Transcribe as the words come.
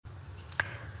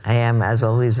I am, as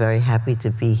always, very happy to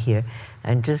be here.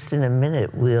 And just in a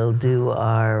minute, we'll do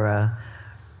our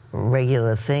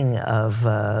regular thing of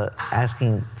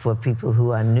asking for people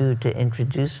who are new to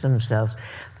introduce themselves.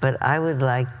 But I would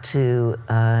like to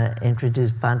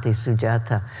introduce Bhante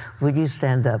Sujata. Would you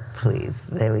stand up, please?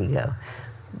 There we go.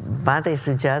 Bhante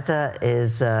Sujata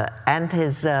is, and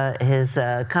his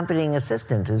accompanying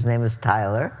assistant, whose name is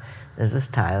Tyler. This is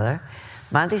Tyler.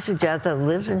 Bhante Sujata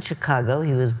lives in Chicago.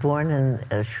 He was born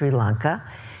in Sri Lanka.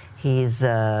 He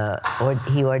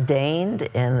ordained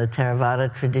in the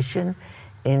Theravada tradition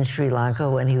in Sri Lanka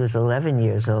when he was 11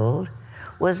 years old.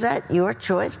 Was that your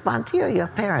choice, Bhante, or your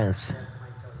parents? That's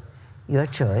my choice. Your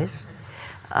choice.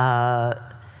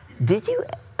 Did you?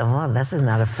 Oh, this is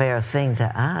not a fair thing to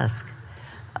ask.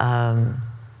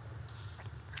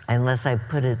 Unless I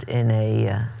put it in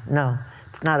a no.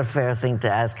 It's not a fair thing to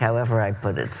ask. However, I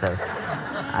put it, so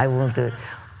I won't do it.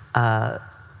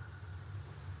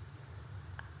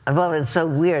 Well, it's so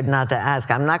weird not to ask.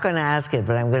 I'm not going to ask it,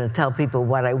 but I'm going to tell people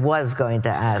what I was going to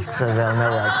ask, so they'll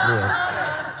know what's weird.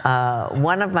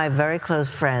 One of my very close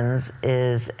friends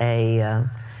is a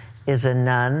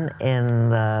nun in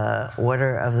the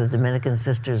Order of the Dominican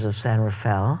Sisters of San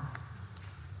Rafael.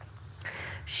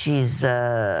 She's 3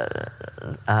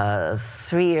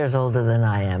 years older than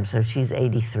I am, so she's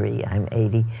 83. I'm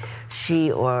 80.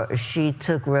 She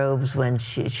took robes when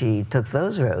she took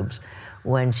those robes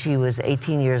when she was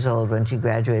 18 years old, when she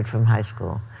graduated from high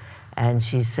school, and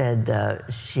she said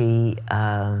she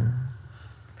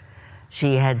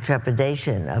had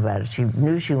trepidation about it. She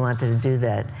knew she wanted to do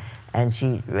that, and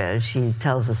she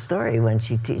tells a story when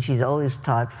she's always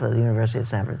taught for the University of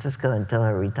San Francisco until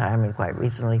her retirement quite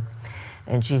recently.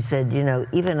 And she said, you know,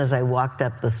 even as I walked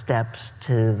up the steps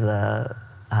to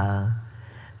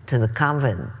the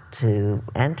convent to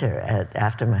enter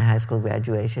after my high school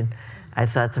graduation, I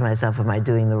thought to myself, am I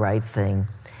doing the right thing?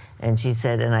 And she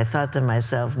said, and I thought to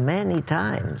myself many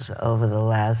times over the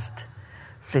last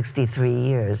 63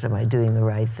 years, am I doing the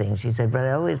right thing? She said, but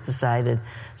I always decided,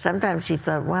 sometimes she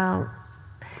thought, well,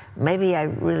 maybe I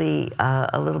really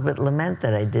a little bit lament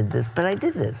that I did this, but I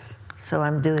did this, so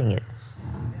I'm doing it.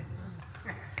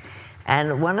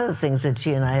 And one of the things that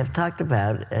she and I have talked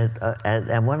about,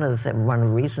 and one of the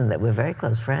reasons that we're very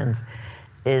close friends,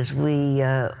 is we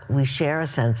share a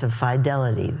sense of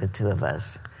fidelity, the two of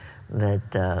us. That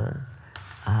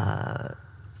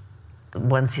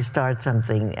once you start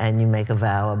something and you make a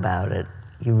vow about it,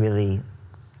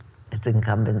 it's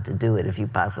incumbent to do it if you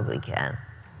possibly can.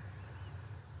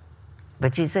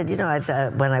 But she said, you know,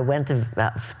 when I went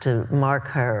to mark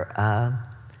her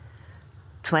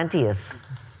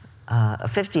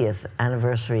 50th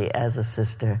anniversary as a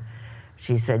sister,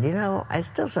 she said, you know, I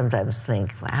still sometimes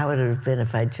think, how would it have been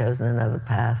if I'd chosen another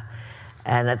path?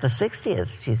 And at the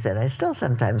 60th, she said, I still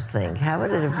sometimes think, how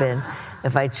would it have been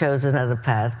if I chose another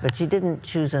path? But she didn't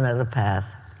choose another path.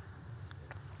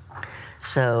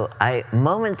 So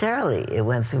momentarily, it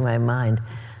went through my mind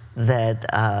that,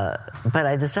 but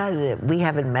I decided that we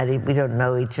haven't met, we don't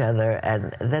know each other,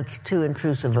 and that's too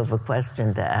intrusive of a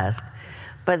question to ask.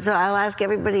 But so I'll ask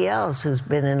everybody else who's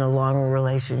been in a long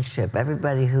relationship,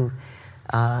 everybody who,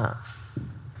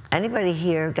 anybody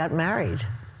here got married?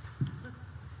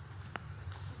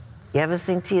 You ever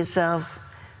think to yourself,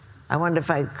 I wonder if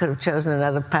I could have chosen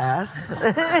another path?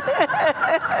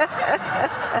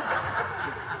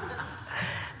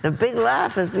 The big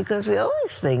laugh is because we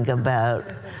always think about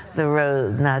the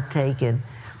road not taken.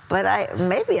 But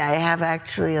maybe I have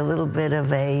actually a little bit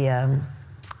of a,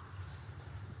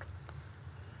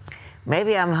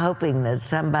 maybe I'm hoping that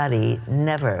somebody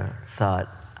never thought,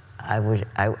 I wish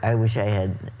I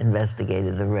had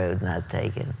investigated the road not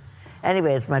taken.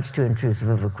 Anyway, it's much too intrusive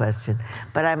of a question.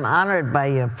 But I'm honored by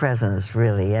your presence,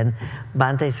 really. And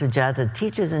Bhante Sujata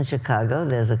teaches in Chicago.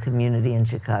 There's a community in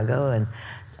Chicago. And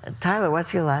Tyler,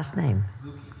 what's your last name?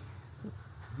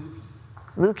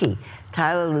 Lukey.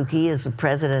 Tyler Lukey is the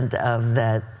president of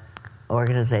that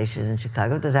organization in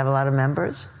Chicago. Does it have a lot of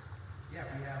members? Yeah,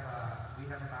 we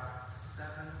have about 7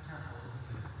 temples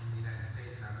in the United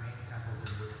States, and our main temple is in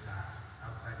Boorstein,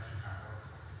 outside of Chicago.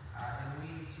 And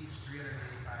we teach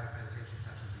 385 meditation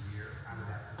sessions a year out of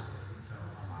that facility, so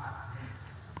a lot.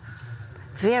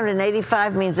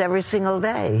 385 means every single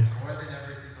day. More than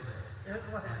every single day. And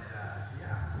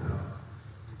so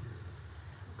we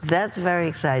do. That's very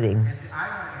exciting. And I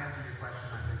want to answer your question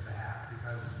on his behalf,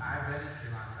 because I read in Sri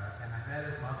Lanka, and I met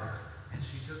his mother, and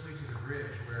she took me to the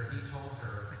bridge where he told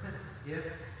her if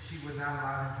she would not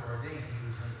allow him to ordain, he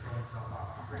was going to throw himself off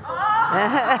the bridge.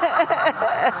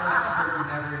 That's certain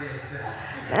everyday sin.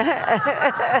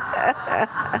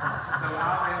 So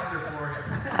I'll answer for him.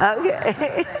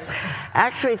 Okay.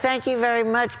 Actually, thank you very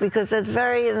much, because it's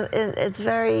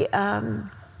very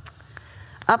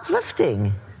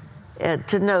uplifting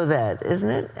to know that, isn't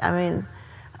it? I mean,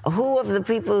 who of the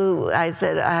people who I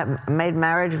said I made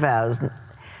marriage vows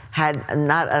had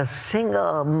not a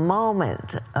single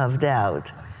moment of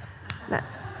doubt?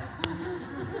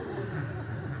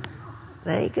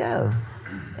 There you go.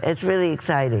 It's really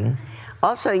exciting.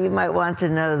 Also, you might want to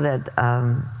know that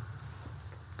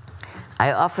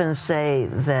I often say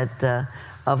that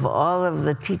of all of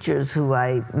the teachers who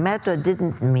I met or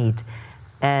didn't meet,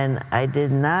 and I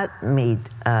did not meet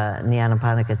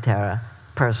Nyanaponika Thera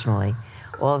personally,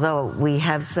 although we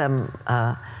have some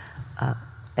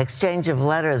exchange of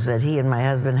letters that he and my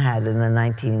husband had in the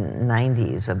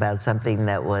 1990s about something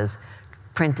that was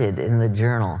printed in the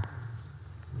journal.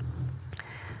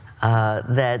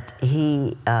 That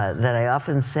I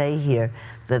often say here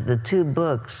that the two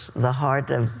books, The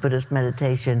Heart of Buddhist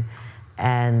Meditation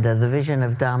and The Vision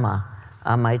of Dhamma,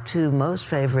 are my two most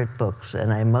favorite books,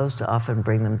 and I most often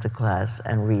bring them to class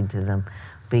and read to them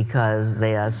because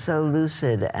they are so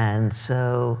lucid and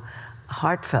so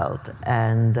heartfelt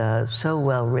and so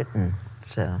well written.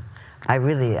 So I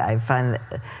find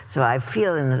that, so I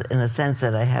feel in a sense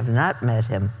that I have not met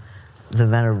him, the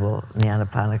Venerable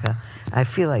Nyanaponika. I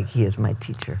feel like he is my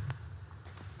teacher.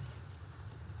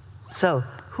 So,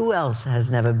 who else has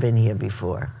never been here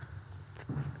before?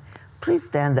 Please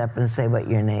stand up and say what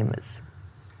your name is.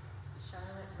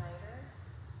 Charlotte Ryder.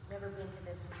 Never been to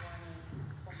this morning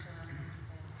session on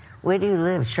Wednesdays. Where do you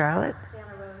live, Charlotte?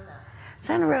 Santa Rosa.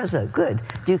 Santa Rosa, good.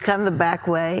 Do you come the back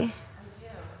way? I do.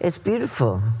 It's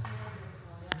beautiful. It's very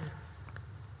beautiful,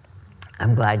 yeah.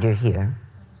 I'm glad you're here.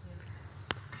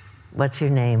 Thank you. What's your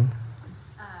name?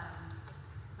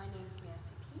 My name's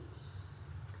Nancy Peach,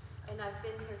 and I've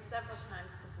been here several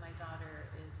times because my daughter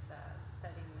is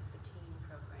studying with the teen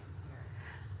program here.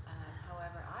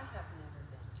 However, I have never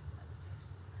been to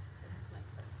meditation, so this is my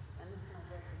first. And this is my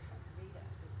very good friend Rita,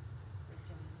 we're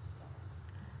joining together.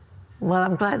 Well,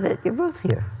 I'm glad that you're both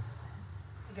here.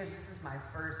 Because this is my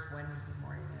first Wednesday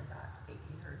morning in about 8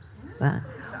 years.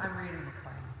 So I'm Rita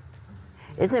McLean.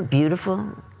 Isn't it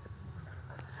beautiful?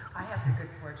 I have the good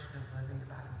fortune of living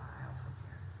about a mile from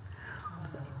here.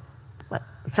 So,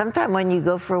 Sometime when you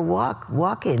go for a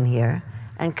walk in here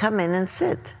and come in and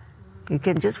sit. You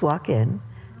can just walk in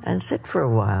and sit for a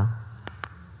while.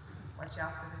 watch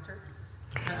out for the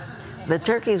turkeys. The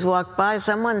turkeys walk by.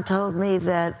 Someone told me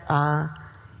that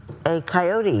a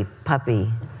coyote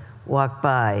puppy walked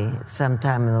by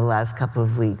sometime in the last couple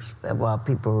of weeks while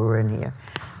people were in here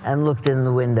and looked in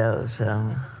the window.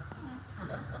 So,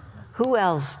 who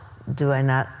else do I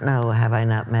not know, have I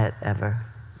not met ever?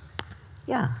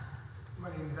 Yeah. My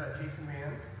name's Jason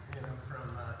Mann, and I'm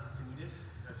from Encinitas,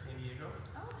 San Diego.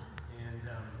 Oh. And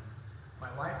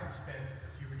my wife has spent a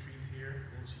few retreats here,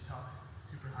 and she talks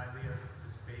super highly of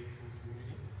the space and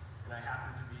community. And I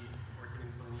happened to be working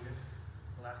in Bolinas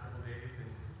the last couple of days and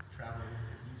traveling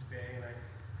to East Bay, and I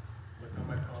looked on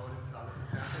my phone and saw this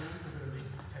was happening literally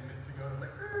 10 minutes ago, and I was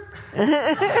like,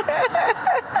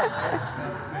 so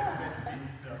it's meant to be,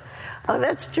 so. Oh,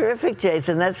 that's terrific,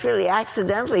 Jason. That's really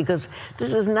accidentally, because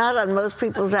this is not on most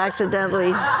people's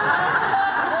accidentally.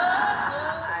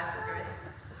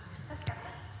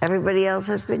 Everybody else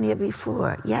has been here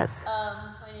before. Yes. My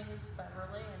name is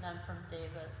Beverly, and I'm from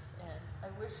Davis, and I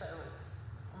wish I was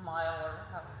a mile or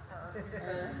half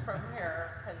from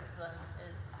here, because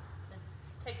it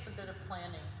takes a bit of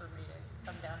planning for me to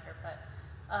come down here, but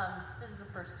this is the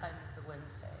first time at the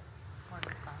Wednesday morning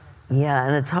silence. Yeah,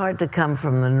 and it's hard to come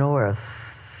from the north.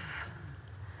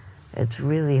 It's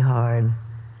really hard.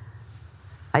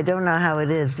 I don't know how it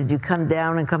is. Did you come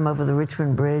down and come over the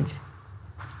Richmond Bridge?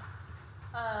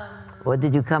 Or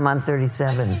did you come on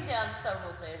 37? I came down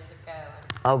several days ago.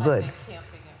 Oh, good. I've been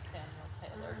camping at Samuel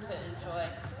Taylor to enjoy.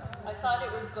 I thought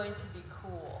it was going to be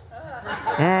cool.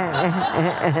 Then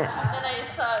I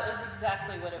saw it was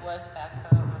exactly what it was back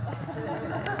home.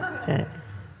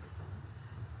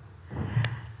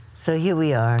 So here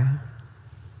we are.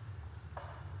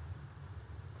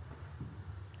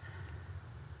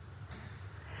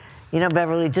 You know,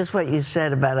 Beverly, just what you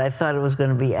said about I thought it was going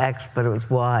to be X, but it was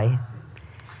Y,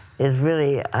 is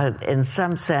really, in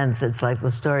some sense, it's like the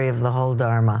story of the whole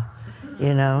Dharma.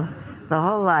 You know, the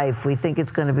whole life we think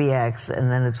it's going to be X,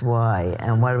 and then it's Y,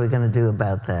 and what are we going to do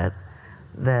about that?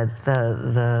 That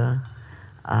the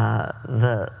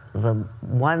the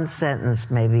one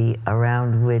sentence maybe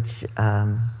around which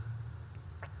I've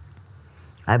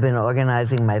been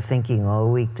organizing my thinking all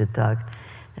week to talk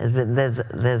has been,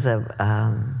 there's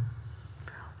a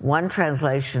one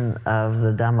translation of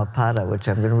the Dhammapada, which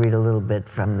I'm going to read a little bit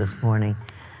from this morning,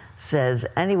 says,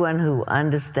 anyone who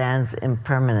understands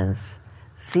impermanence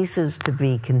ceases to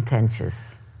be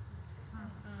contentious.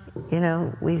 You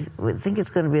know, we think it's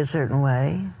going to be a certain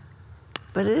way,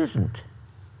 but it isn't.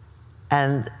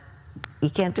 And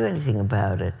you can't do anything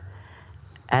about it.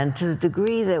 And to the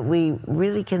degree that we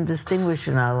really can distinguish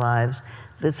in our lives,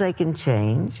 this I can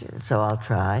change, so I'll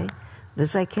try.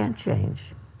 This I can't change.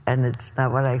 And it's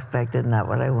not what I expected, not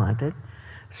what I wanted.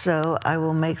 So I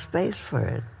will make space for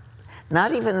it.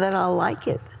 Not even that I'll like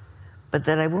it, but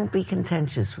that I won't be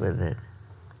contentious with it.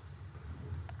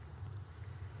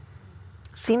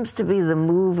 Seems to be the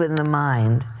move in the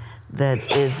mind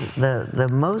that is the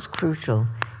most crucial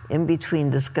in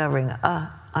between discovering,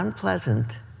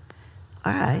 unpleasant.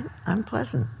 All right,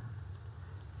 unpleasant.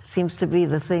 Seems to be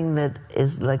the thing that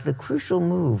is like the crucial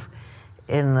move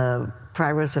in the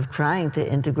progress of trying to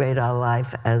integrate our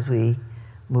life as we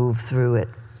move through it.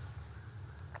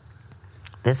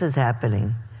 This is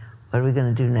happening. What are we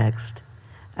going to do next?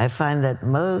 I find that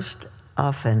most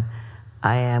often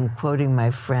I am quoting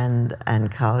my friend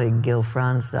and colleague Gil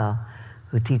Fronsdal,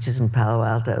 who teaches in Palo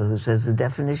Alto, who says the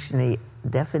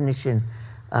definition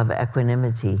of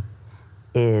equanimity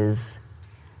is,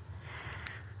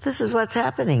 this is what's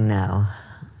happening now.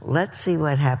 Let's see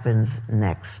what happens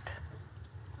next.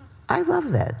 I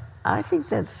love that. I think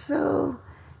that's so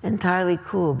entirely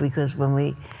cool, because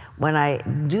when I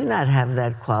do not have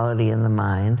that quality in the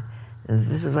mind, and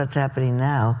this is what's happening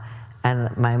now,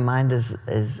 and my mind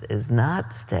is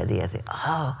not steady, I think,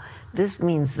 oh, this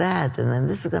means that, and then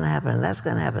this is going to happen, and that's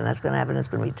going to happen, that's going to happen, it's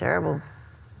going to be terrible.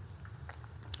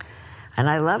 And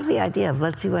I love the idea of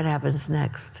let's see what happens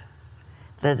next.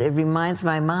 That it reminds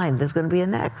my mind there's going to be a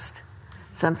next.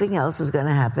 Something else is going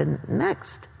to happen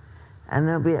next. And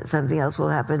there'll be something else will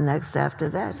happen next after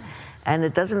that. And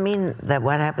it doesn't mean that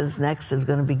what happens next is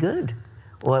going to be good,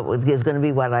 or is going to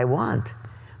be what I want.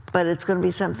 But it's going to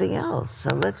be something else.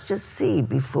 So let's just see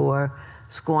before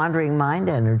squandering mind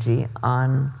energy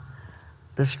on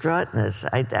distraughtness.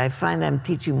 I find I'm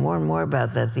teaching more and more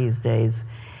about that these days.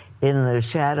 In the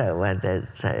shadow,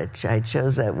 I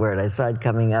chose that word. I saw it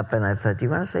coming up, and I thought, do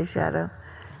you want to say shadow?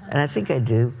 And I think I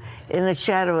do. In the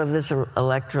shadow of this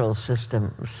electoral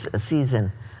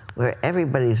season, where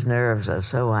everybody's nerves are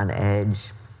so on edge,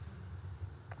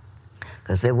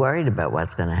 because they're worried about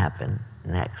what's going to happen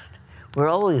next. We're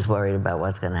always worried about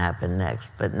what's going to happen next,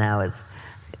 but now it's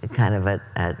kind of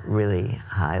at really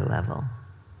high level.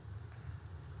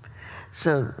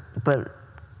 So,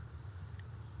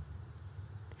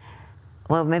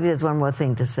 well, maybe there's one more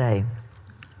thing to say.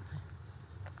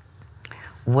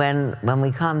 When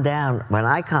we calm down, when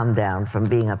I calm down from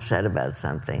being upset about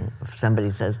something, if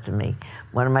somebody says to me,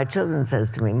 one of my children says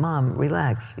to me, Mom,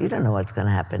 relax, you don't know what's going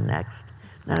to happen next.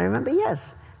 And I remember,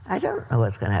 yes, I don't know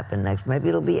what's going to happen next. Maybe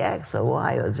it'll be X or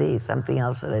Y or Z, something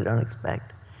else that I don't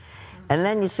expect. And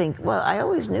then you think, well, I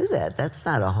always knew that. That's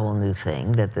not a whole new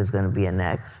thing, that there's going to be a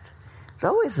next. It's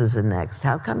always is a next.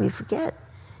 How come you forget?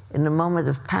 In the moment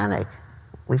of panic,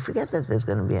 we forget that there's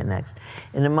going to be a next.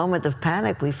 In a moment of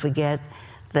panic, we forget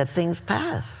that things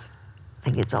pass. I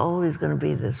think it's always going to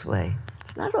be this way.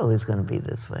 It's not always going to be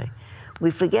this way. We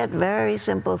forget very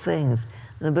simple things.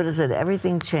 The Buddha said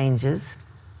everything changes.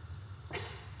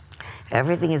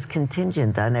 Everything is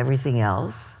contingent on everything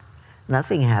else.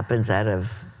 Nothing happens out of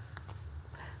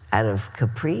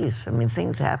caprice. I mean,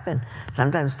 things happen.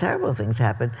 Sometimes terrible things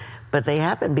happen, but they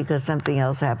happen because something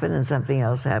else happened, and something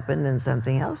else happened, and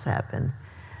something else happened.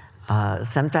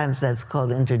 Sometimes that's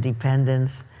called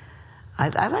interdependence.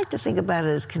 I like to think about it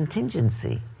as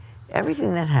contingency.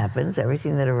 Everything that happens,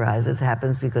 everything that arises,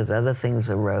 happens because other things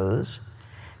arose.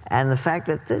 And the fact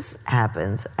that this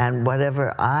happens, and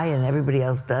whatever I and everybody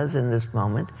else does in this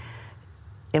moment,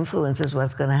 influences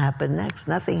what's going to happen next.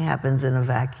 Nothing happens in a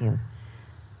vacuum.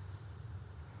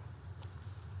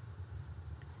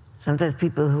 Sometimes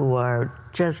people who are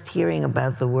just hearing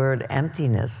about the word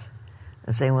emptiness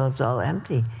are saying, well, it's all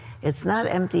empty. It's not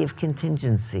empty of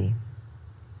contingency.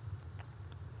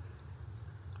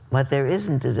 What there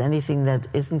isn't is anything that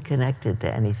isn't connected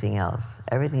to anything else.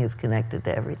 Everything is connected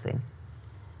to everything.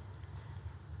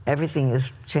 Everything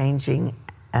is changing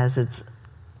as it's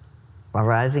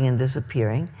arising and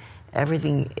disappearing.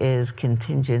 Everything is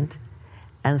contingent,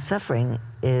 and suffering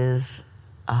is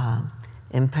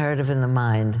imperative in the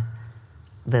mind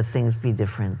that things be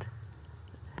different.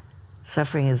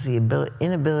 Suffering is the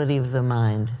inability of the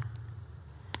mind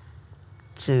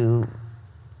to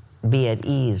be at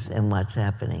ease in what's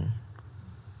happening.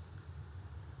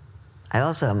 I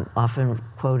also am often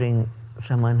quoting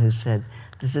someone who said,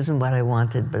 "This isn't what I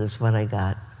wanted, but it's what I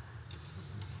got.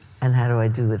 And how do I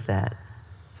do with that?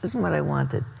 This isn't what I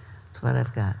wanted, it's what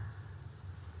I've got."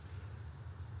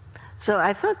 So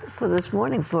I thought for this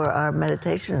morning, for our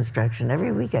meditation instruction,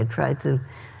 every week I try to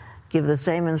give the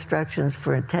same instructions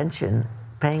for attention,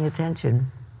 paying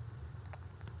attention,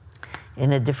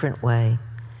 in a different way.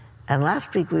 And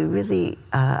last week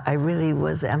I really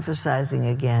was emphasizing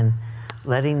again,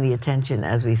 letting the attention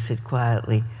as we sit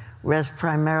quietly rest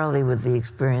primarily with the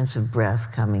experience of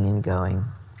breath coming and going.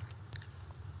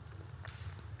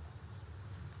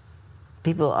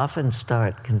 People often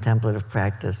start contemplative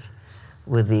practice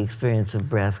with the experience of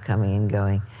breath coming and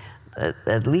going,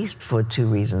 at least for two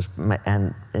reasons,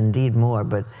 and indeed more,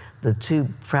 but the two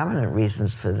prominent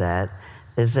reasons for that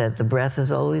is that the breath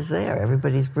is always there.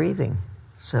 Everybody's breathing.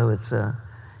 So it's a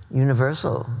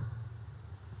universal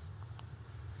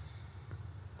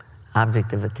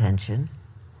object of attention.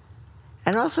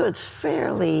 And also it's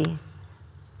fairly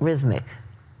rhythmic.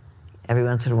 Every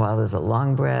once in a while there's a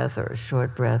long breath or a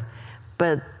short breath.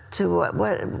 But to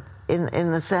what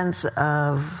in the sense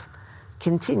of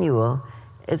continual,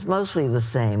 it's mostly the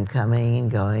same, coming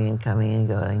and going and coming and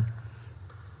going.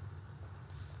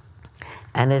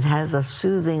 And it has a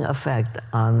soothing effect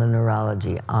on the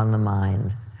neurology, on the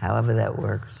mind, however that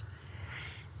works.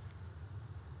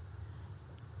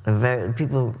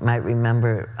 People might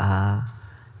remember,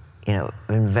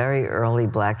 in very early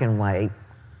black and white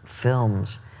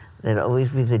films, there'd always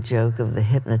be the joke of the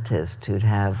hypnotist who'd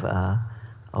have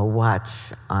a watch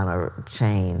on a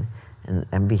chain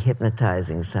and be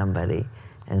hypnotizing somebody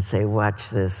and say, "Watch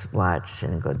this watch,"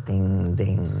 and go ding,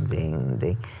 ding, ding,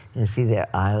 ding, and see their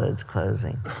eyelids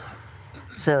closing.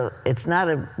 So it's not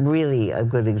really a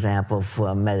good example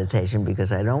for meditation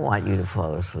because I don't want you to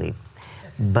fall asleep.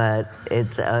 But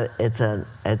it's an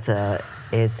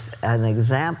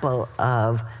example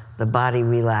of the body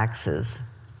relaxes.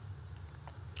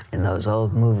 In those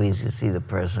old movies, you see the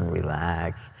person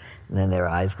relax, and then their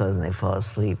eyes close and they fall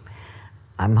asleep.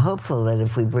 I'm hopeful that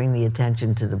if we bring the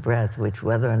attention to the breath, which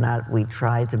whether or not we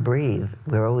try to breathe,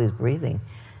 we're always breathing,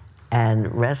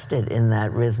 and rest it in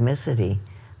that rhythmicity,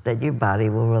 that your body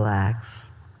will relax.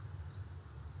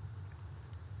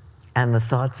 And the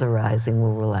thoughts arising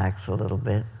will relax a little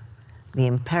bit. The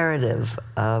imperative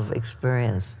of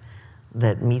experience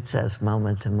that meets us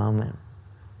moment to moment,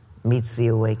 meets the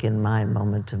awakened mind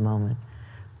moment to moment,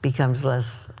 becomes less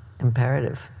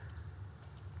imperative.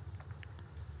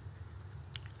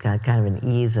 Got kind of an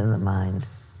ease in the mind.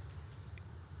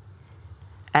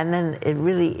 And then it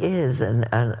really is an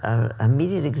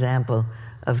immediate example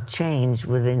of change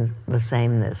within the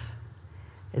sameness.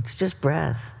 It's just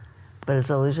breath, but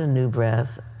it's always a new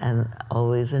breath and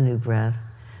always a new breath.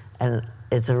 And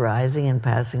it's arising and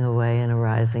passing away and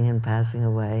arising and passing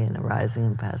away and arising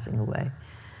and passing away.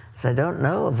 So I don't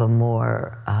know of a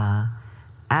more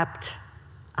apt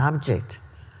object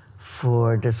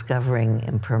for discovering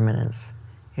impermanence.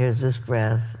 Here's this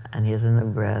breath, and here's a new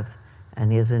breath,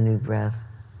 and here's a new breath.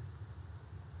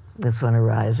 This one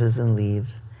arises and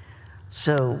leaves.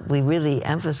 So we really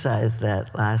emphasized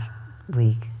that last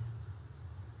week.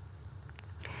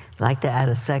 I'd like to add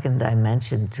a second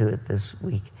dimension to it this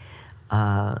week.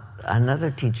 Another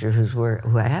teacher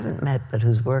who I haven't met, but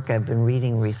whose work I've been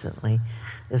reading recently,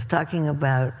 is talking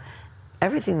about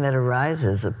everything that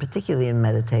arises, particularly in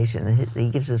meditation. He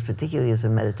gives us particularly as a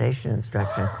meditation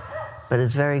instruction, but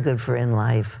it's very good for in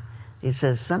life. He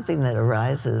says something that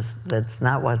arises that's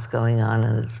not what's going on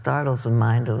and it startles the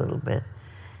mind a little bit.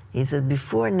 He said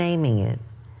before naming it,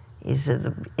 he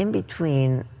said in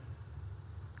between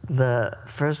the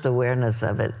first awareness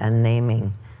of it and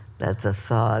naming, that's a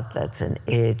thought, that's an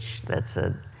itch, that's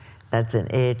an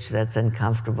itch, that's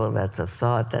uncomfortable, that's a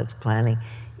thought, that's planning.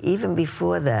 Even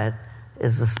before that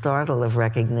is the startle of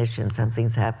recognition,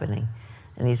 something's happening.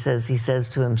 And he says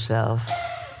to himself,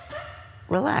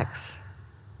 relax,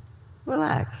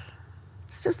 relax.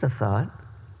 It's just a thought.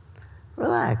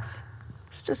 Relax.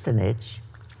 It's just an itch.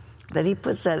 That he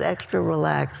puts that extra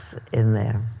relax in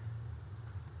there.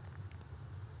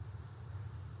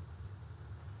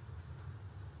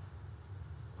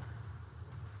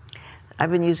 I've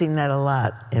been using that a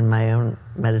lot in my own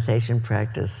meditation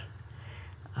practice.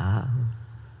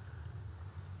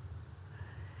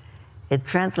 It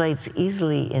translates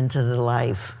easily into the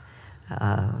life.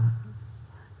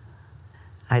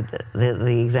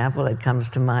 The example that comes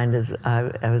to mind is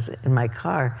I was in my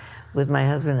car with my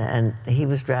husband, and he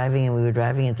was driving, and we were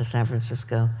driving into San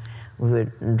Francisco. We were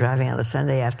driving on a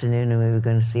Sunday afternoon, and we were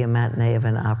going to see a matinee of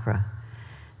an opera.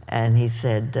 And he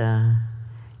said,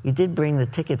 you did bring the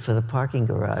ticket for the parking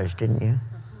garage, didn't you?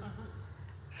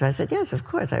 So I said, yes, of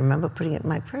course. I remember putting it in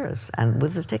my purse and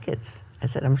with the tickets. I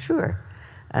said, I'm sure.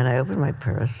 And I opened my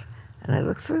purse, and I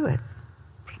looked through it.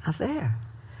 It's not there.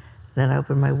 Then I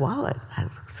opened my wallet. I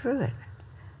looked through it.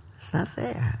 It's not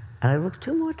there. And I looked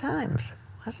 2 more times.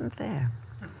 It wasn't there.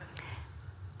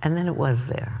 And then it was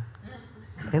there.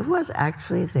 It was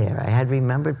actually there. I had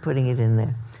remembered putting it in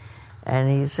there. And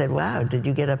he said, wow, did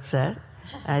you get upset?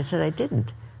 And I said, I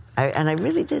didn't. And I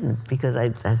really didn't, because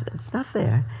I said, it's not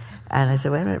there. And I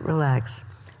said, wait a minute, relax.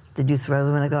 Did you throw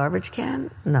them in a garbage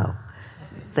can? No.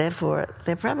 Therefore,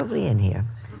 they're probably in here.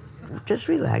 Just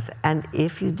relax. And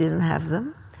if you didn't have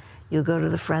them, you'll go to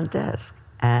the front desk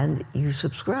and you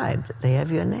subscribe. They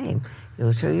have your name.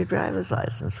 You'll show your driver's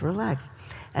license. Relax.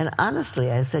 And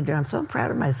honestly, I said, I'm so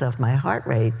proud of myself. My heart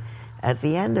rate at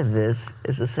the end of this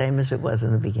is the same as it was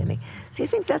in the beginning. So you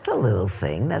think that's a little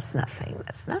thing. That's nothing.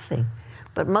 That's nothing.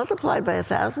 But multiplied by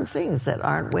 1,000 things that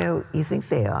aren't where you think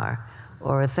they are,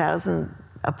 or 1,000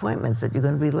 appointments that you're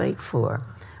going to be late for,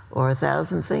 or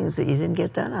 1,000 things that you didn't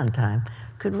get done on time,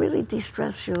 could really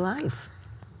de-stress your life.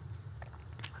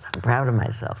 I'm proud of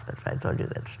myself. That's why I told you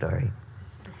that story.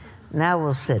 Now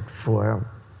we'll sit for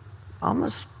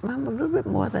almost, well, a little bit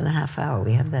more than a half hour.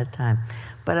 We have that time.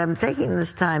 But I'm taking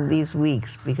this time these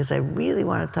weeks because I really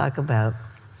want to talk about.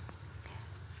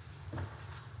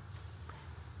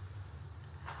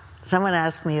 Someone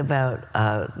asked me about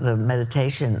the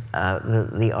meditation,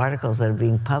 the articles that are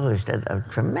being published at a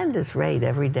tremendous rate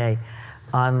every day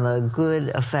on the good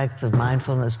effects of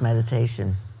mindfulness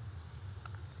meditation.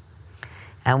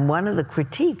 And one of the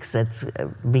critiques that's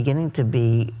beginning to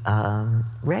be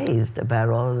raised about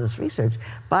all of this research,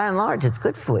 by and large, it's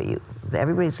good for you.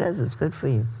 Everybody says it's good for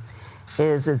you.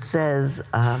 Is it says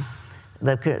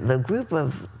the group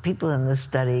of people in this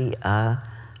study,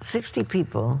 60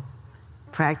 people,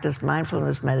 practiced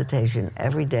mindfulness meditation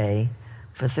every day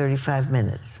for 35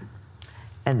 minutes.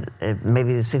 And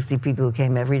maybe the 60 people who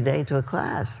came every day to a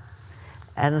class.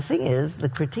 And the thing is, the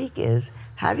critique is,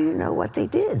 how do you know what they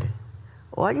did?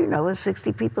 All you know is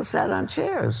 60 people sat on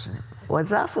chairs or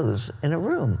zafus in a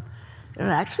room. You don't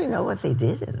actually know what they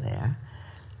did in there.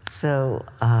 So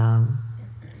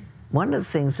one of the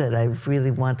things that I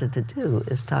really wanted to do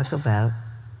is talk about,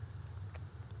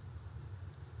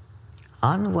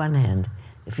 on the one hand,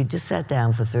 if you just sat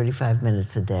down for 35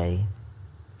 minutes a day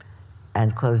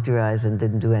and closed your eyes and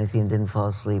didn't do anything and didn't fall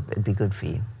asleep, it'd be good for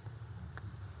you.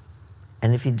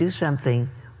 And if you do something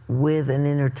with an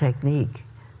inner technique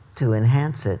to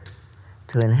enhance it,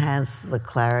 to enhance the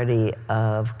clarity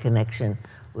of connection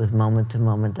with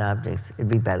moment-to-moment objects, it'd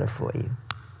be better for you.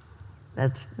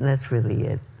 That's really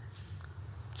it.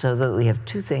 So that we have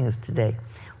 2 things today.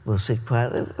 We'll sit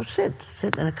quietly. We'll sit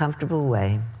in a comfortable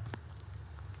way.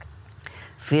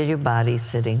 Feel your body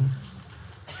sitting.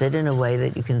 Sit in a way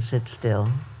that you can sit still.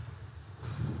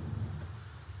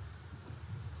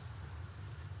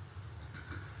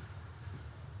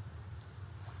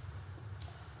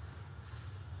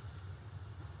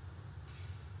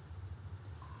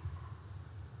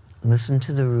 Listen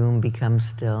to the room become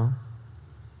still.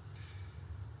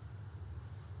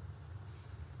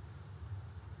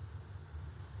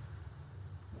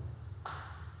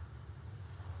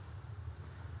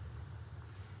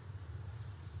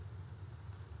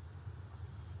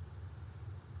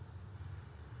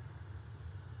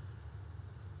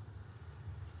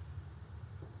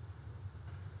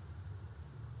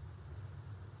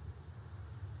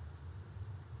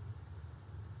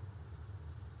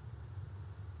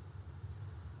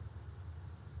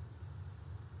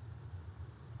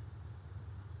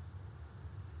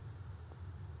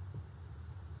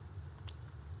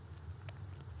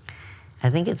 I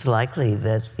think it's likely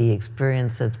that the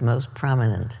experience that's most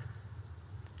prominent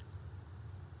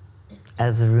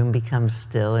as the room becomes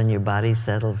still and your body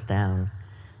settles down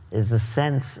is a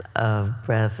sense of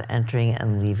breath entering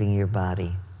and leaving your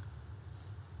body.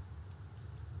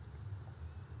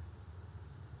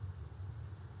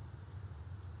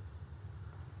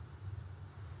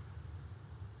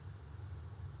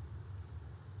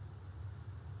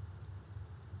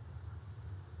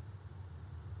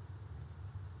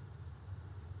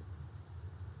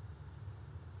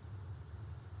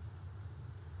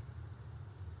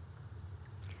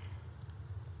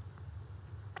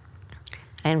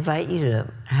 I invite you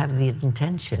to have the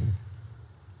intention,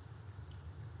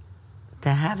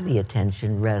 to have the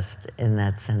attention rest in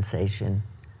that sensation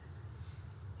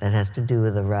that has to do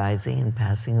with arising and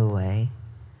passing away,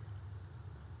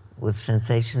 with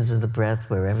sensations of the breath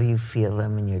wherever you feel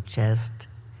them, in your chest,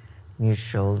 in your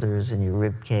shoulders, in your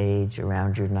rib cage,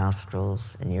 around your nostrils,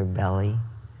 in your belly,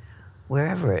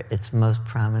 wherever it's most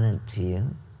prominent to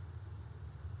you.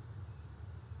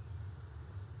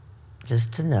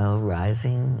 Just to know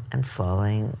rising and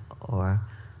falling, or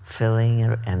filling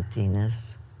or emptiness,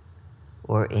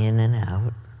 or in and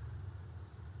out.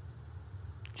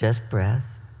 Just breath.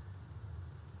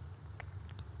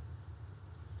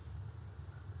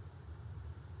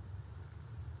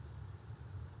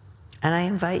 And I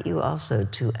invite you also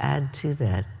to add to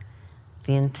that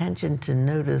the intention to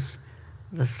notice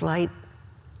the slight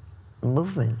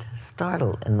movement,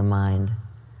 startle in the mind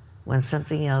when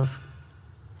something else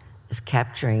is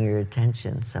capturing your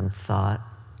attention, some thought,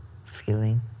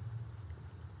 feeling.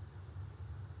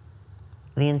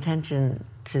 The intention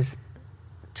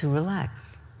to relax.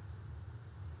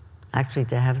 Actually,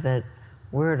 to have that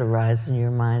word arise in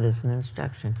your mind as an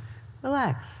instruction.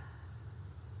 Relax.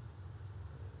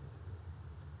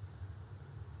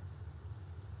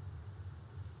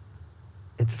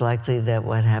 It's likely that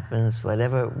what happens,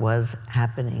 whatever was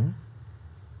happening,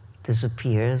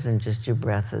 disappears and just your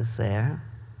breath is there.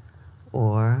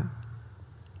 Or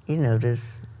you notice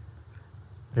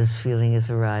this feeling is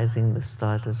arising, this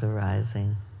thought is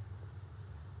arising.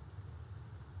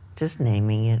 Just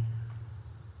naming it.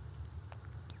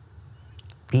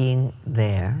 Being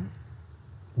there,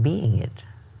 being it,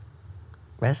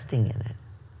 resting in it.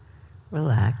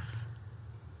 Relax.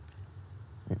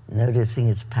 Noticing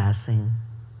its passing.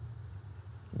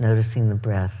 Noticing the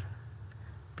breath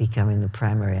becoming the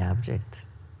primary object.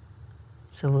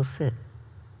 So we'll sit.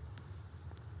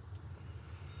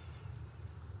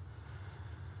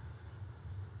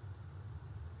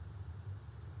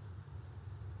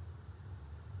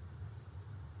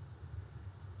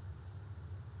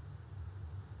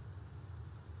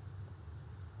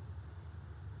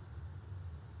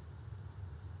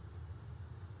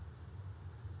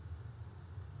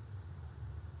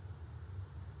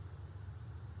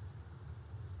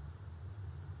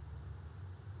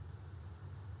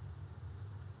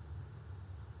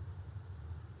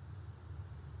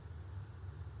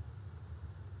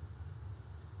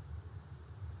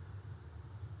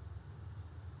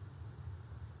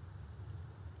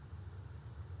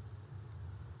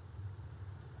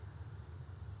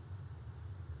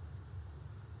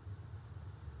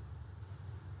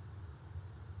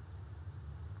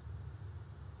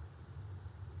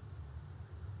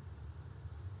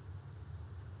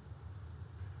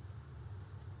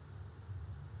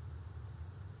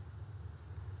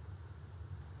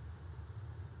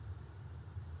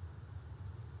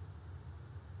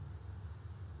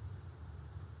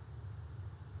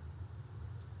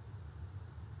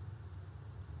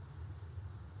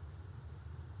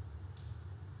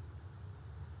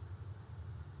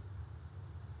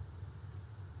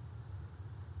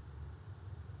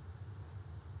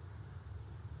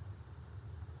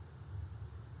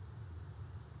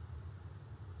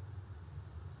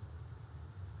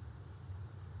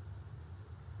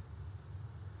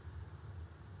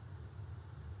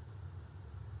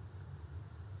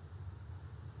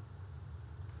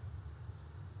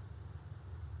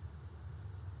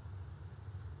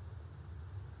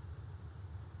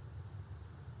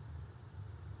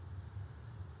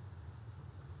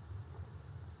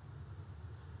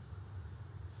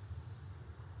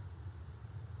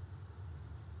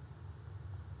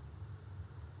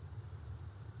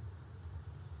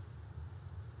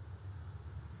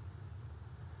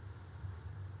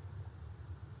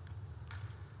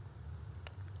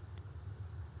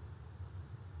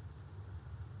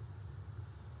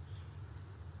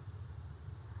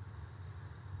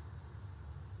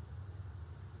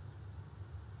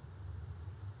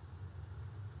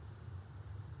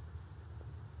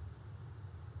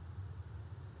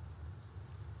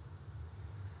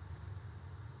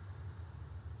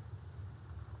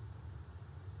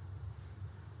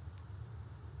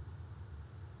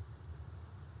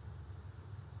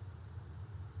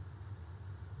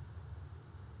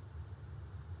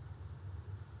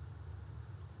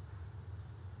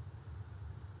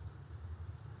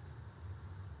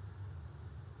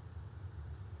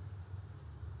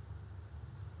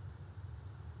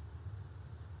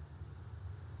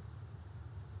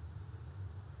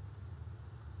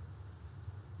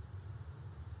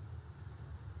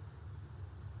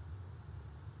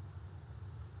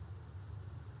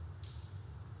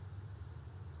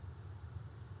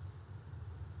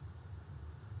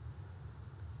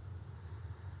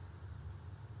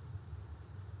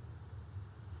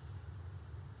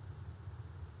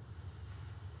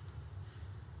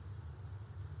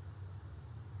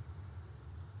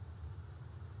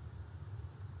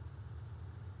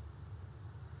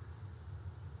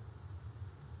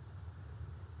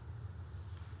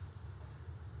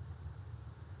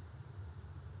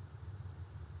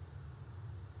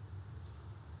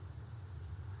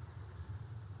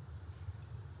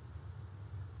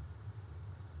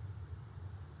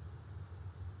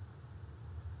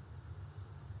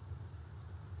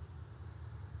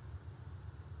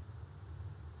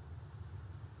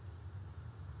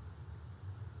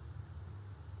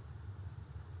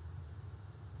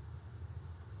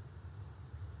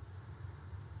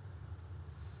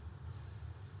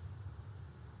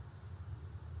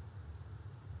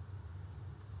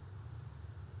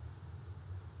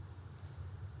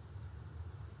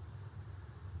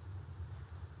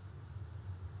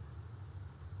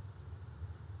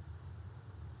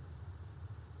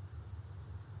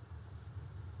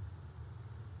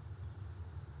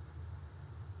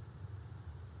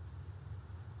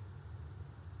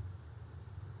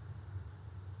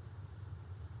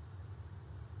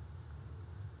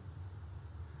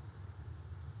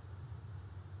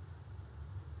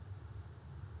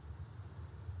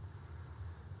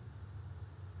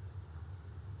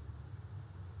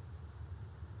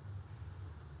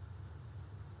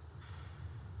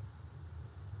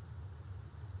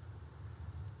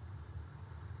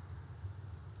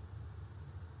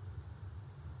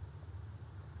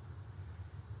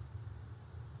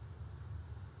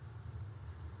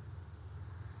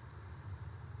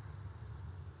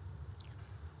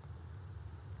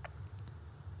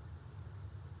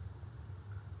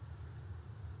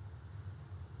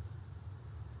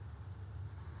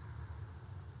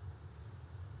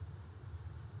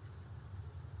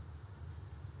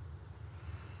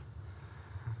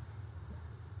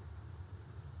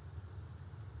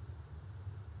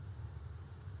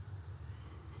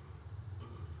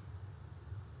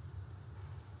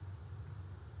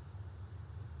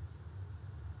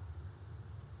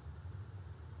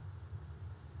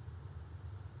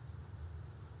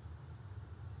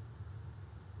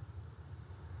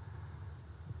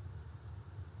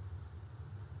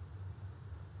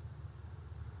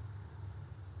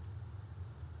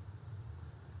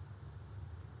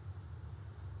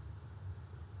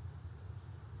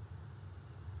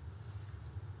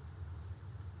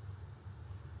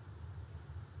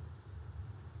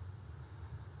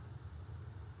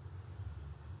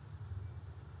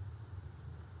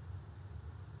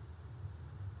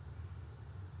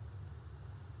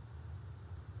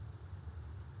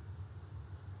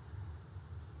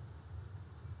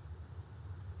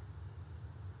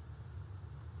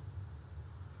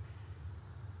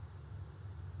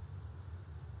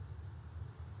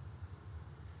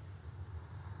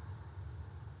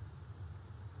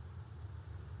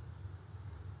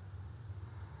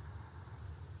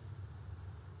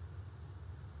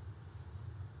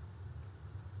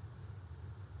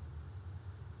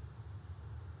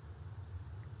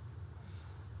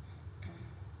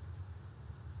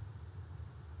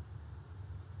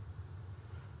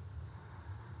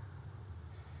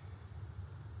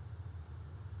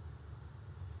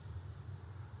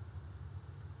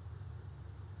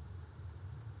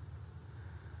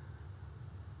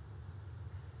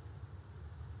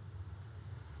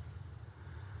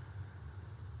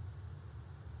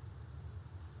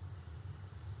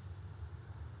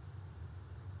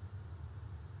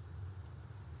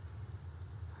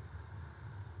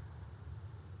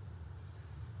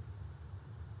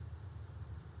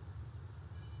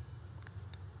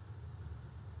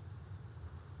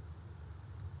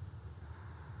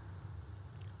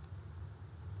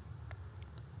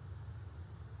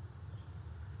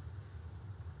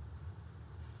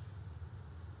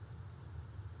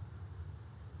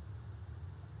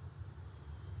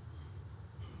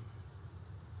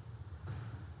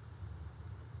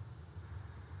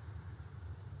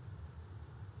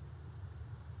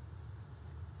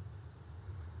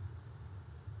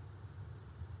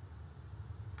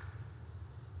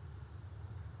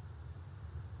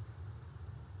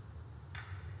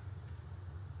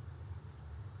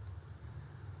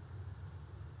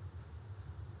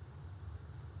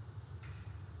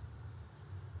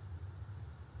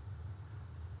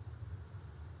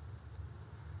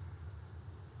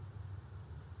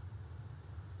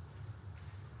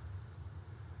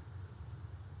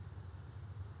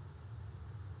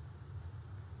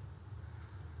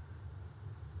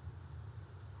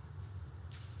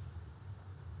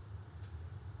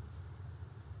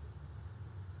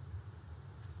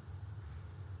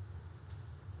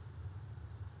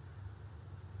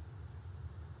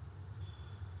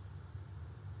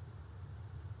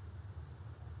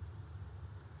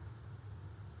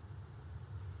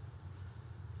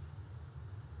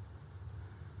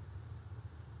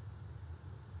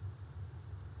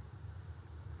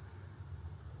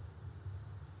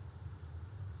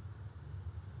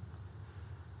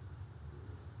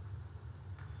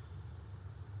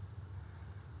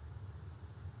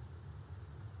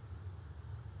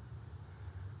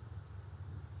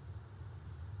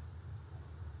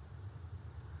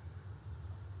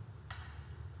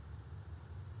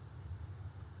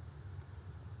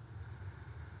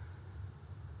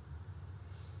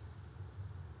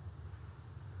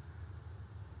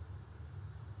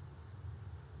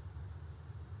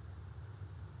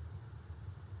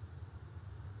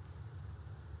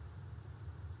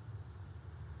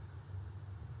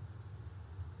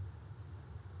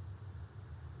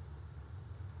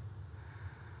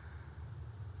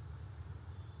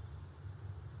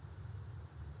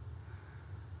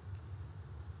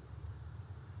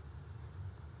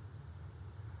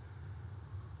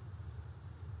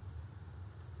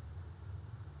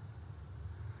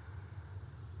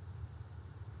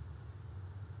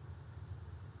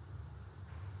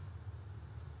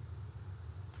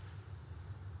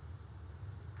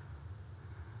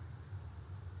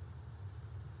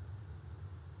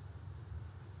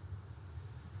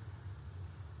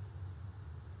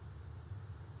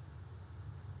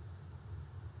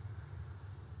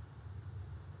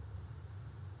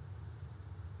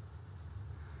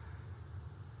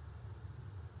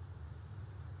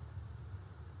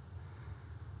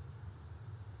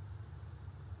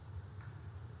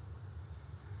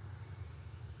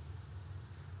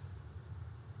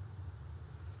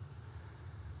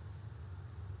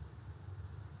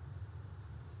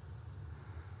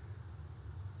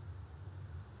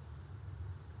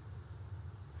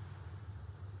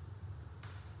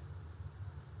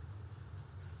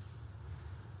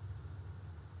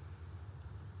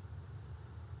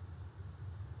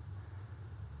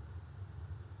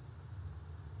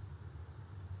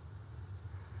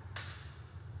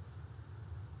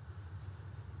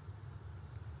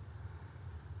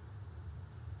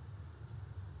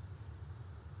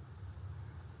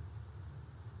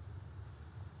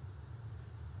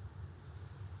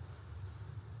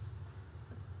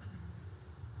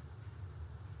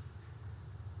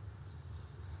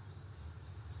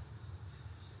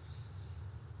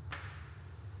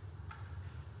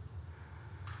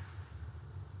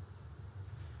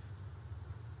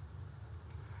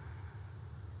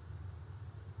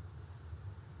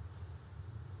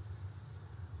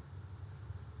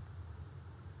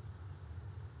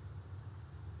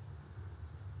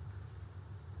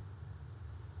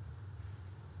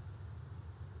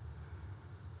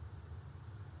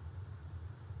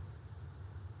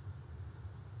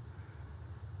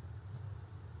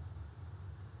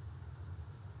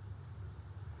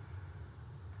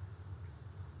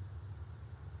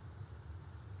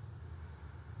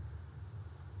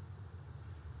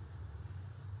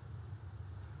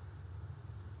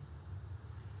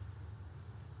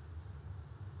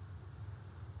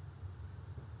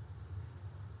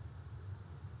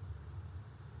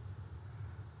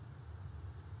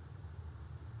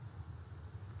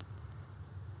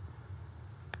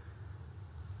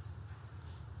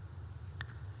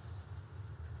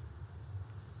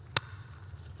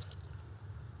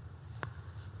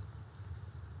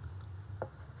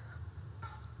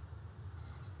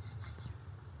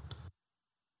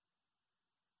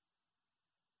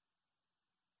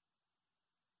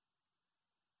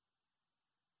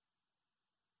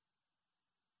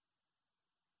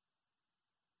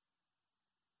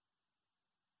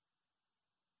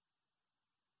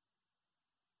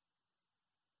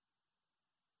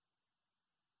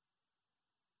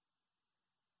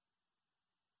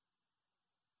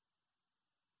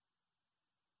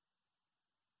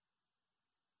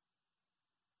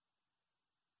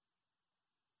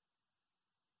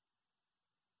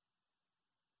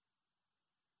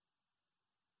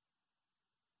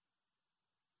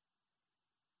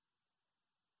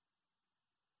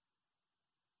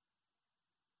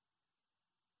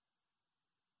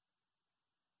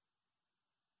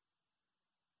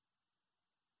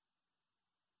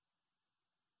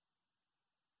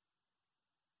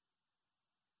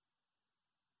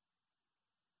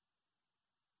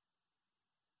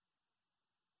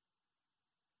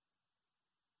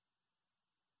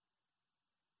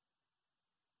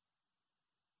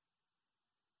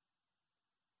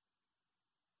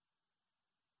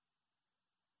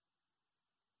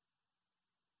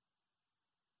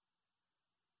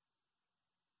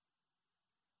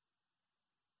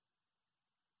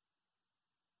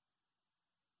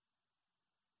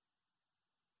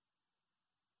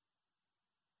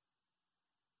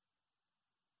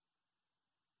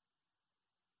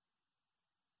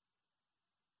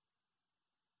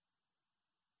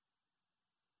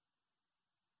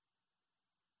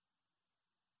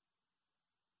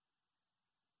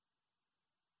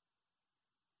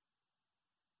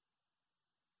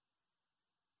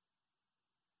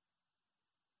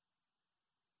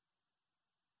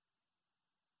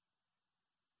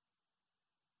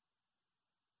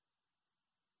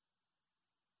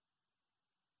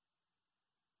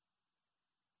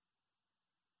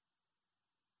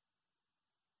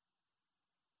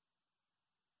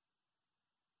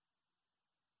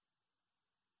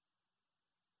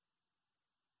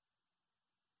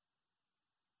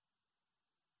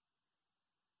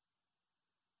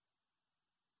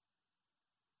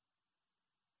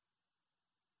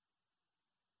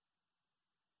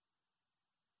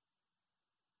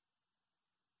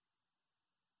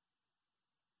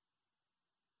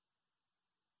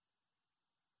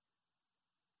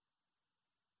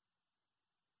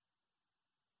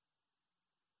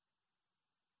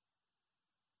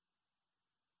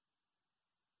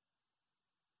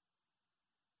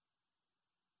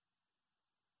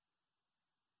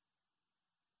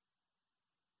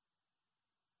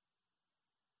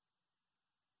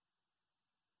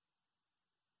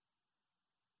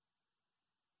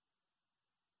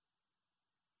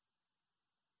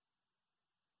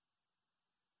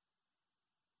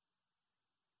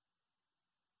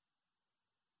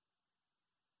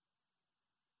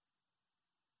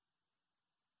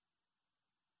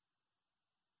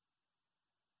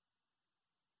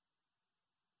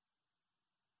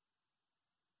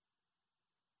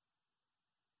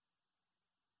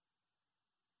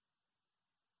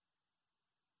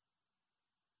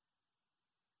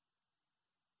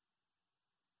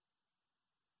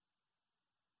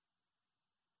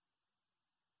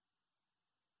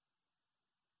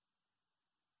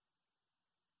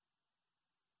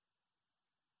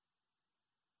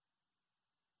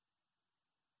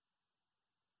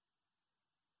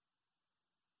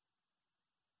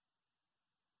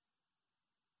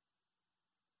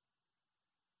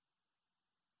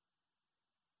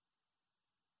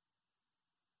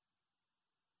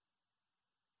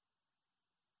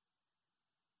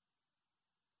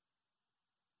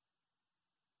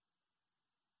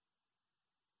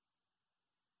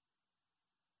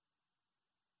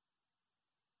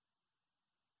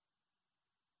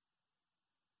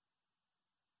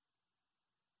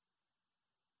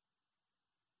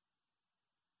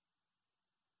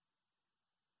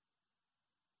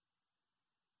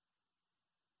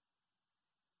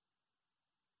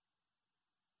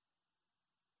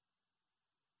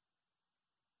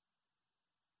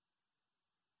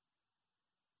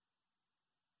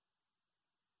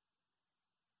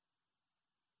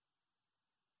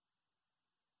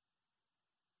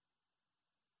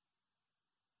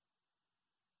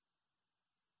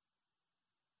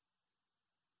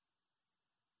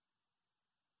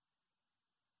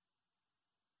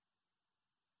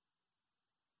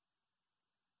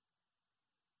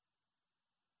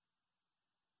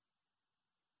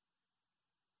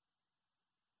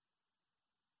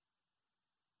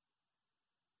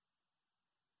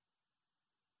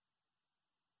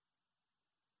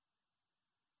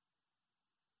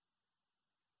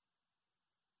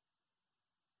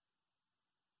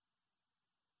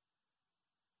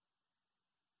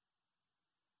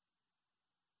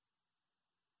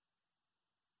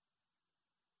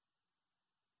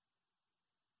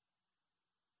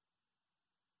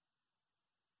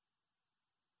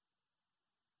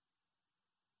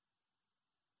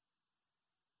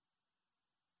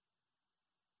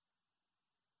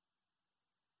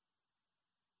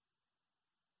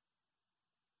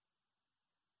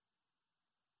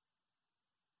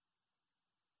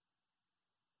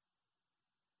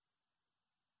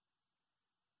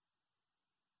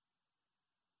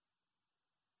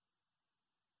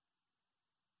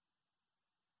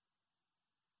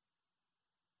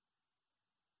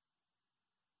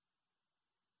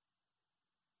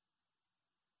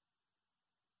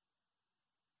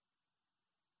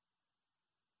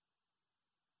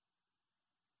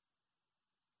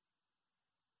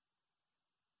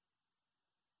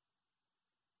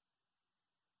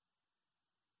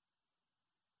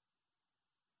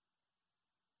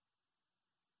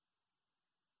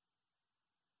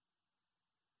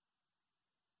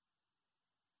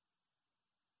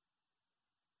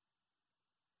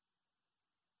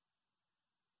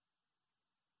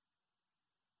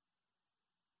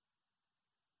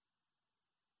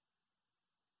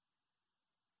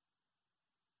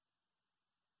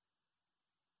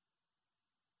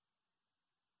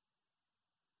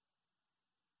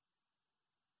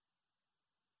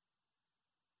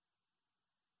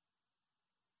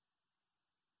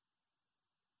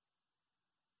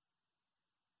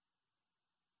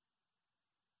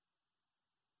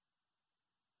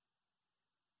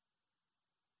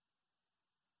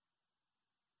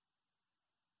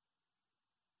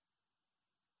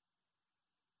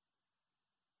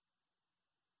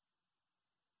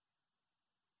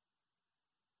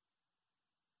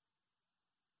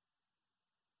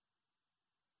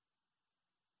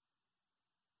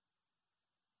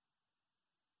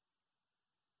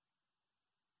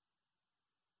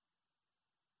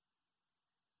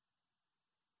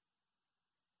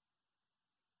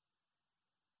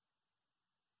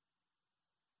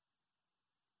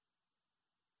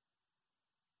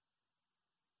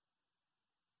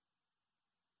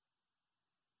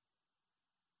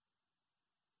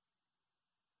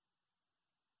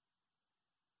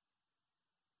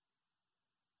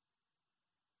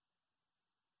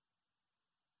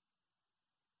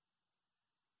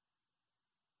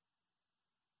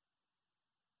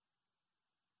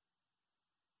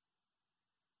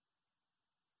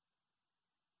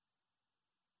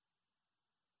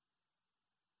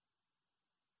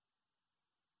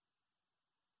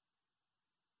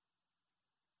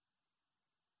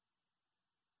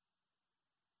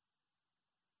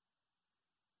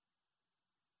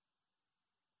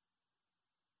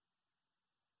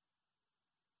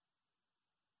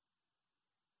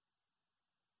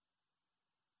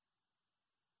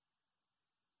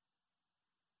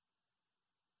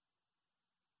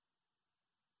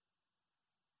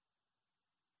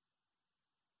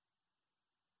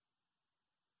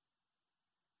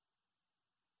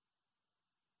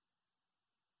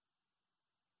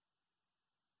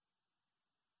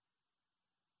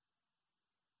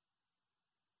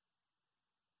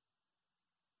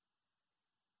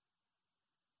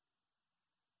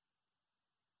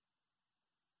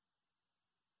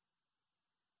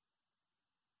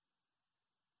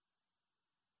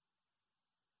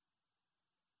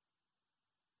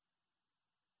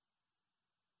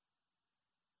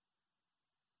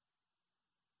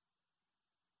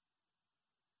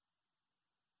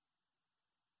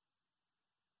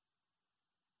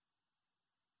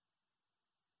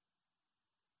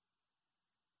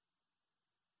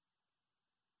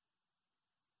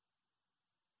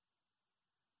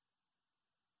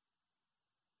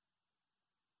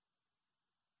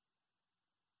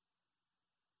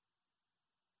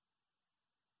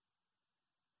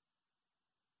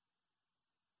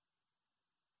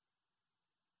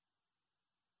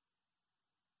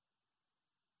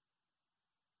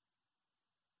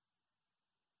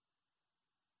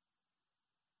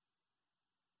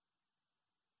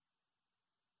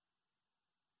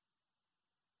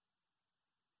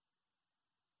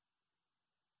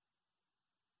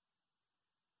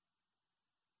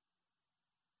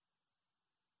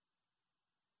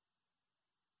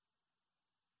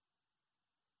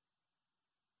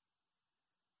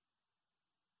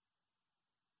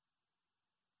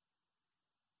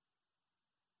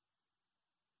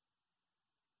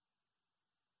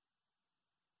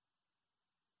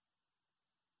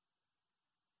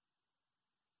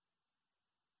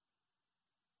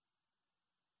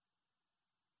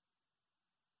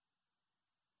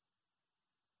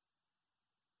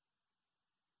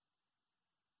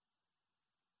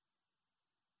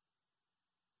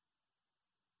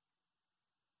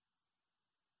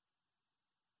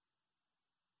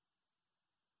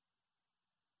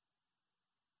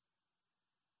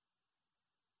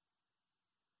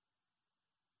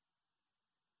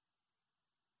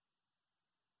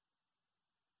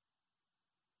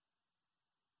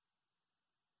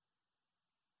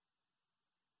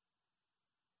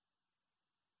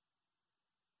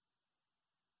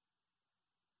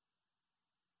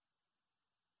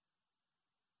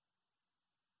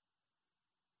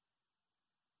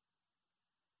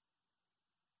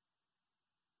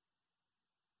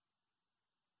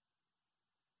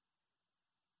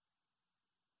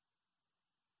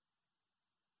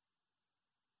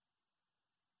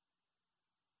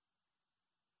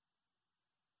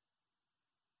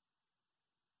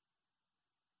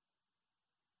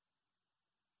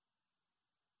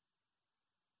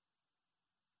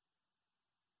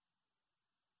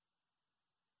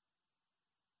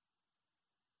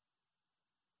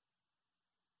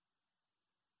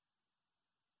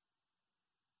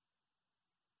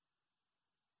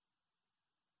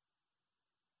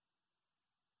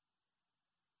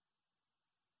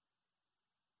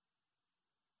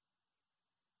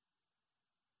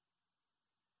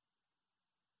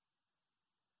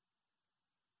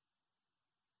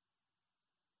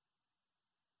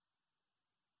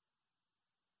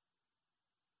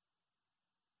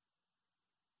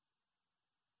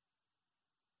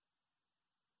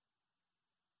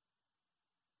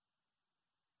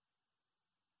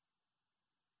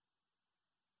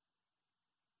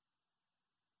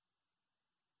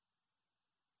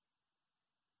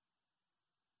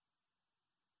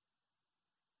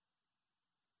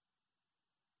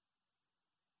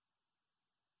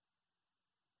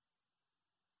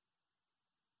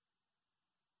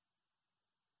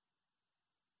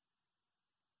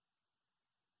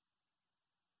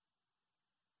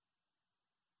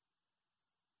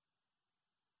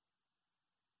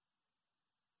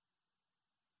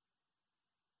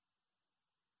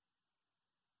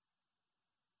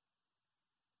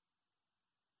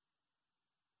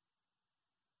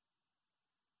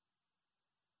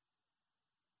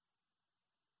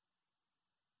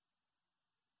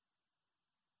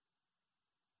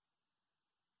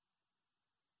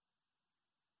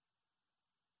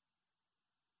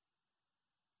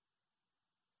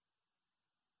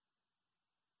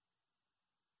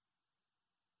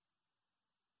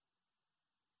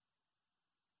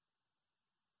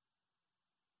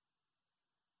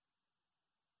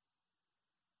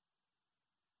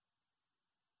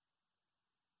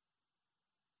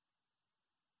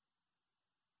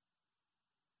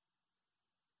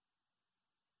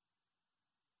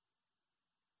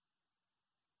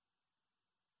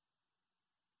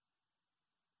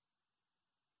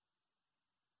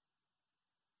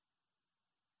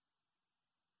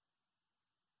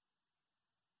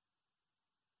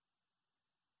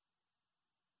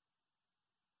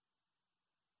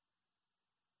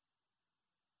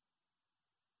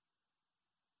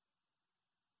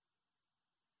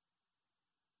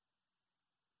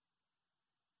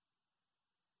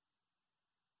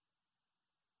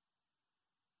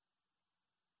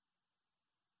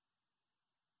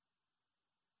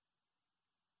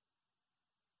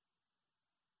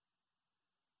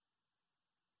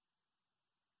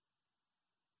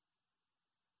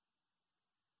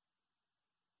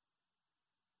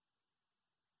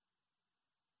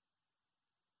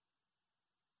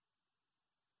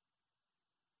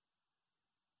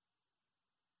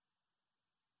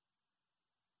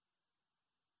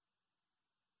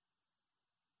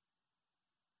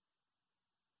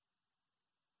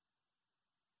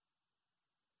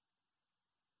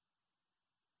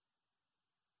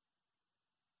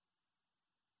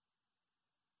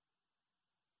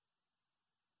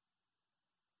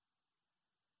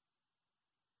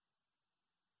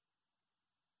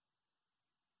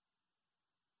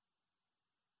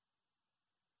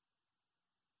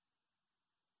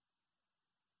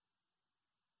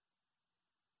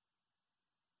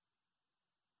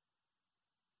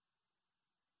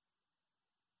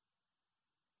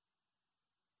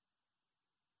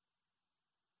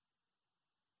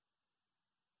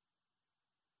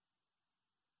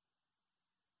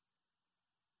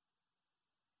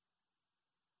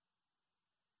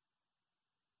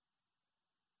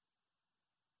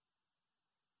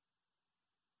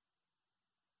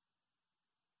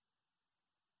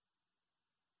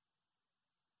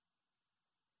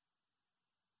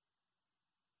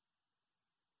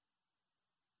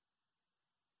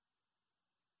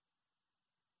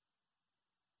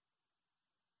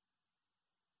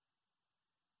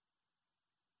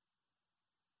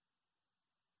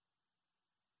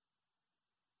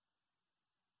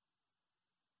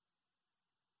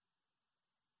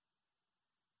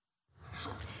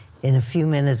 In a few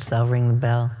minutes, I'll ring the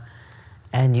bell.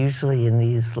 And usually in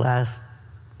these last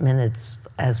minutes,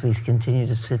 as we continue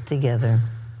to sit together,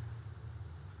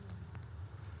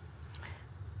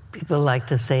 people like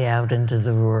to say out into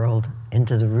the world,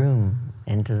 into the room,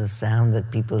 into the sound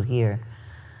that people hear,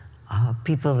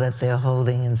 people that they're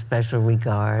holding in special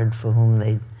regard, for whom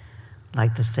they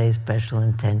like to say special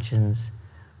intentions,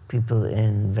 people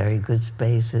in very good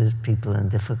spaces, people in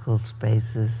difficult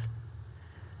spaces,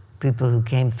 people who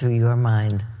came through your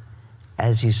mind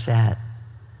as you sat.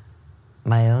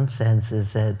 My own sense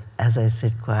is that as I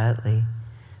sit quietly,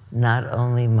 not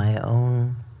only my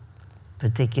own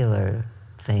particular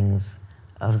things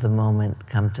of the moment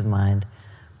come to mind,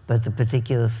 but the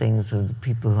particular things of the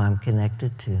people who I'm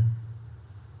connected to.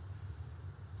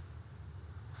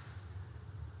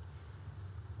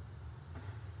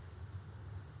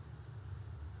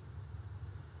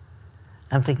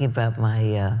 I'm thinking about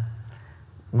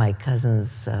my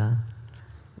cousin's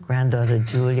granddaughter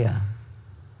Julia,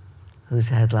 who's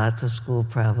had lots of school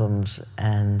problems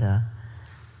and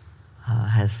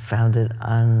has found it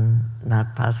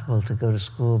not possible to go to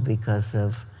school because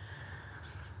of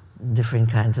different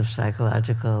kinds of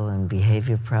psychological and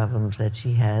behavior problems that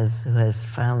she has, who has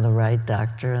found the right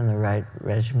doctor and the right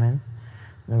regimen,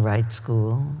 the right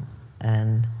school,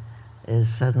 and is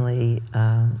suddenly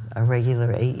a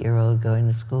regular 8-year-old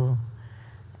going to school.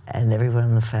 And everyone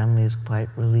in the family is quite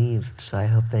relieved, so I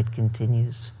hope that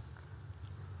continues.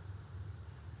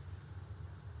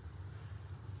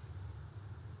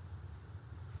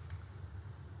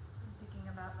 I'm thinking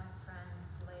about my friend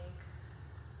Blake,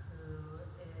 who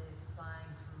is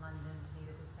flying from London to meet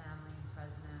with his family in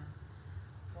Fresno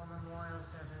for a memorial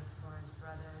service for his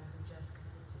brother who just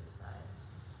committed suicide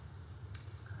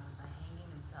by hanging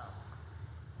himself,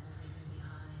 and is leaving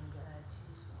behind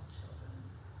 2 small children.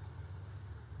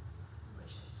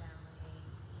 Wish his family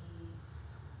ease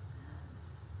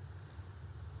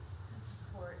and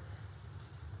support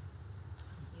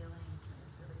and healing in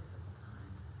this really difficult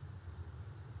time.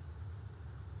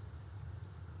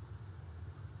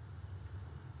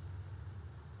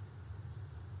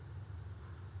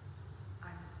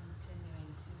 I'm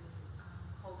continuing to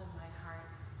hold in my heart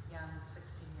young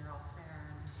 16-year-old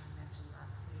Farron, who I mentioned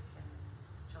last week in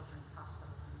Children's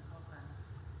Hospital in Oakland.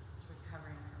 He's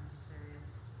recovering from a serious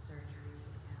surgery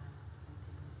and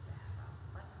continues to have a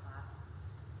blood clot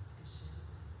issue.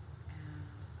 And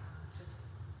just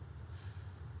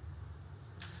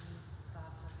sending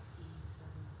thoughts of peace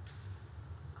and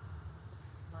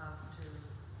love to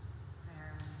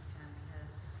Farron and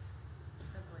his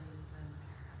siblings and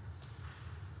parents.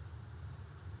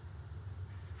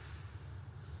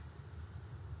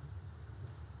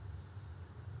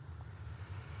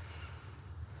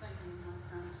 Thanking my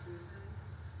friend Susan,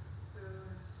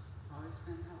 who's always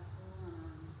been helpful,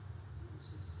 and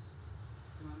she's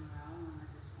doing well, and I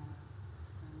just want to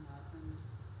send love and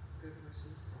good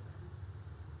wishes to her.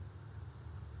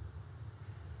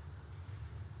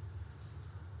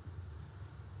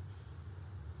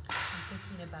 I'm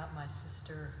thinking about my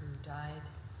sister who died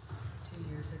 2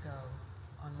 years ago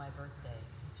on my birthday.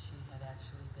 She had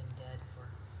actually been dead for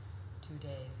 2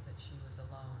 days, but she was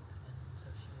alone, and so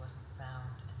she wasn't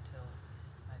found until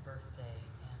my birthday,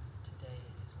 and today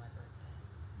is my birthday.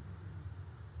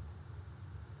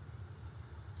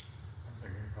 I'm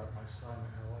thinking about my son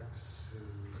Alex, who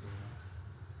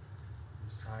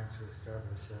is trying to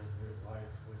establish a new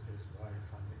life with his wife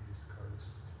on the East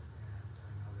Coast, and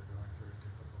I know they're going through a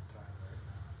difficult time right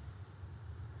now.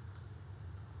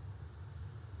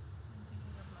 I'm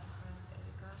thinking of my friend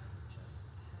Erika, who just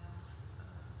had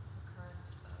a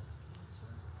recurrence of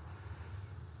cancer. And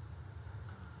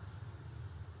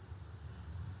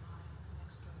my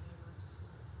next door neighbors who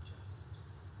just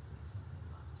recently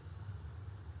lost a son.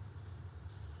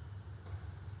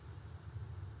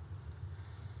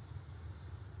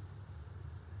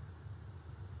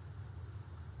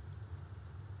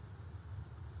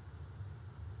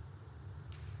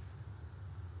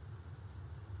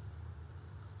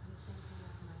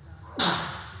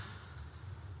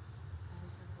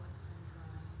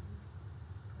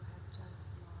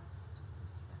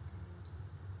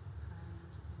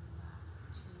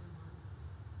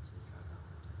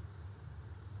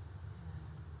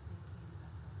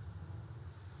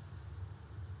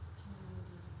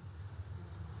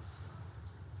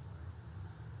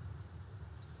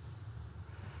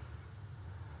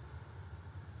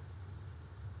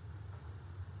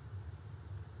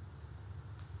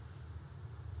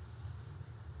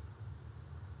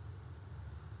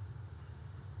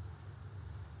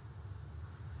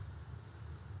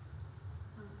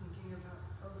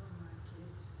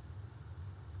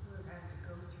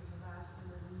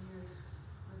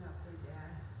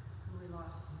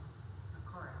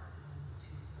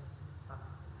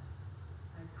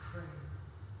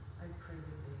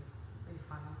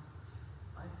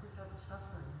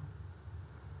 suffering?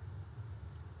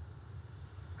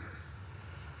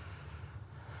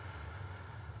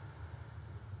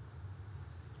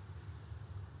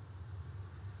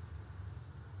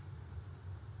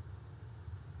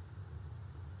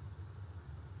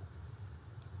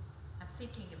 I'm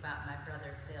thinking about my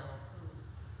brother Phil, who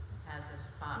has a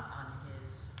spot on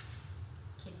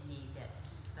his kidney that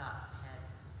he thought had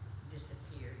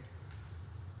disappeared.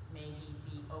 May he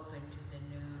be open to the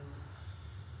new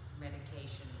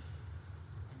medications,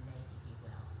 and may he be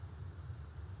well.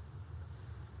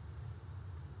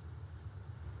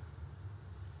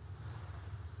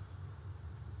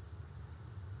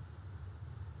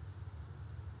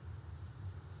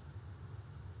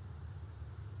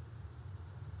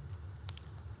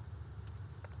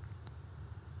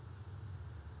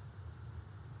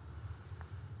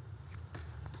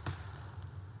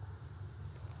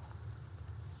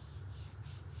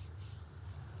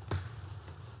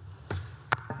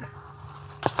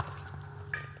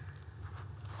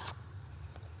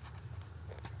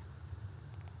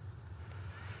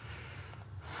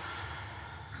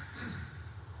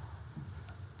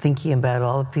 Thinking about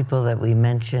all the people that we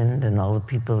mentioned and all the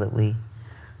people that we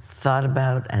thought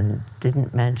about and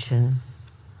didn't mention,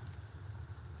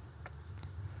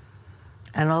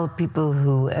 and all the people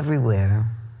who everywhere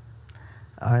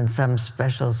are in some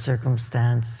special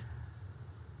circumstance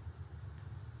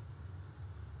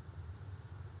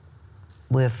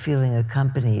we're feeling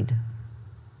accompanied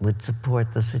would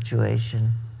support the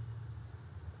situation.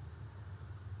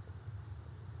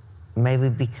 May we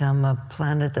become a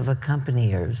planet of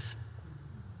accompaniers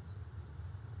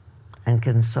and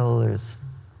consolers.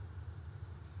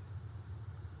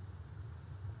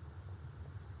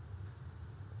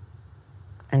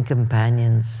 And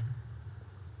companions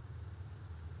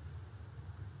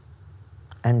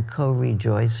and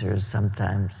co-rejoicers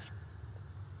sometimes.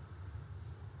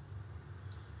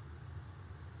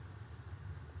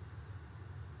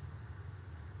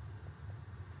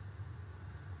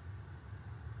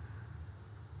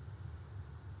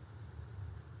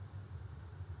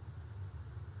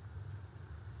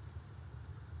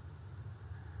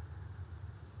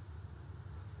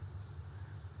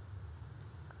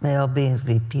 May all beings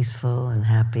be peaceful and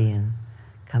happy and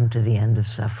come to the end of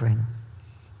suffering.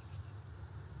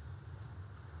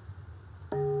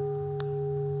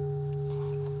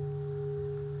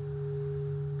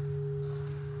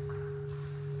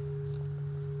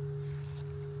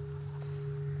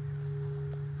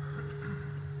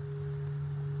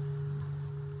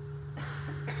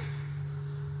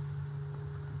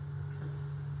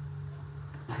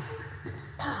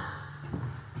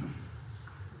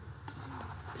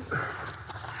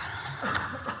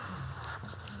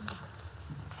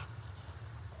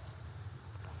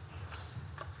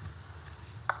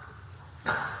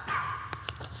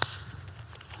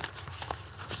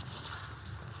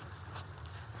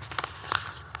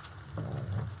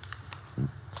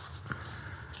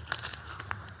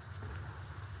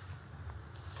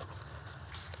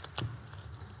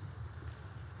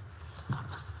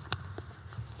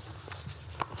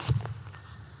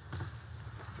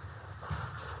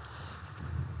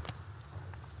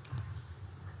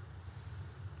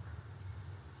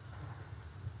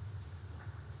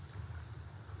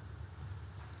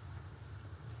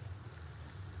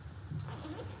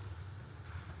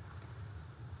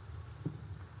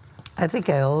 I think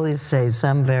I always say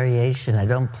some variation. I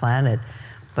don't plan it,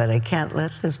 but I can't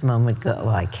let this moment go. Well,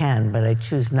 I can, but I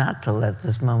choose not to let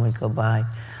this moment go by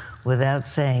without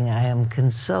saying I am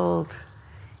consoled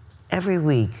every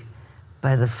week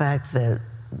by the fact that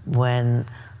when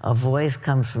a voice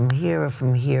comes from here or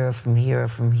from here or from here or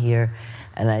from here,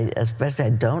 and especially I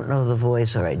don't know the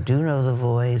voice or I do know the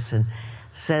voice, and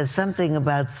says something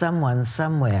about someone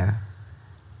somewhere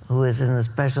who is in a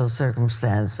special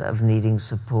circumstance of needing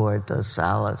support or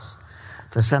solace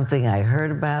for something I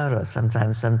heard about or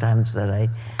sometimes that I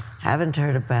haven't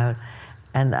heard about.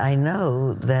 And I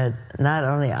know that not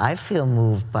only I feel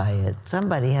moved by it,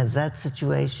 somebody has that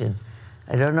situation.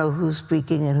 I don't know who's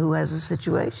speaking and who has a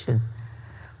situation,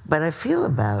 but I feel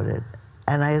about it.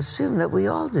 And I assume that we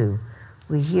all do.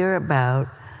 We hear about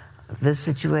this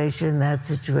situation, that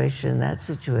situation, that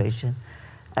situation.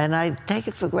 And I take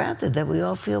it for granted that we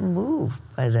all feel moved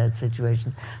by that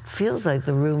situation. Feels like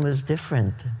the room is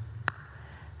different.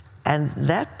 And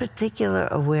that particular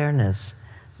awareness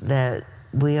that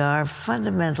we are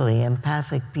fundamentally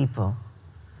empathic people,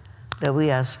 that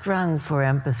we are strung for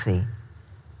empathy,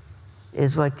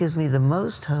 is what gives me the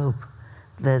most hope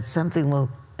that something will,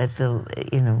 at the,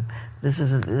 this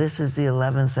is the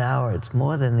 11th hour, it's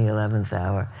more than the 11th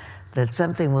hour, that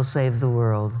something will save the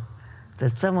world,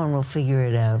 that someone will figure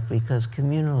it out, because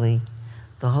communally,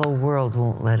 the whole world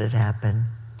won't let it happen.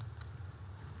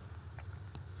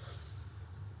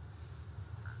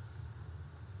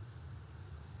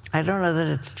 I don't know that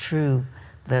it's true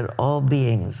that all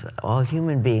beings, all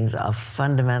human beings, are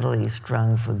fundamentally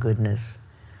strung for goodness.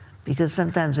 Because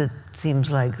sometimes it seems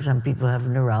like some people have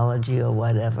neurology or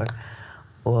whatever,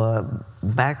 or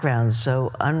backgrounds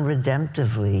so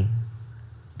unredemptively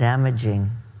damaging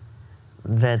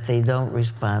that they don't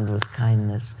respond with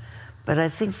kindness. But I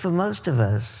think for most of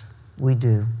us, we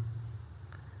do.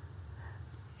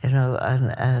 You know,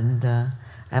 and I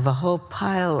have a whole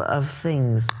pile of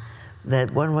things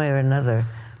that one way or another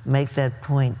make that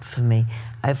point for me.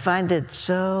 I find it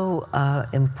so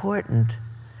important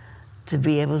to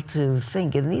be able to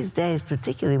think in these days,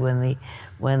 particularly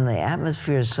when the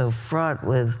atmosphere is so fraught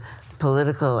with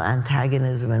political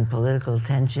antagonism and political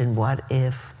tension. What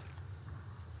if?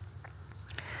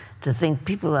 To think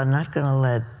people are not going to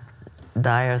let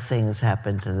dire things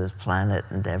happen to this planet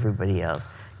and to everybody else.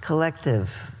 Collective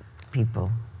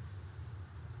people.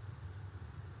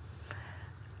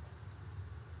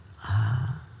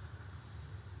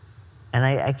 And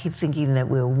I keep thinking that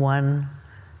we're one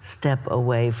step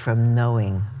away from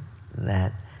knowing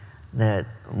that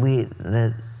we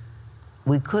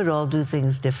could all do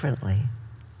things differently.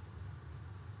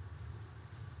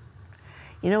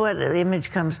 You know what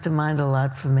image comes to mind a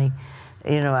lot for me?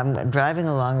 You know, I'm driving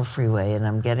along a freeway and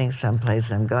I'm getting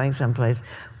someplace, and I'm going someplace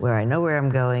where I know where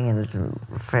I'm going, and it's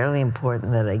fairly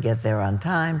important that I get there on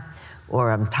time,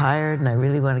 or I'm tired and I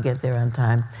really want to get there on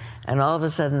time. And all of a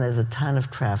sudden there's a ton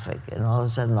of traffic, and all of a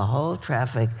sudden the whole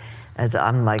traffic, as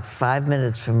I'm like 5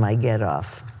 minutes from my get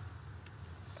off,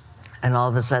 and all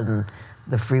of a sudden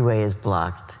the freeway is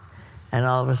blocked. And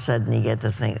all of a sudden you get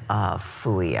to think,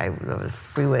 phooey, the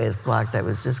freeway is blocked, I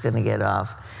was just going to get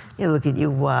off. You look at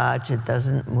your watch, it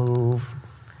doesn't move.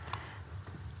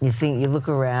 You think, you look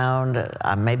around,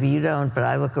 maybe you don't, but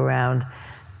I look around,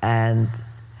 and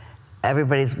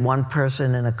everybody's one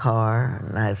person in a car.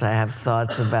 And as I have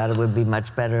thoughts about it, would be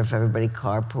much better if everybody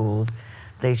carpooled.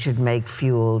 They should make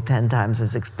fuel 10 times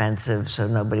as expensive so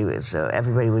everybody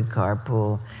would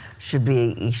carpool.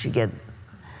 You should get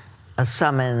a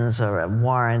summons or a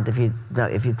warrant if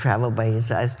you travel by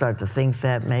yourself. I start to think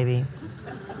that maybe.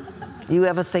 You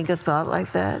ever think a thought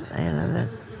like that? You know, that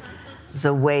it's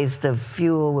a waste of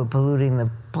fuel, we're polluting the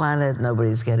planet,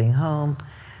 nobody's getting home.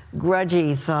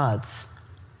 Grudgy thoughts.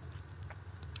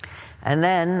 And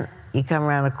then you come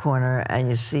around a corner and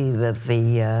you see that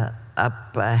the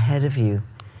up ahead of you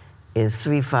is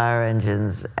 3 fire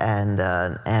engines and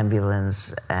an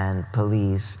ambulance and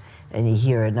police, and you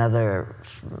hear another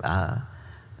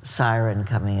siren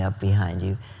coming up behind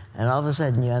you. And all of a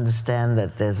sudden you understand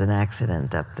that there's an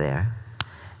accident up there.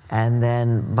 And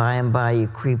then by and by you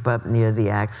creep up near the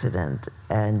accident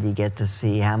and you get to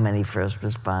see how many first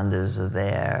responders are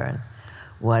there and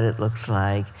what it looks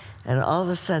like. And all of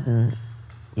a sudden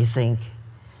you think,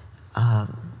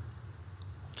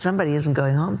 somebody isn't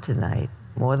going home tonight.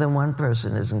 More than one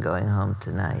person isn't going home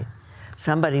tonight.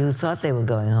 Somebody who thought they were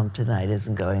going home tonight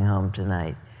isn't going home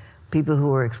tonight. People who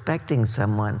were expecting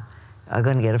someone are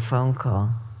going to get a phone call.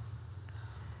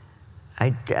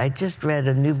 I just read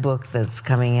a new book that's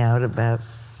coming out by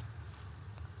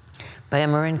a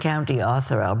Marin County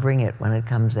author, I'll bring it when it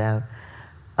comes out,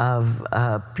 of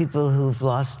people who've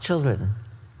lost children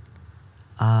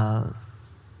to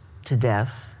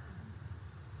death.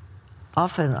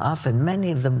 Often,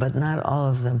 many of them, but not all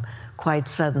of them, quite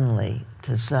suddenly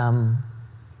to some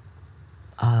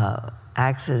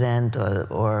accident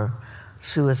or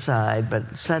suicide,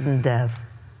 but sudden death.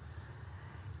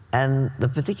 And the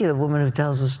particular woman who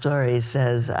tells the story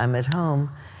says, I'm at home,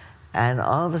 and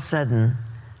all of a sudden,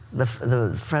 the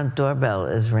front doorbell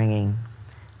is ringing,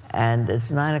 and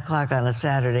it's 9 o'clock on a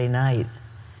Saturday night,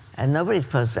 and nobody's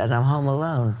supposed to, and I'm home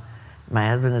alone. My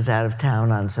husband is out of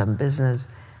town on some business.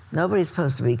 Nobody's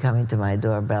supposed to be coming to my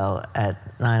doorbell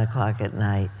at 9 o'clock at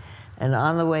night. And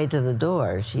on the way to the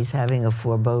door, she's having a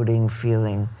foreboding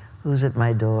feeling, who's at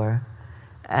my door?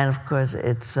 And of course,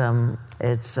 it's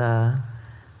a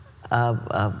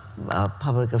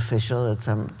public official, it's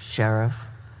some sheriff,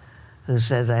 who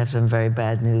says, I have some very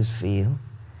bad news for you.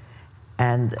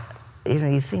 And you know,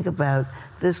 you think about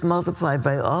this multiplied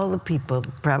by all the people,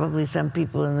 probably some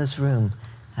people in this room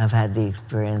have had the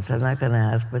experience. I'm not going to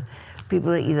ask, but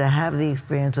people that either have the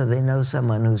experience or they know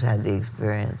someone who's had the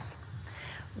experience.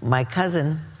 My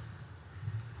cousin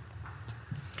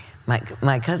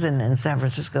in San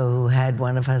Francisco, who had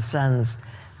one of her sons,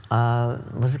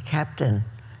 was a captain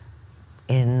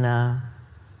in the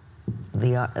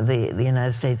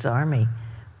United States Army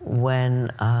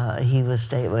when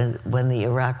when the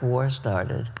Iraq War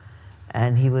started,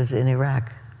 and he was in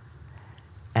Iraq.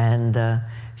 And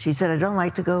she said, I don't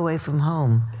like to go away from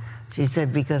home. She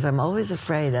said, because I'm always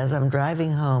afraid as I'm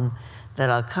driving home that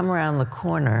I'll come around the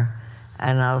corner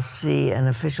and I'll see an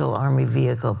official Army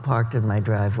vehicle parked in my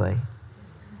driveway.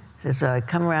 So I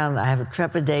come around, I have a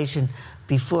trepidation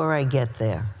before I get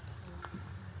there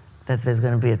that there's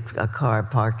going to be a car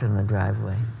parked in the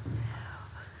driveway.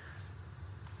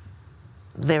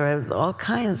 There are all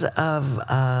kinds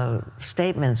of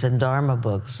statements in Dharma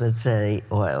books that say,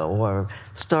 or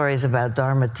stories about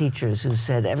Dharma teachers who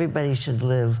said everybody should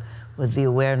live with the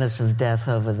awareness of death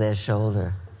over their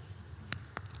shoulder.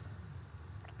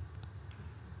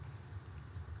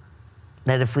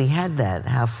 That if we had that,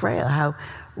 how frail, how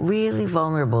really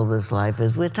vulnerable this life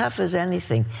is. We're tough as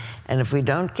anything. And if we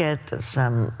don't get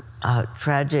some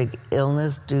tragic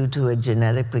illness due to a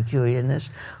genetic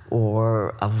peculiarness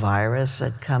or a virus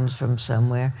that comes from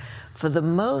somewhere, for the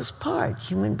most part,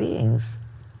 human beings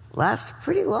last a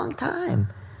pretty long time.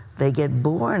 They get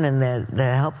born and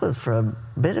they're helpless for a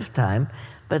bit of time,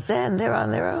 but then they're on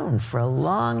their own for a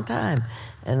long time.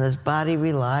 And this body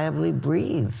reliably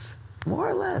breathes, more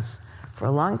or less. For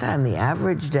a long time, the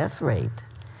average death rate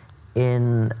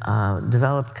in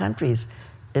developed countries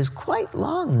is quite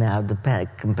long now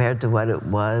compared to what it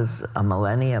was a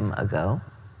millennium ago.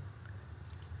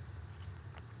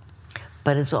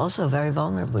 But it's also very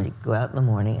vulnerable. You go out in the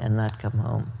morning and not come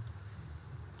home.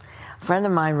 A friend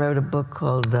of mine wrote a book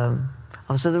called,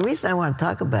 so the reason I want to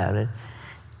talk about it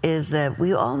is that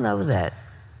we all know that.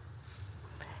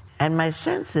 And my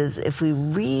sense is if we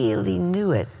really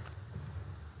knew it,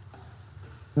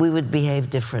 we would behave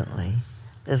differently.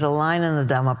 There's a line in the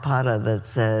Dhammapada that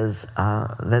says,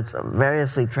 that's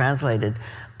variously translated,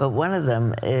 but one of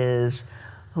them is,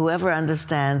 whoever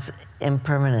understands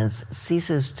impermanence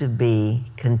ceases to be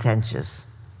contentious.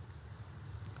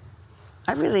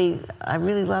 I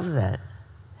really love that.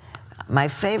 My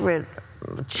favorite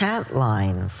chant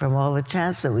line from all the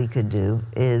chants that we could do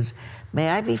is, may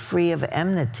I be free of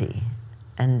enmity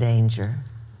and danger.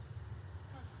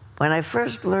 When I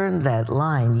first learned that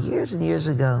line years and years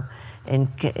ago in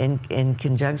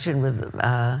conjunction with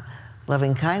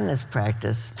loving kindness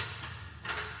practice,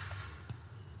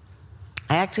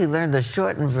 I actually learned the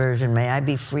shortened version, may I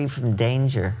be free from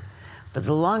danger. But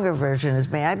the longer version is,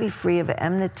 may I be free of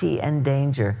enmity and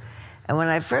danger. And when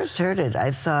I first heard it,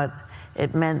 I thought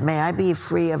it meant, may I be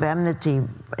free of enmity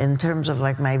in terms of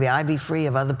like, maybe I be free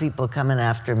of other people coming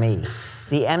after me.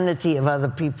 The enmity of other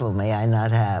people may I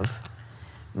not have.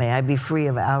 May I be free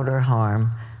of outer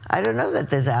harm. I don't know that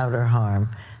there's outer harm.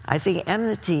 I think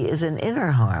enmity is an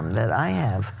inner harm that I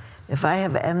have. If I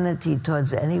have enmity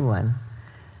towards anyone,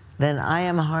 then I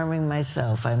am harming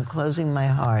myself. I'm closing my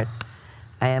heart.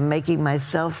 I am making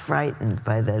myself frightened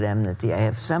by that enmity. I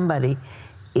have somebody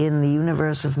in the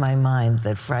universe of my mind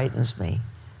that frightens me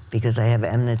because I have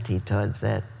enmity towards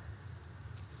that.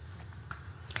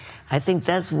 I think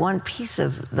that's one piece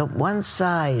of the one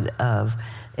side of,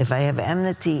 if I have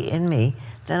enmity in me,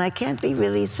 then I can't be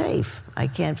really safe. I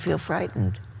can't feel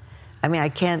frightened. I mean, I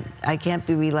can't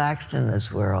be relaxed in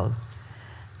this world.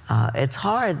 It's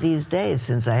hard these days,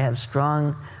 since I have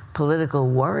strong political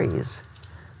worries,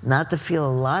 not to feel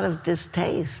a lot of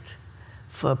distaste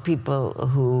for people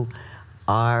who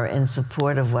are in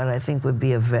support of what I think would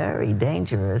be a very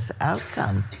dangerous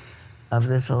outcome of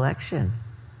this election.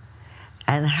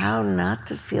 And how not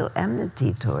to feel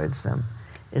enmity towards them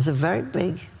is a very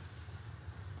big...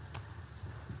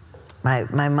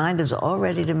 My mind is all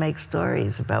ready to make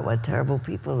stories about what terrible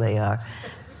people they are.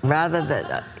 Rather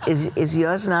than, is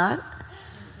yours not?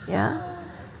 Yeah?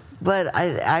 But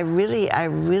I really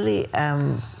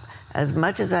as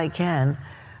much as I can,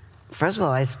 first of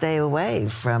all, I stay away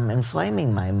from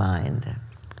inflaming my mind.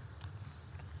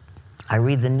 I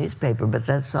read the newspaper, but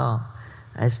that's all.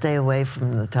 I stay away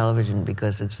from the television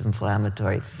because it's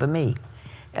inflammatory for me.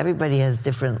 Everybody has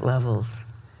different levels.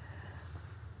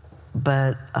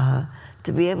 But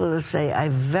to be able to say, I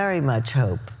very much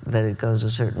hope that it goes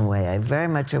a certain way. I very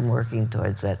much am working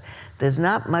towards that. There's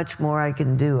not much more I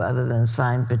can do other than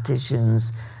sign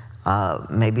petitions,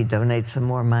 maybe donate some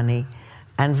more money,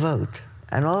 and vote.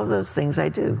 And all of those things I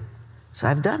do. So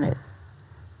I've done it.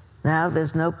 Now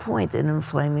there's no point in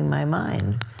inflaming my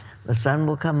mind. The sun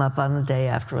will come up on the day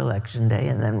after Election Day,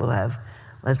 and then we'll have,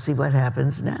 let's see what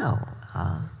happens now.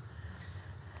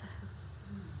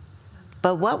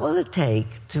 But what will it take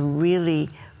to really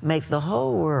make the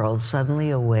whole world suddenly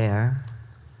aware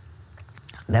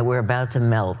that we're about to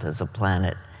melt as a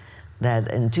planet?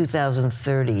 That in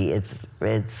 2030,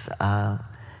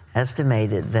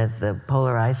 estimated that the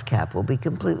polar ice cap will be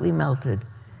completely melted.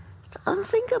 It's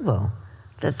unthinkable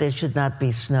that there should not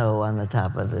be snow on the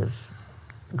top of this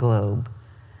globe.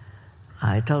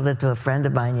 I told it to a friend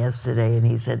of mine yesterday, and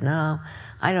he said, no,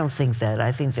 I don't think that.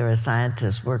 I think there are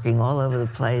scientists working all over the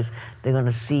place. They're going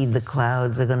to seed the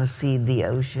clouds. They're going to seed the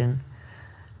ocean.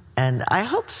 And I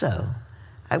hope so.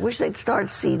 I wish they'd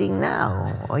start seeding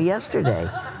now or yesterday,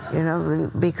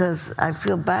 because I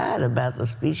feel bad about the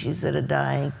species that are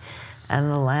dying and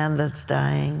the land that's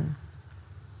dying.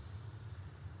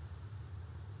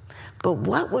 But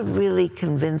what would really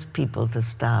convince people to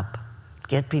stop,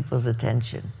 get people's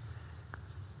attention?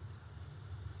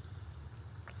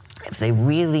 If they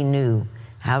really knew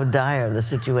how dire the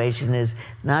situation is,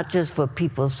 not just for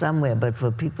people somewhere, but for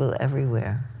people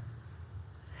everywhere.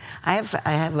 I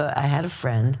had a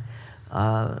friend,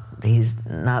 he's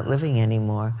not living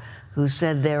anymore, who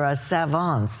said there are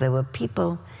savants. There were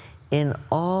people in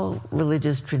all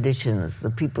religious traditions, the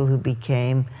people who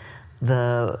became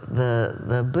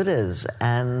the Buddhas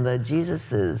and the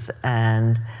Jesuses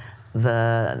and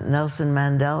the Nelson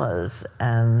Mandelas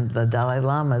and the Dalai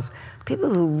Lamas,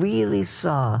 people who really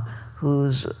saw,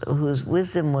 whose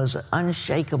wisdom was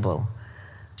unshakable.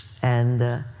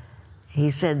 And he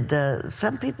said,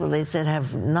 some people, they said,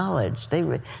 have knowledge. They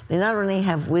not only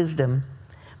have wisdom,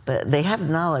 but they have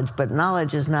knowledge, but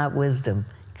knowledge is not wisdom.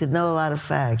 You could know a lot of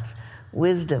facts.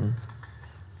 Wisdom.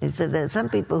 He said that some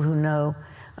people who know,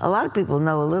 a lot of people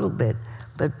know a little bit,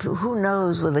 but who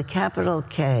knows with a capital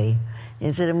K?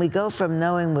 He said, and we go from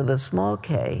knowing with a small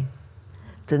k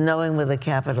to knowing with a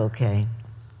capital K.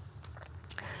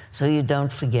 So you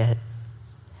don't forget.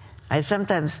 I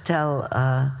sometimes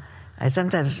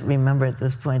remember at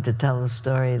this point to tell a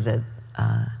story that,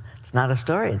 it's not a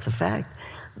story, it's a fact,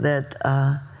 that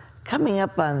coming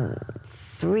up on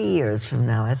 3 years from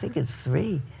now, I think it's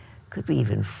 3, could be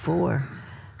even 4,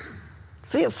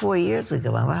 3 or 4 years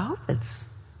ago, I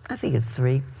think it's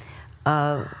 3,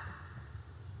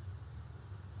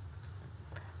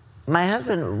 my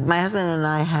husband and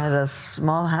I had a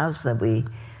small house that we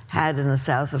had in the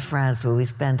south of France where we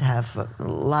spent a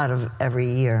lot of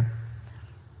every year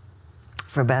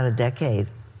for about a decade.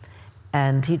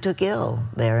 And he took ill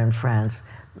there in France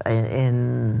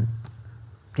in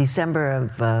December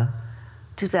of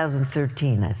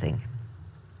 2013, I think.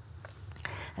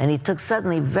 And he took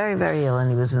suddenly very, very ill, and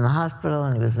he was in the hospital,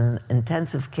 and he was in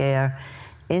intensive care,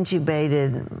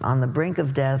 intubated on the brink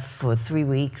of death for 3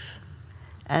 weeks.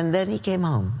 And then he came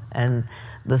home, and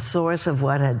the source of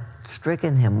what had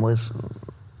stricken him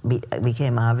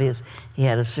became obvious. He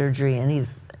had a surgery, and he's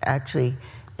actually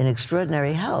in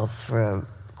extraordinary health for a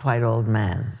quite old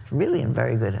man, really in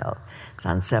very good health. He's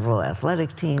on several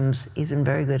athletic teams. He's in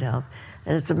very good health,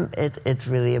 and it's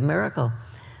really a miracle.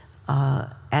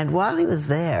 And while he was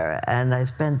there, and I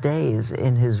spent days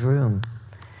in his room,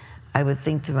 I would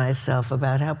think to myself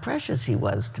about how precious he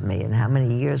was to me and how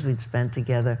many years we'd spent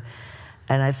together.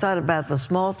 And I thought about the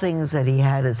small things that he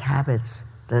had as habits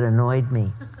that annoyed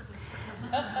me.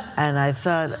 And I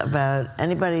thought about,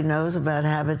 anybody knows about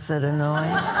habits that annoy?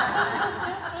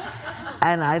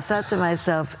 And I thought to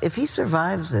myself, if he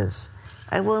survives this,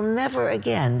 I will never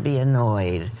again be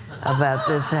annoyed about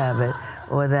this habit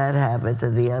or that habit or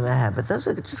the other habit. Those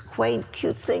are just quaint,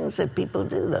 cute things that people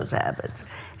do, those habits.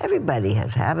 Everybody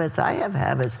has habits. I have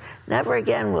habits. Never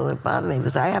again will it bother me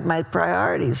because I have my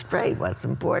priorities straight, what's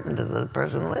important to the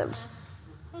person who lives.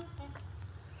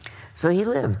 So he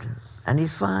lived, and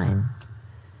he's fine.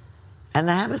 And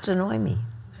the habits annoy me.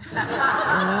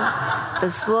 But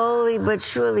slowly but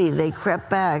surely they crept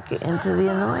back into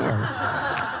the annoyance.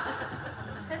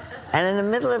 And in the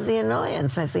middle of the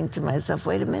annoyance, I think to myself,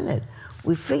 wait a minute.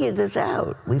 We figured this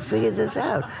out. We figured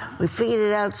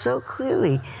it out so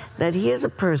clearly that here's a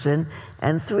person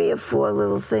and 3 or 4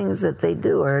 little things that they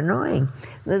do are annoying.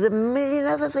 There's a million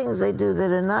other things they do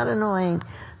that are not annoying,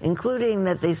 including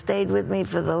that they stayed with me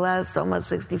for the last almost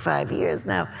 65 years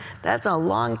now. That's a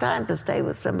long time to stay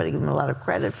with somebody. Give them a lot of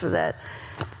credit for that.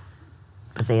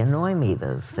 But they annoy me,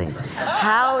 those things.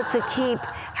 How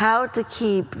to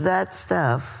keep that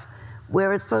stuff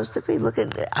where it's supposed to be.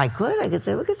 I could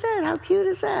say, look at that, how cute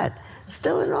is that?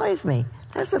 Still annoys me.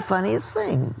 That's the funniest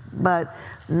thing, but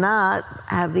not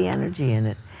have the energy in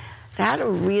it. How to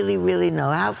really, really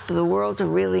know, how for the world to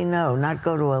really know, not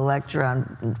go to a lecture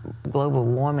on global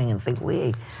warming and think,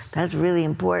 that's really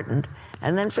important,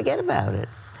 and then forget about it.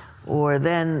 Or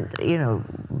then,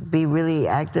 be really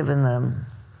active in the,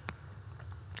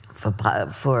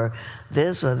 for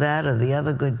this or that or the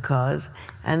other good cause,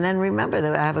 and then remember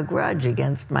that I have a grudge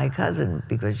against my cousin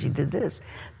because she did this.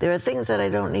 There are things that I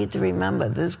don't need to remember,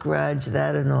 this grudge,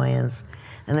 that annoyance,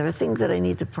 And there are things that I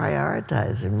need to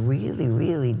prioritize and really,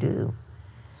 really do.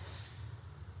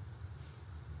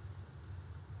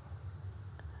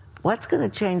 What's going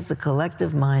to change the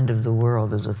collective mind of the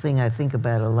world is a thing I think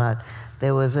about a lot.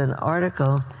 There was an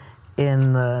article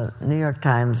in the New York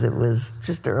Times, it was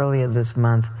just earlier this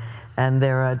month, and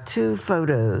there are 2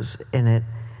 photos in it,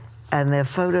 and they're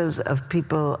photos of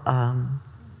people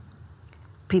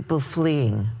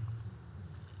fleeing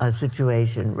a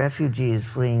situation, refugees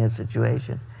fleeing a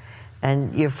situation.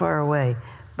 And you're far away,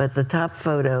 but the top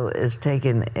photo is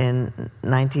taken in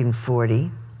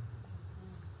 1940,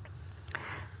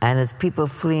 and it's people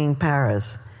fleeing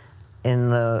Paris, in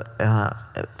the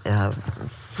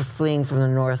fleeing from the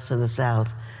north to the south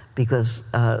because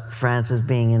France is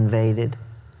being invaded.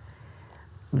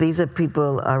 These are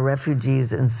people,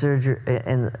 refugees in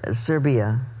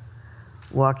Serbia,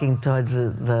 walking towards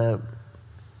the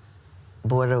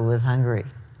border with Hungary.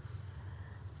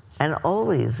 And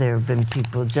always there have been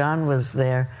people. John was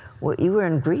there. Well, you were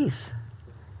in Greece,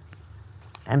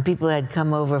 and people had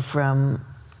come over from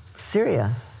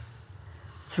Syria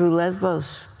through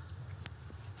Lesbos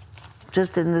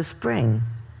just in the spring.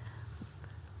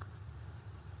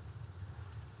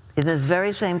 In this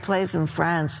very same place in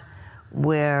France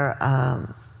where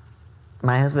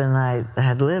my husband and I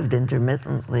had lived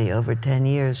intermittently over 10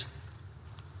 years,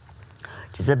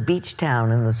 which is a beach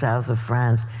town in the south of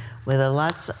France, where there are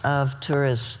lots of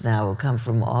tourists now who come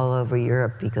from all over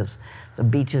Europe because the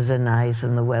beaches are nice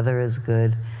and the weather is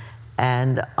good.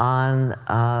 And on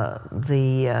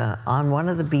one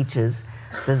of the beaches,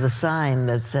 there's a sign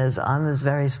that says, on this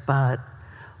very spot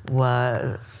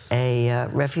was a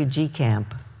refugee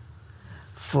camp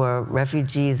for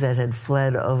refugees that had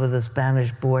fled over the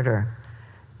Spanish border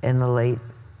in the late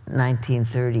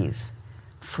 1930s,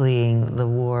 fleeing the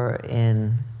war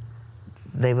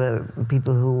they were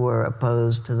people who were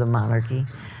opposed to the monarchy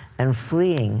and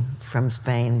fleeing from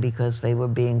Spain because they were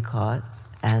being caught,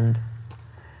 and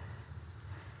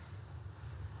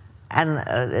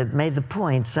it made the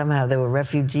point, somehow there were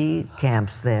refugee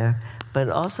camps there, but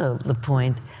also the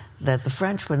point that the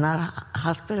French were not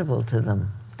hospitable to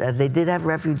them. That they did have a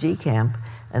refugee camp,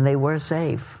 and they were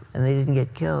safe, and they didn't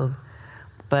get killed.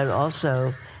 But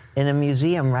also, in a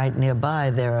museum right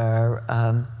nearby, there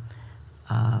are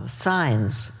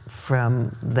signs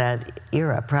from that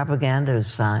era, propaganda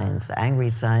signs, angry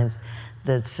signs,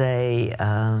 that say,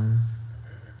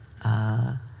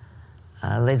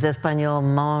 Les Espagnols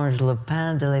mangent le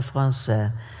pain de les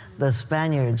Français. The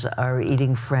Spaniards are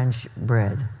eating French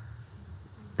bread.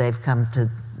 They've come to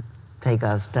take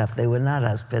our stuff. They were not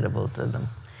hospitable to them.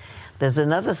 There's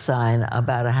another sign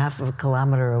about a half of a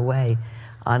kilometer away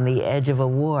on the edge of a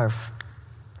wharf.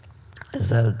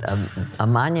 There's a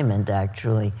monument,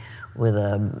 actually, with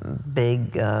a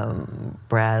big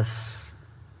brass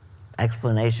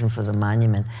explanation for the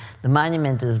monument. The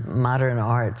monument is modern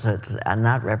art, so it's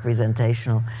not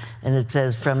representational. And it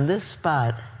says, from this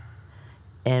spot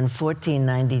in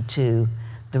 1492,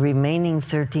 the remaining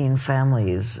 13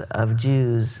 families of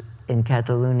Jews in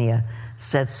Catalonia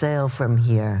set sail from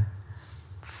here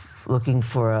looking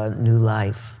for a new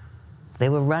life. They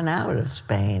were run out of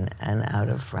Spain and out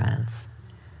of France.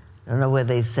 I don't know where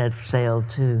they set sail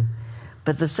to,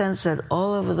 but the sense that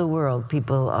all over the world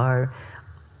people are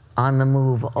on the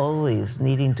move, always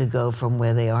needing to go from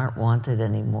where they aren't wanted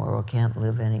anymore or can't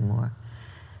live anymore.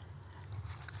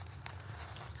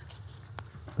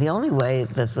 The only way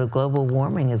that the global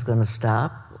warming is going to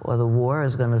stop, or the war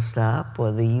is going to stop,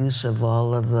 or the use of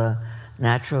all of the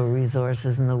natural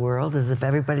resources in the world is if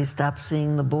everybody stops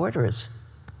seeing the borders.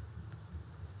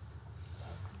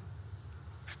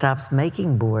 Stops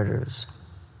making borders.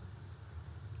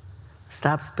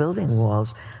 Stops building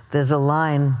walls. There's a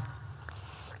line,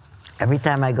 every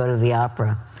time I go to the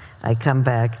opera, I come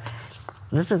back.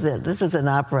 This is an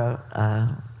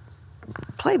opera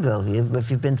playbill. If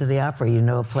you've been to the opera, you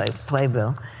know a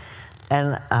playbill.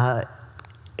 And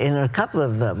in a couple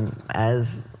of them,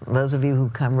 as those of you who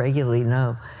come regularly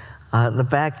know, the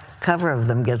back cover of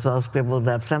them gets all scribbled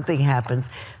up. Something happens,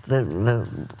 the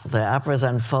opera's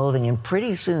unfolding, and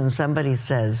pretty soon somebody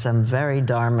says some very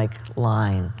dharmic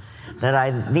line that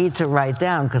I need to write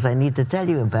down because I need to tell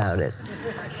you about it.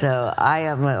 So I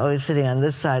am always sitting on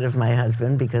this side of my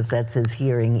husband because that's his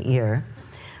hearing ear.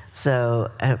 So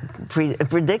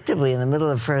predictably, in the middle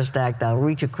of the first act, I'll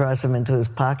reach across him into his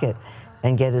pocket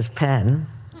and get his pen.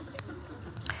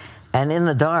 And in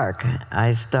the dark,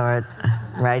 I start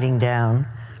writing down.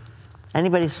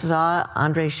 Anybody saw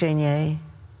André Chénier?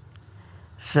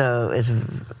 So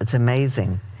it's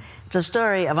amazing. The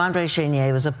story of André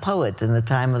Chénier was a poet in the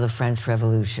time of the French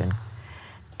Revolution.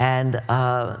 And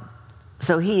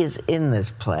so he is in this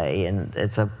play, and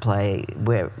it's a play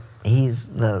where he's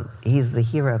the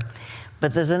hero.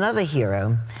 But there's another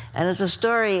hero, and it's a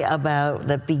story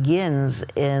that begins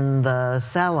in the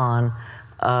salon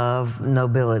of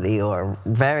nobility, or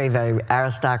very, very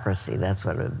aristocracy, that's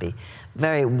what it would be.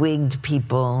 Very wigged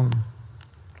people,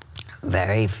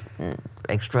 very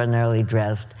extraordinarily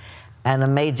dressed, and a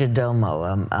major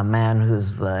domo, a man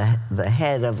who's the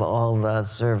head of all the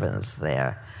servants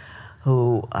there,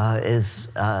 who is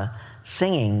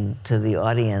singing to the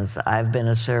audience, "I've been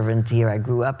a servant here, I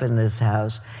grew up in this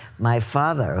house. My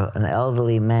father," an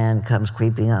elderly man comes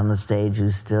creeping on the stage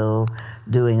who's still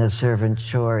doing a servant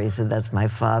chore. He said, "That's my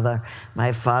father.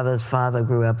 My father's father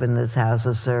grew up in this house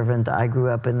a servant. I grew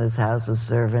up in this house a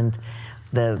servant.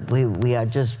 We are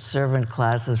just servant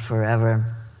classes forever."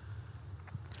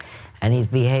 And he's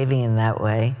behaving in that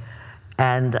way.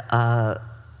 And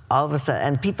all of a sudden,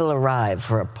 and people arrive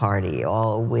for a party,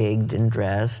 all wigged and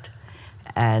dressed,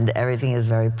 and everything is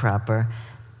very proper.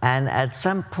 And at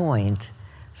some point,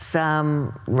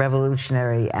 some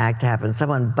revolutionary act happens.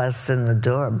 Someone bursts in the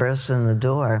door,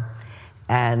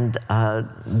 and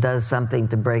does something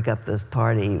to break up this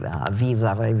party. Vive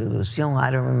la Révolution.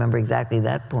 I don't remember exactly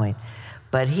that point.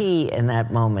 But he, in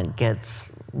that moment, gets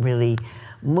really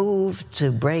moved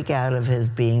to break out of his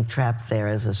being trapped there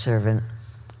as a servant.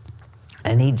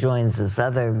 And he joins this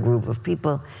other group of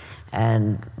people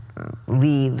and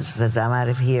leaves, says, "I'm out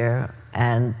of here,"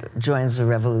 and joins the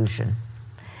revolution.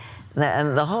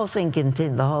 And the whole thing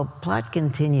the whole plot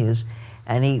continues,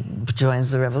 and he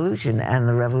joins the revolution. And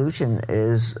the revolution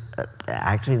is,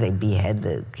 actually they behead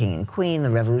the king and queen, the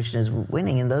revolution is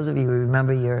winning. And those of you who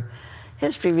remember your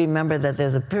history remember that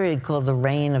there's a period called the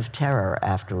Reign of Terror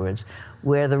afterwards,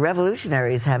 where the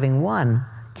revolutionaries, having won,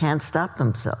 can't stop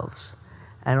themselves.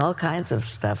 And all kinds of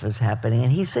stuff is happening.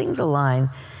 And he sings a line,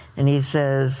 and he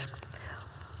says,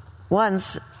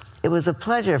 "Once it was a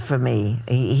pleasure for me."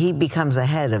 He becomes a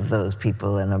head of those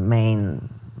people and a main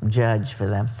judge for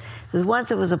them. He says, "Once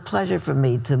it was a pleasure for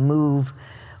me to move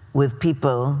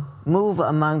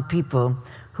among people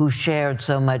who shared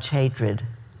so much hatred."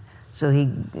 So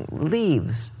he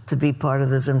leaves to be part of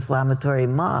this inflammatory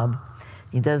mob.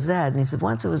 He does that, and he said,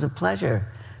 "Once it was a pleasure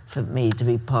for me to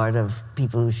be part of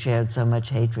people who shared so much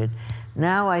hatred.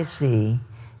 Now I see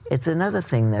it's another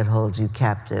thing that holds you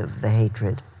captive, the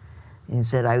hatred." He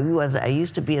said, I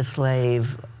used to be a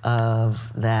slave of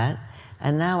that,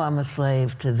 and now I'm a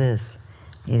slave to this."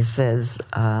 He says,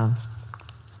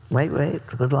 wait,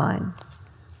 it's a good line.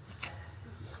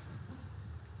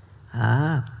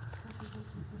 "I'm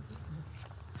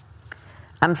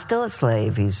still a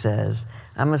slave," he says.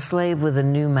 "I'm a slave with a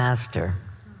new master."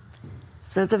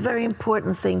 So it's a very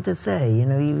important thing to say.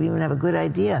 You even have a good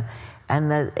idea.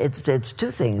 And that it's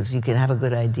two things. You can have a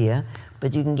good idea,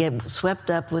 but you can get swept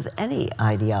up with any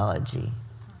ideology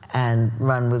and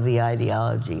run with the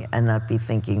ideology and not be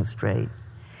thinking straight.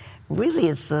 Really,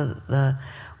 it's the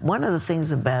one of the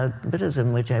things about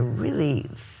Buddhism, which I really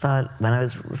thought when I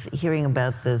was hearing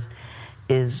about this,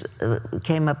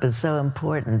 came up as so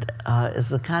important, is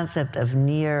the concept of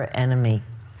near enemy.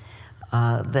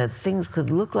 That things could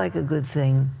look like a good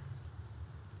thing,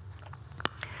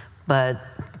 but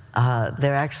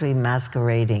they're actually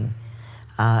masquerading,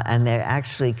 and they're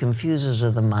actually confusers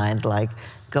of the mind, like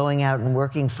going out and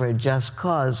working for a just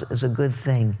cause is a good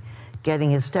thing.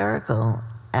 Getting hysterical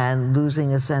and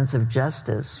losing a sense of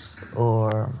justice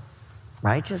or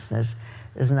righteousness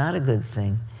is not a good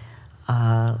thing.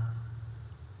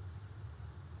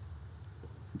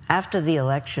 After the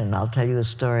election, I'll tell you a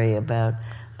story about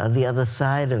the other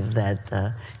side of that.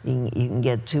 You can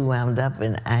get too wound up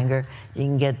in anger. You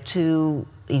can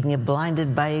get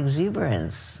blinded by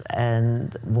exuberance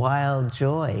and wild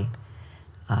joy.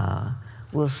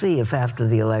 We'll see if after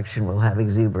the election we'll have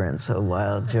exuberance or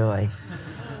wild joy.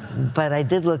 But I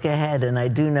did look ahead, and I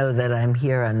do know that I'm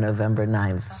here on November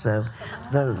 9th. So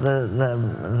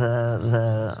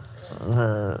the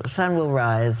sun will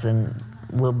rise, and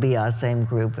we'll be our same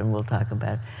group, and we'll talk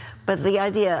about it. But the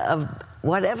idea of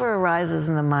whatever arises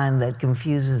in the mind that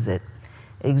confuses it,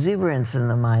 exuberance in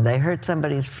the mind. I hurt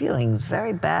somebody's feelings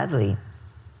very badly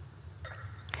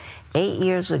 8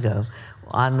 years ago,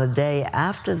 on the day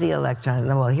after the election.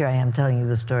 Well, here I am telling you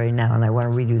the story now, and I want to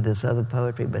read you this other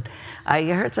poetry, but I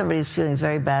hurt somebody's feelings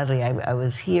very badly. I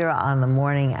was here on the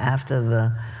morning after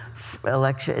the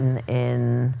election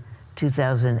in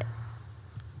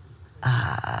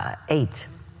 2008,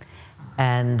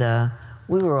 and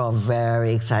we were all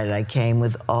very excited. I came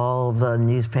with all the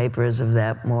newspapers of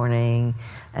that morning,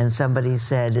 and somebody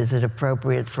said, "Is it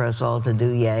appropriate for us all to do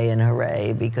yay and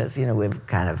hooray?" Because, we've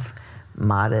kind of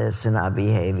modest and our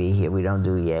behavior here. We don't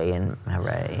do yay and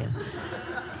hooray.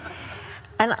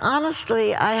 And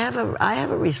honestly, I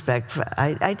have a respect for,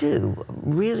 I do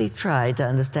really try to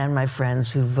understand my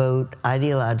friends who vote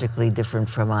ideologically different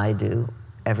from I do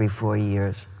every 4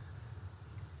 years.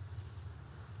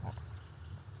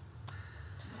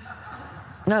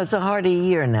 No, it's a harder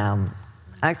year now.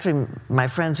 Actually, my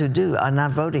friends who do are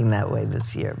not voting that way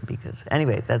this year because,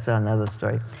 anyway, that's another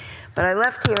story. But I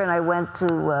left here and I went to,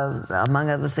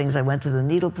 among other things, I went to the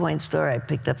needlepoint store. I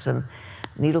picked up some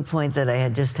needlepoint that I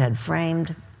had just had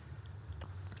framed.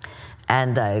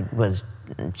 And I was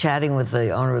chatting with the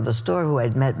owner of the store who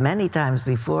I'd met many times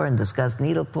before and discussed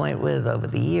needlepoint with over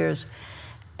the years.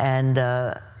 And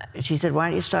she said, why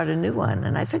don't you start a new one?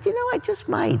 And I said, I just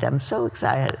might. I'm so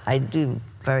excited. I do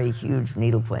very huge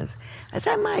needlepoints. I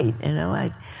said, I might.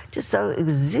 I'm just so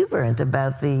exuberant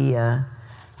about the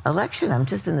election. I'm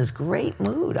just in this great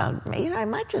mood. I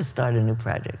might just start a new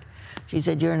project. She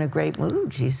said, you're in a great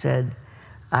mood. She said,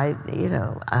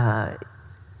 you're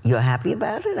happy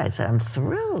about it? I said, I'm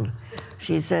thrilled.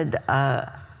 She said,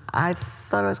 I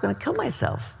thought I was going to kill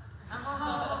myself.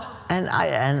 And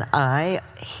I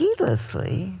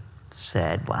heedlessly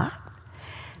said, what?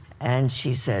 And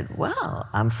she said, well,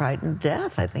 I'm frightened to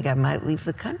death. I think I might leave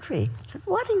the country. I said,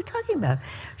 what are you talking about?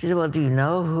 She said, well, do you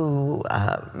know who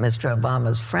Mr.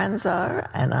 Obama's friends are?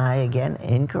 And I, again,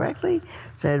 incorrectly,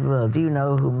 said, well, do you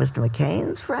know who Mr.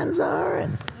 McCain's friends are?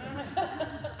 And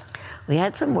we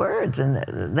had some words.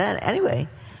 And then, anyway,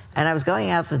 and I was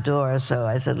going out the door, so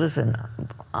I said, listen,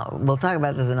 we'll talk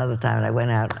about this another time. And I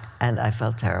went out, and I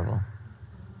felt terrible.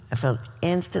 I felt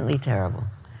instantly terrible.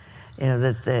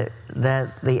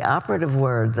 That the operative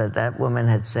word that woman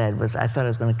had said was, I thought I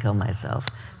was going to kill myself.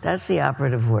 That's the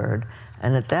operative word.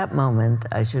 And at that moment,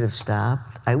 I should have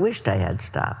stopped. I wished I had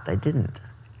stopped. I didn't.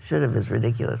 Should have is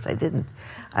ridiculous. I didn't.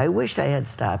 I wished I had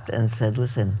stopped and said,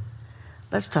 listen,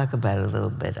 let's talk about it a little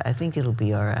bit. I think it'll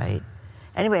be all right.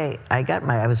 Anyway, I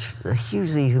was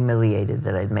hugely humiliated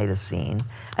that I'd made a scene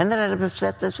and that I'd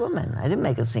upset this woman. I didn't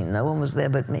make a scene. No one was there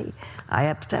but me. I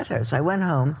upset her. So I went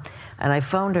home and I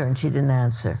phoned her and she didn't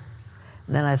answer.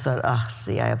 And then I thought,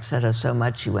 I upset her so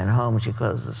much. She went home, she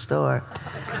closed the store.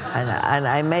 And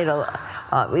I made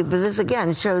but this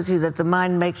again shows you that the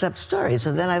mind makes up stories.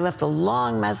 So then I left a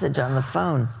long message on the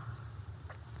phone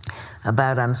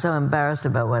about, I'm so embarrassed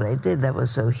about what I did. That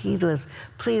was so heedless.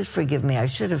 Please forgive me. I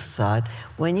should have thought,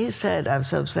 when you said I'm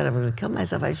so upset I'm going to kill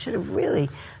myself, I should have really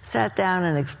sat down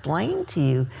and explained to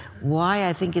you why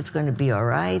I think it's going to be all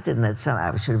right, and that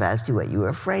I should have asked you what you were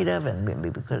afraid of, and maybe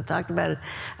we could have talked about it.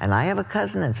 And I have a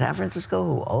cousin in San Francisco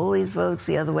who always votes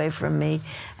the other way from me,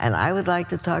 and I would like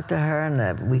to talk to her,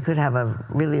 and we could have a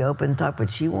really open talk, but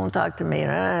she won't talk to me.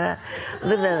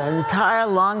 Live an entire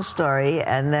long story,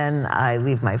 and then I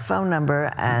leave my phone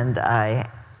number, and I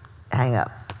hang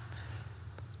up.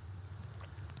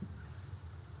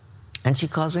 And she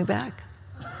calls me back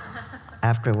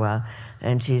after a while.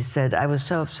 And she said, I was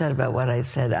so upset about what I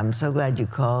said. I'm so glad you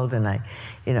called, and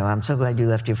I'm so glad you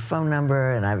left your phone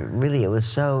number, and it was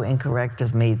so incorrect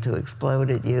of me to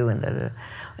explode at you, and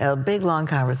a big, long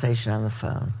conversation on the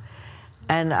phone.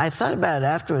 And I thought about it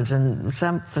afterwards, and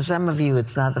for some of you,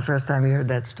 it's not the first time you heard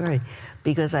that story,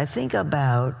 because I think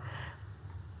about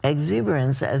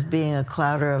exuberance as being a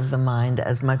clouder of the mind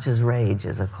as much as rage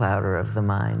is a clouder of the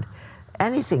mind.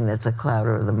 Anything that's a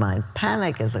clouder of the mind.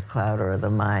 Panic is a clouder of the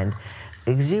mind.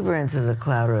 Exuberance is a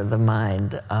clouder of the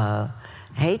mind.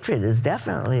 Hatred is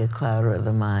definitely a clouder of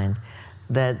the mind.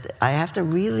 That I have to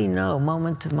really know,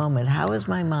 moment to moment, how is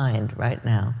my mind right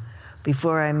now,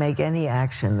 before I make any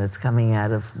action that's coming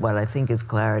out of what I think is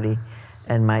clarity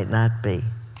and might not be.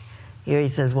 Here he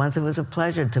says, once it was a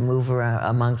pleasure to move around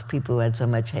amongst people who had so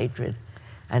much hatred.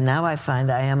 And now I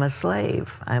find I am a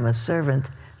slave. I'm a servant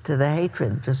to the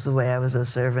hatred, just the way I was a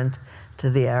servant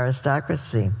to the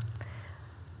aristocracy.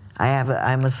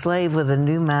 I'm a slave with a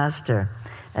new master.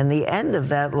 And the end of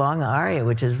that long aria,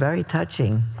 which is very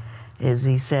touching, is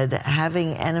he said,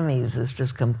 having enemies is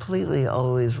just completely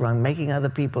always wrong. Making other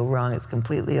people wrong is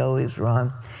completely always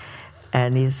wrong.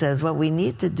 And he says, what we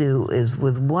need to do is,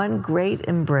 with one great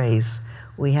embrace,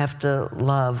 we have to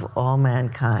love all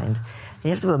mankind. You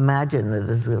have to imagine that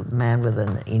this is a man with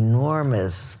an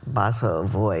enormous basso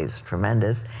voice,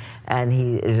 tremendous, and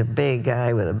he is a big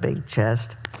guy with a big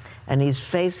chest, and he's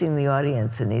facing the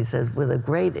audience, and he says, with a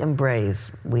great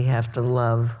embrace, we have to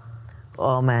love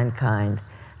all mankind.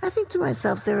 I think to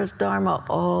myself, there is Dharma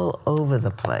all over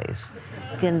the place.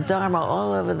 You can Dharma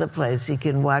all over the place. You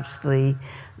can watch the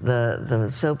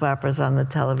soap operas on the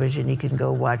television. You can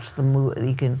go watch the movie.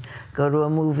 You can go to a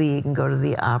movie. You can go to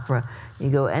the opera. You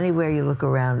go anywhere you look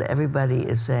around, everybody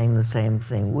is saying the same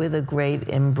thing. With a great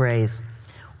embrace,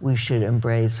 we should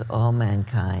embrace all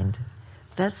mankind.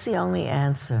 That's the only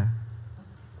answer.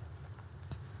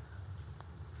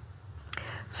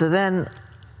 So then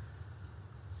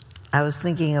I was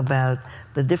thinking about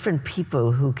the different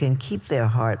people who can keep their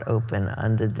heart open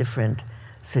under different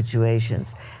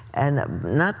situations. And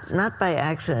not by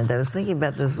accident. I was thinking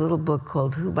about this little book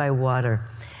called Who by Water.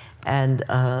 And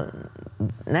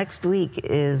next week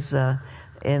is,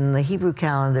 in the Hebrew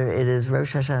calendar, it is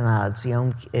Rosh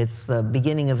Hashanah. It's the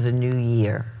beginning of the new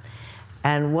year.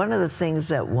 And one of the things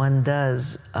that one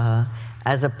does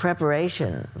as a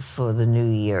preparation for the new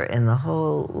year, in the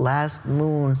whole last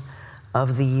moon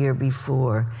of the year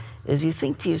before, is you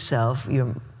think to yourself,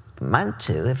 you're meant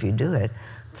to, if you do it,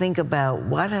 think about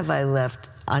what have I left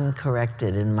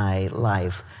uncorrected in my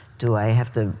life. Do I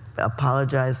have to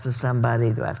apologize to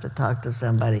somebody? Do I have to talk to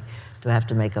somebody? Do I have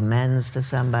to make amends to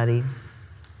somebody?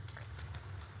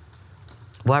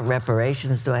 What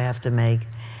reparations do I have to make?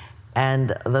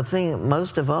 And the thing,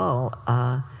 most of all,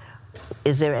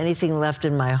 is there anything left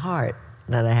in my heart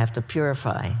that I have to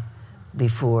purify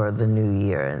before the new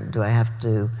year? And do I have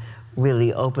to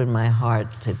really open my heart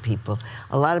to people?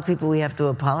 A lot of people we have to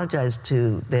apologize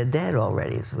to, they're dead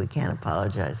already, so we can't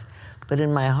apologize. But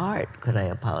in my heart, could I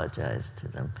apologize to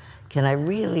them? Can I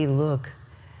really look?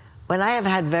 When I have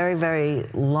had very, very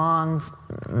long,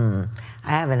 I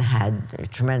haven't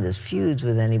had tremendous feuds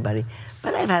with anybody,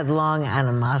 but I've had long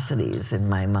animosities in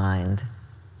my mind.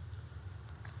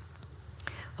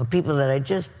 Or people that I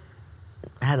just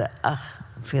had a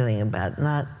feeling about,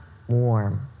 not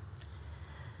warm.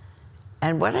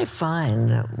 And what I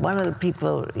find, one of the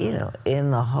people,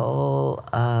 in the whole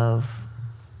of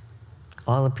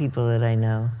all the people that I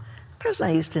know, the person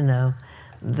I used to know,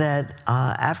 that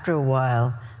after a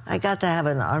while, I got to have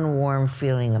an unwarm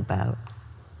feeling about,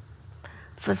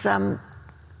 for some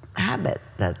habit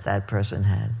that that person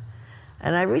had.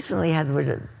 And I recently had,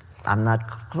 I'm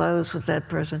not close with that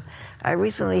person, I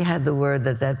recently had the word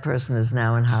that that person is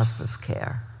now in hospice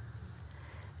care.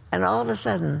 And all of a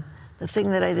sudden, the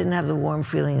thing that I didn't have the warm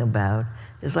feeling about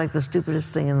is like the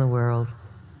stupidest thing in the world.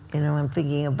 I'm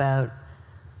thinking about,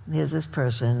 here's this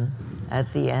person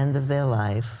at the end of their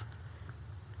life.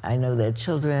 I know their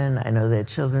children, I know their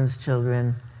children's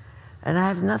children, and I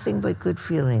have nothing but good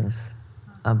feelings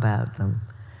about them.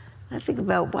 I think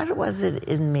about what was it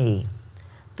in me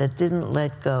that didn't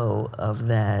let go of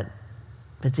that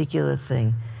particular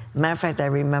thing. Matter of fact, I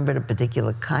remembered a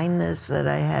particular kindness that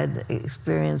I had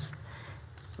experienced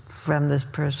from this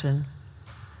person.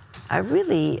 I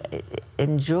really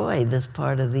enjoy this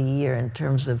part of the year in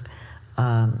terms of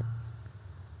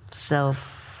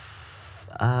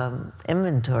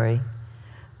self-inventory,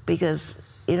 because,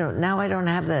 now I don't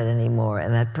have that anymore,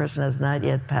 and that person has not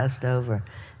yet passed over.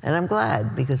 And I'm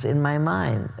glad, because in my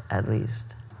mind, at least,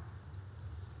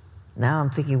 now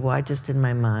I'm thinking, why just in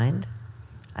my mind?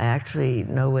 I actually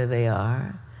know where they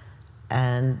are,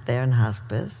 and they're in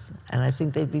hospice, and I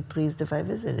think they'd be pleased if I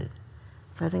visited.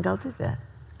 So I think I'll do that.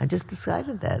 I just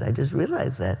decided that. I just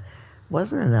realized that. It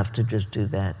wasn't enough to just do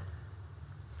that.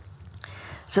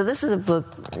 So this is a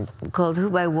book called Who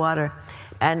by Water,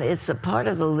 and it's a part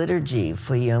of the liturgy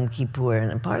for Yom Kippur,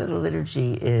 and a part of the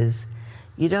liturgy is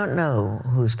you don't know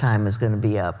whose time is going to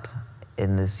be up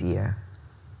in this year.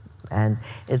 And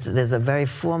there's a very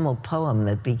formal poem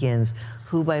that begins,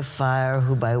 who by fire,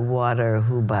 who by water,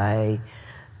 who by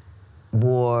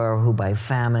war, who by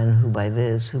famine, who by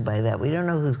this, who by that. We don't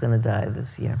know who's going to die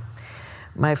this year.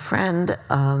 My friend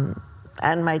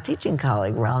and my teaching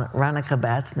colleague, Ronika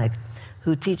Batsnik,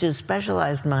 who teaches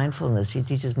specialized mindfulness. She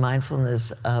teaches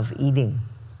mindfulness of eating,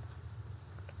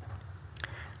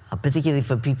 particularly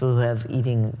for people who have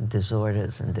eating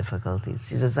disorders and difficulties.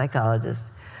 She's a psychologist.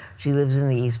 She lives in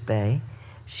the East Bay.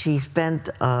 She spent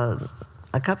a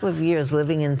couple of years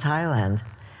living in Thailand,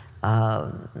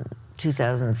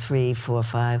 2003, 4,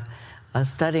 5,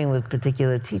 studying with a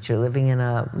particular teacher, living in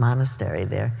a monastery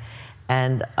there.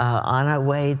 And on her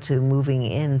way to moving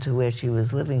into where she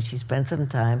was living, she spent some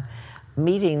time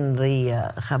meeting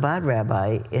the Chabad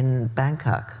rabbi in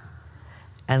Bangkok.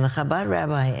 And the Chabad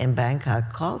rabbi in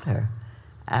Bangkok called her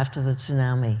after the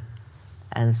tsunami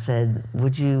and said,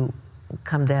 would you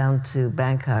come down to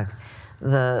Bangkok?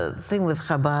 The thing with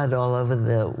Chabad all over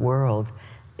the world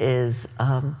is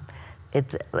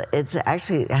it's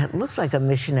actually, it looks like a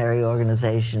missionary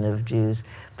organization of Jews,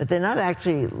 but they're not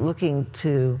actually looking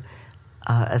to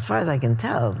as far as I can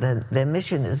tell, their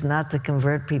mission is not to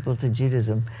convert people to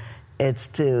Judaism. It's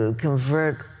to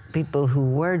convert people who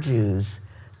were Jews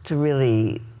to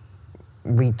really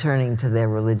returning to their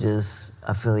religious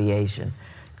affiliation,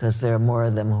 because there are more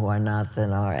of them who are not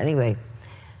than are. Anyway,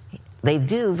 they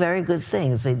do very good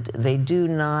things. They do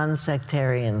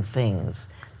non-sectarian things.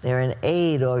 They're an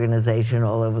aid organization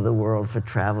all over the world for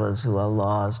travelers who are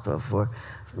lost or for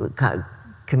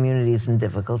communities in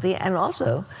difficulty, and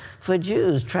also for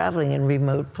Jews traveling in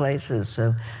remote places.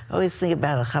 So I always think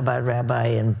about a Chabad rabbi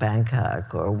in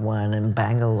Bangkok or one in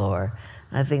Bangalore.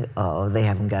 I think, oh, they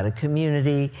haven't got a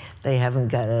community, they haven't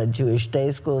got a Jewish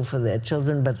day school for their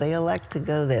children, but they elect to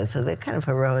go there, so they're kind of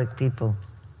heroic people.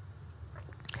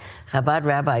 Chabad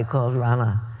rabbi called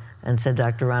Rana and said,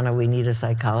 Dr. Rana, we need a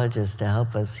psychologist to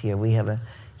help us here. We have a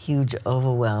huge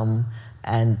overwhelm,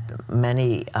 and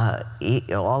many,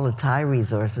 all the Thai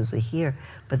resources are here,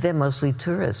 but they're mostly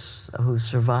tourists who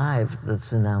survived the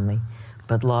tsunami,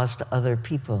 but lost other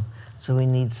people. So we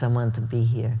need someone to be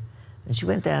here. And she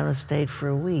went down and stayed for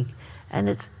a week, and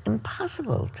it's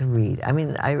impossible to read. I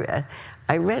mean,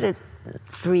 I read it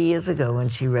 3 years ago when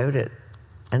she wrote it,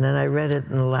 and then I read it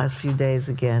in the last few days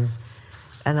again,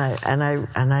 and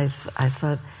I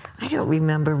thought, I don't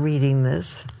remember reading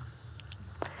this.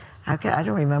 I don't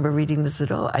remember reading this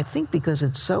at all. I think because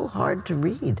it's so hard to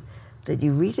read that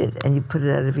you read it and you put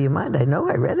it out of your mind. I know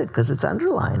I read it because it's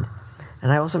underlined,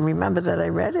 and I also remember that I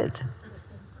read it.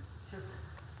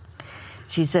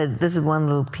 She said, this is one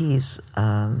little piece.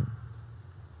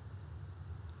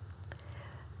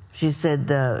 She said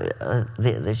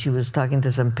that she was talking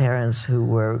to some parents who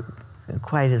were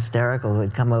quite hysterical, who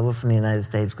had come over from the United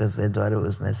States because their daughter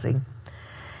was missing.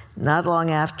 Not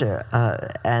long after,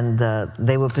 and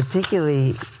they were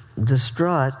particularly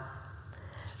distraught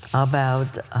about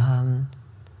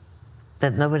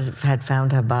that nobody had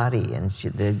found her body, and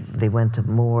they went to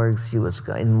morgues. She was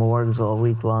in morgues all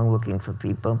week long looking for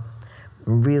people.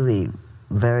 Really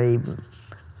very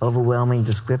overwhelming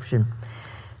description.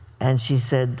 And she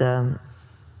said,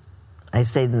 I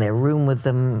stayed in their room with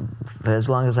them for as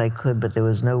long as I could, but there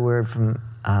was no word from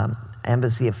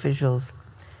embassy officials.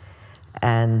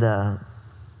 And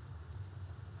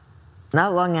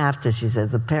not long after, she said,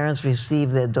 the parents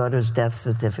received their daughter's death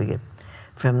certificate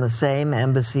from the same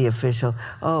embassy official.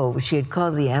 Oh, she had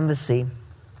called the embassy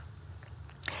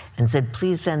and said,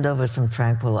 please send over some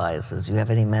tranquilizers. You have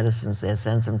any medicines there?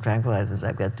 Send some tranquilizers.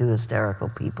 I've got 2 hysterical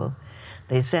people.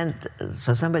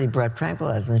 So somebody brought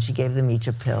tranquilizers, and she gave them each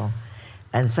a pill.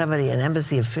 And an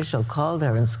embassy official called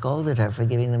her and scolded her for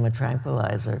giving them a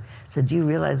tranquilizer. Said, do you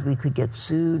realize we could get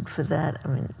sued for that? I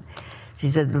mean, she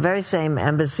said, the very same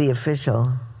embassy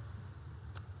official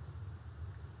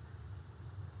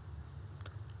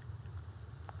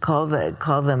called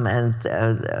them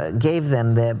and gave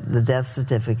them the death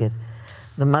certificate.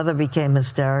 The mother became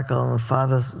hysterical, and the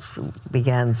father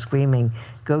began screaming,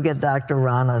 go get Dr.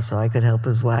 Rana so I could help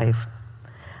his wife.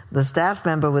 The staff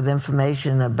member with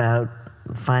information about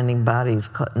finding bodies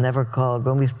never called.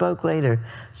 When we spoke later,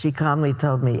 she calmly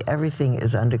told me, everything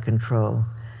is under control.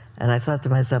 And I thought to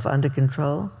myself, under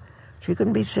control? She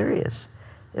couldn't be serious.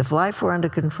 If life were under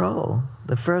control,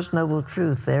 the first noble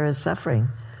truth, there is suffering,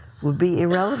 would be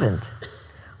irrelevant.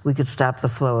 We could stop the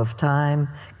flow of time,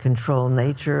 control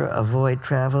nature, avoid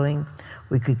traveling.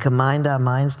 We could command our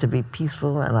minds to be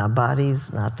peaceful and our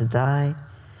bodies not to die.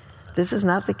 This is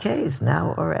not the case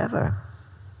now or ever.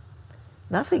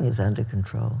 Nothing is under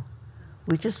control.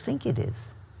 We just think it is.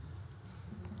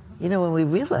 You know, when we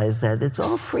realize that, it's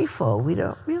all free fall. We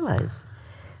don't realize.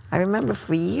 I remember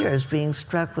for years being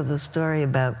struck with a story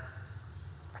about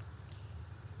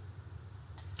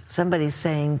somebody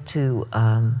saying to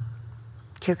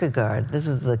Kierkegaard, this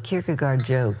is the Kierkegaard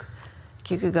joke.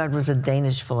 Kierkegaard was a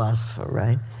Danish philosopher,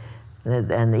 right?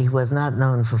 And he was not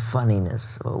known for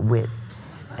funniness or wit.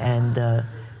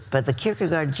 But the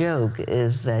Kierkegaard joke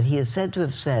is that he is said to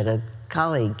have said, a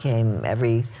colleague came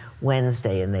every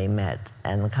Wednesday and they met,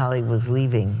 and the colleague was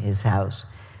leaving his house,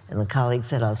 and the colleague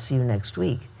said, I'll see you next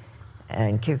week.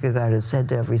 And Kierkegaard is said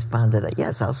to have responded,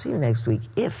 yes, I'll see you next week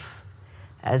if,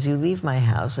 as you leave my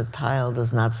house, a tile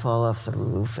does not fall off the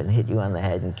roof and hit you on the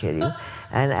head and kill you.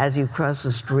 And as you cross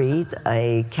the street,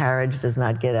 a carriage does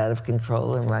not get out of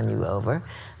control and run you over.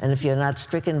 And if you're not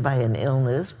stricken by an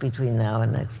illness between now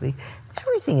and next week,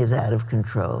 everything is out of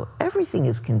control. Everything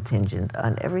is contingent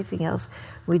on everything else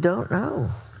we don't know.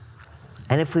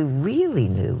 And if we really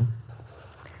knew,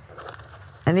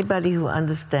 anybody who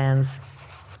understands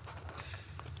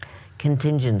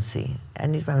contingency,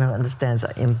 anyone who understands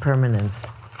impermanence,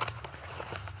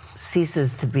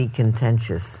 ceases to be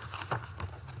contentious.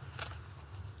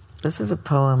 This is a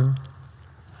poem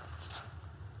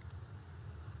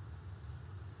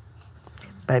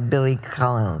by Billy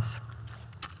Collins.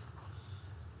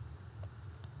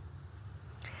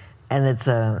 And it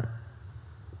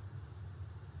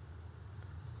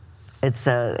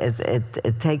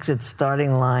takes its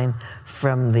starting line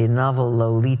from the novel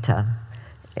Lolita,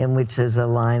 in which there's a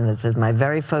line that says, "My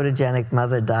very photogenic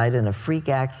mother died in a freak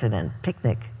accident,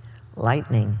 picnic,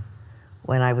 lightning,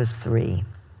 when I was 3.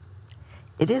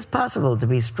 It is possible to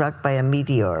be struck by a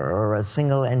meteor or a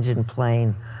single-engine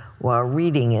plane while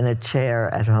reading in a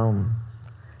chair at home.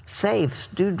 Safes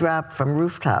do drop from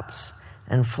rooftops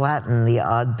and flatten the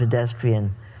odd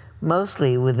pedestrian,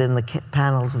 mostly within the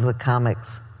panels of the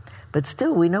comics. But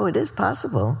still, we know it is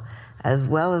possible, as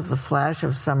well as the flash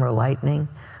of summer lightning,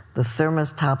 the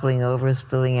thermos toppling over,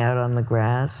 spilling out on the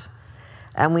grass.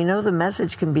 And we know the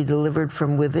message can be delivered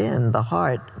from within the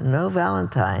heart. No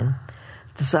Valentine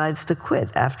decides to quit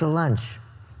after lunch.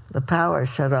 The power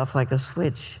shut off like a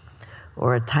switch,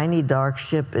 or a tiny dark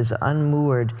ship is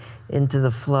unmoored into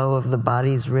the flow of the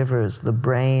body's rivers, the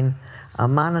brain, a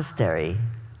monastery,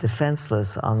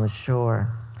 defenseless on the shore.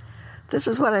 This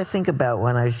is what I think about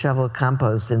when I shovel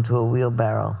compost into a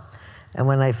wheelbarrow, and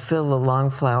when I fill the long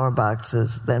flower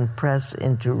boxes, then press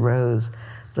into rows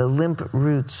the limp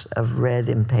roots of red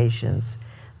impatience,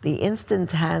 the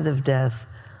instant hand of death,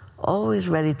 always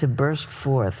ready to burst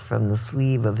forth from the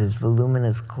sleeve of his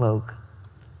voluminous cloak.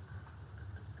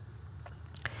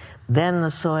 Then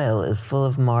the soil is full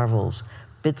of marvels,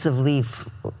 bits of leaf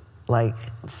like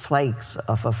flakes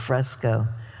off a fresco,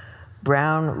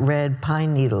 brown, red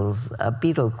pine needles, a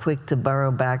beetle quick to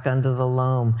burrow back under the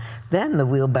loam. Then the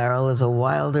wheelbarrow is a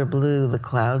wilder blue, the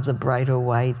clouds a brighter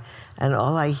white, and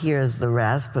all I hear is the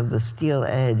rasp of the steel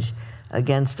edge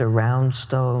against a round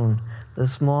stone, the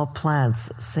small plants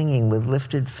singing with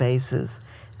lifted faces,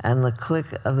 and the click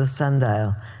of the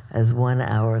sundial as 1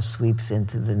 hour sweeps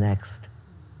into the next.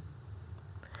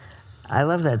 I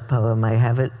love that poem. I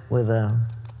have it with a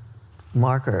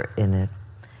marker in it.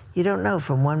 You don't know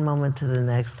from one moment to the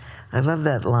next. I love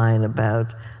that line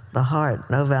about the heart.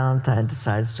 No Valentine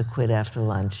decides to quit after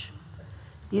lunch.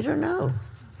 You don't know.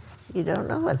 You don't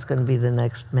know what's going to be the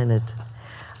next minute.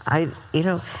 I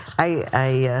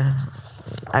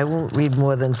won't read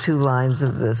more than 2 lines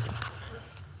of this,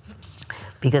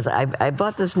 because I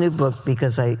bought this new book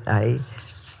because I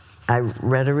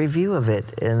read a review of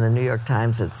it in the New York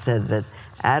Times that said that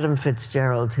Adam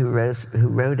Fitzgerald, who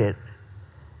wrote it,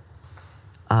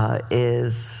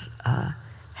 is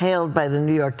hailed by the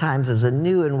New York Times as a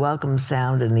new and welcome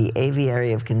sound in the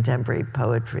aviary of contemporary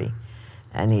poetry.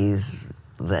 And he's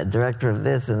the director of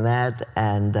this and that,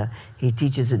 and he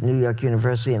teaches at New York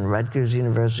University and Rutgers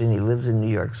University, and he lives in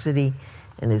New York City,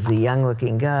 and is a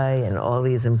young-looking guy, and all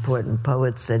these important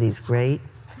poets said he's great.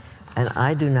 And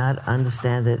I do not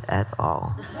understand it at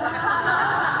all.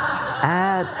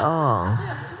 At all.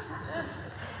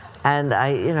 And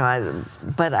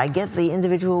but I get the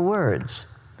individual words.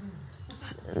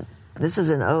 This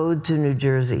is an ode to New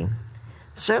Jersey.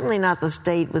 Certainly not the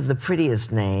state with the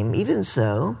prettiest name. Even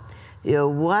so, your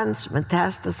once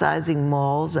metastasizing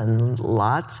malls and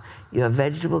lots, your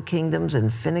vegetable kingdoms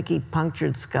and finicky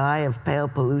punctured sky of pale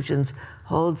pollutions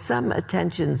hold some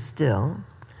attention still.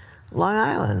 Long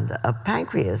Island, a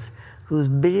pancreas whose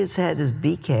biggest head is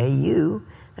BK, you,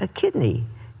 a kidney,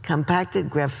 compacted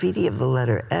graffiti of the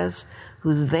letter S,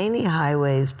 whose veiny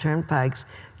highways, turnpikes,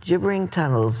 gibbering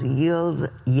tunnels yield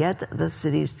yet the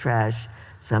city's trash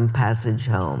some passage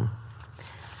home.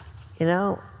 You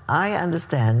know, I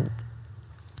understand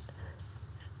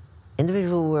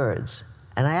individual words,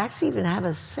 and I actually even have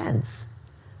a sense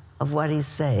of what he's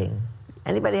saying.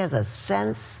 Anybody has a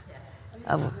sense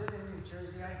of...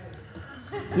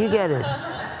 You get it.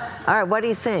 All right, what do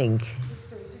you think?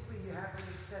 Basically, you have to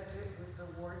accept it with the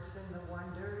warts and the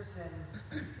wonders,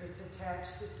 and it's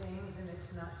attached to things, and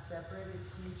it's not separate.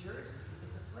 It's New Jersey.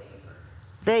 It's a flavor.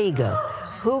 There you go.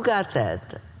 Who got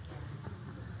that?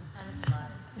 And it's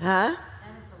alive. Huh?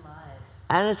 And it's alive.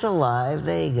 And it's alive.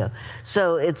 There you go.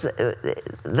 So it's...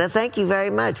 thank you very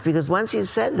much, because once you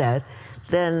said that,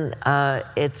 then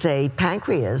it's a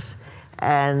pancreas,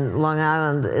 and Long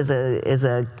Island is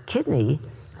a kidney.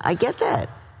 I get that,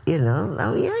 you know.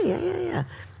 Oh, yeah.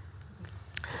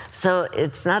 So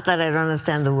it's not that I don't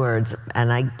understand the words,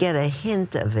 and I get a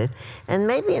hint of it. And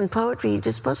maybe in poetry, you're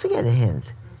just supposed to get a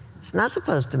hint. It's not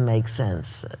supposed to make sense.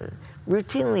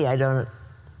 Routinely, I don't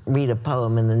read a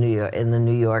poem in the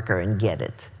New Yorker and get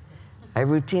it. I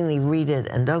routinely read it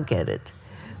and don't get it.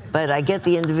 But I get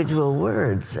the individual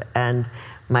words, and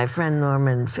my friend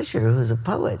Norman Fisher, who's a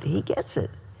poet, he gets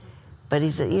it. But he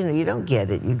said, you know, you don't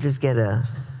get it. You just get a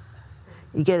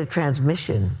You get a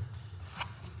transmission.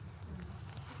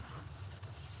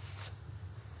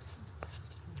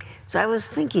 So I was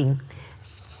thinking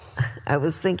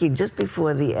just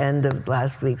before the end of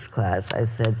last week's class, I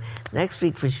said, next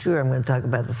week for sure I'm going to talk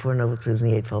about the Four Noble Truths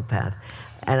and the Eightfold Path.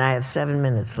 And I have 7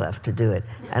 minutes left to do it.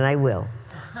 And I will.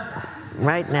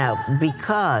 Right now,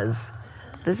 because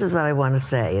this is what I want to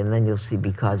say, and then you'll see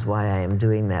because why I am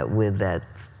doing that with that.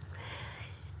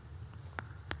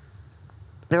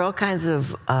 There are all kinds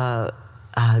of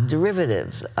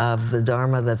derivatives of the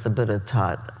Dharma that the Buddha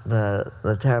taught. The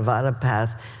Theravada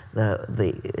path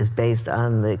is based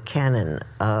on the canon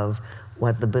of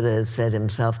what the Buddha has said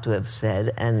himself to have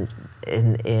said, and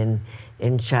in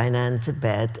China and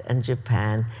Tibet and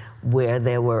Japan, where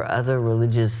there were other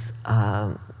religious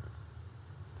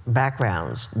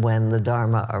backgrounds when the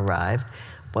Dharma arrived,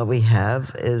 what we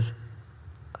have is,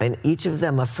 in each of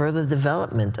them, a further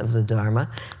development of the Dharma,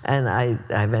 and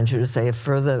I venture to say a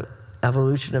further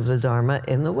evolution of the Dharma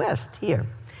in the West, here.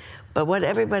 But what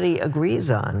everybody agrees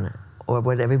on, or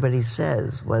what everybody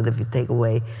says, well, if you take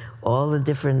away all the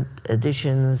different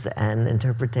additions and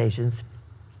interpretations,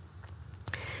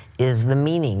 is the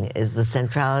meaning, is the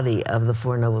centrality of the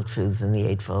Four Noble Truths and the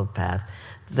Eightfold Path,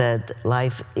 that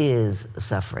life is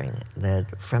suffering, that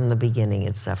from the beginning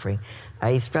it's suffering.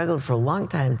 I struggled for a long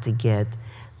time to get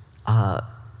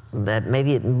that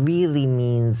maybe it really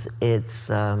means it's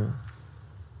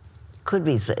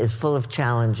is full of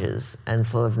challenges and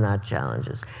full of not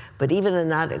challenges. But even the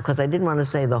not, because I didn't want to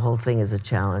say the whole thing is a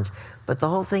challenge, but the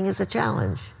whole thing is a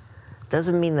challenge.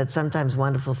 Doesn't mean that sometimes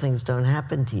wonderful things don't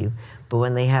happen to you, but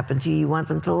when they happen to you, you want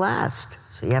them to last.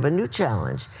 So you have a new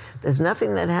challenge. There's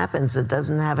nothing that happens that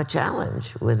doesn't have a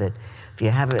challenge with it. If you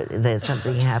have that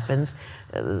something happens,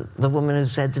 the woman who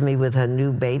said to me with her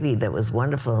new baby that was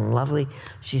wonderful and lovely,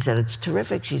 she said, it's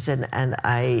terrific. She said, and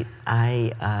I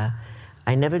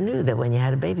never knew that when you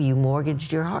had a baby, you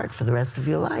mortgaged your heart for the rest of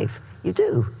your life. You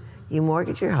do. You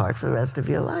mortgage your heart for the rest of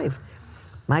your life.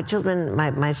 My children,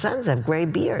 my sons have gray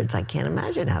beards. I can't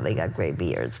imagine how they got gray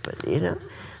beards, but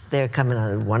they're coming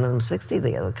on, one of them 60,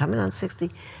 the other coming on 60.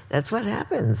 That's what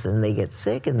happens. And they get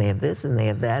sick, and they have this, and they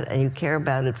have that, and you care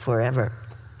about it forever.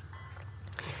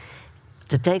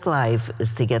 To take life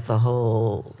is to get the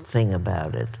whole thing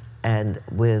about it. And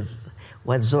with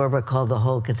what Zorba called the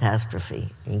whole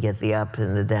catastrophe. You get the up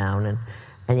and the down, and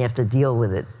you have to deal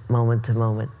with it moment to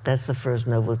moment. That's the first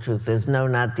noble truth. There's no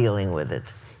not dealing with it.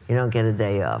 You don't get a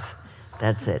day off.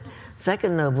 That's it.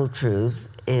 Second noble truth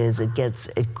is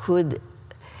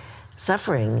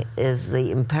suffering is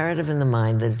the imperative in the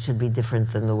mind that it should be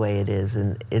different than the way it is.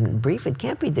 And in brief, it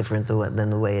can't be different than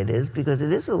the way it is, because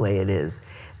it is the way it is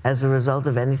as a result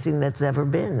of anything that's ever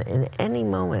been in any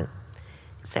moment.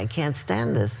 You say, I can't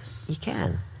stand this. You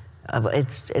can.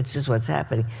 It's just what's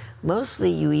happening.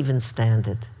 Mostly you even stand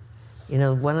it.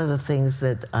 One of the things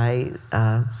that I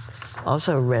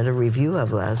also read a review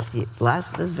of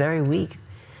this very week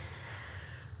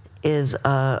is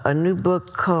a new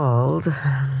book called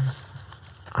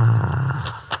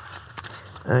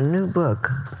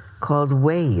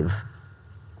Wave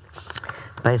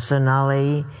by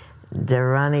Sonali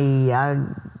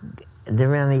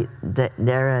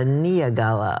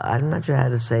Dharaniagala. I'm not sure how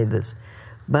to say this,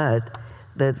 but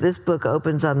that this book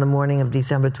opens on the morning of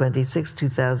December 26,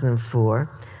 2004.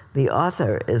 The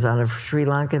author is on a Sri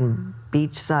Lankan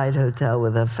beachside hotel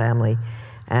with her family,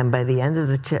 and by the end of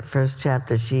the first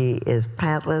chapter, she is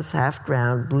pantless,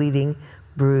 half-drowned, bleeding,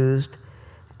 bruised,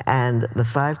 and the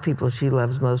 5 people she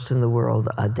loves most in the world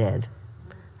are dead.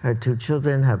 Her 2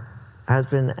 children, her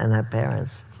husband, and her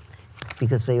parents,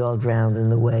 because they all drowned in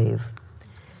the wave.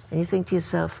 And you think to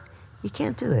yourself, you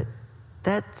can't do it.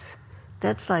 That's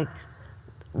like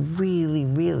really,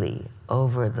 really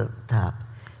over the top.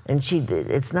 And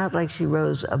it's not like she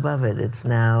rose above it. It's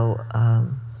now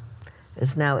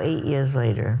 8 years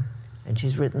later, and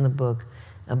she's written the book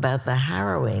about the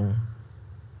harrowing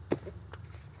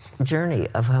journey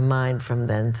of her mind from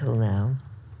then till now.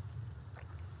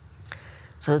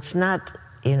 So it's not,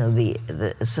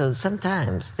 so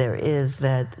sometimes there is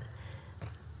that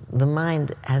the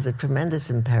mind has a tremendous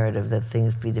imperative that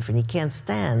things be different. You can't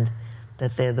stand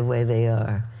that they're the way they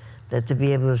are. That to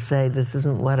be able to say, this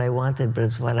isn't what I wanted, but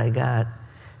it's what I got,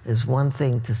 is one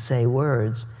thing to say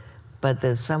words, but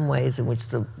there's some ways in which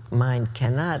the mind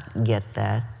cannot get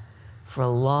that for a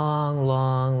long,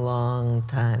 long, long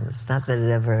time. It's not that it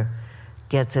ever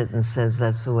gets it and says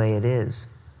that's the way it is,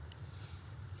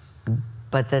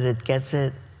 but that it gets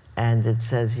it and it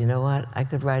says, you know what, I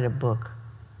could write a book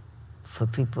for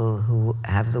people who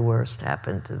have the worst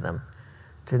happen to them,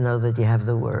 to know that you have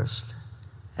the worst,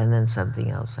 and then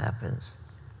something else happens.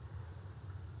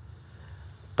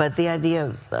 But the idea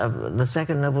of the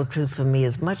second noble truth for me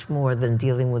is much more than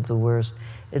dealing with the worst.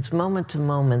 It's moment to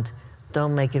moment,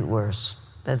 don't make it worse.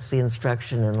 That's the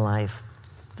instruction in life.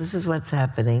 This is what's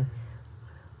happening,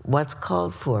 what's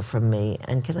called for from me,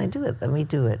 and can I do it? Let me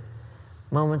do it.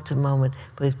 Moment to moment.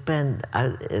 But it's been,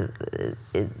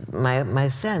 my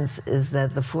sense is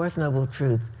that the fourth noble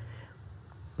truth,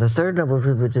 the third noble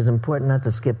truth, which is important not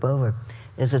to skip over,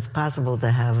 is it's possible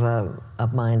to have a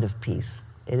mind of peace.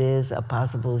 It is a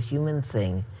possible human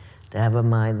thing to have a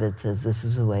mind that says, this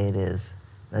is the way it is.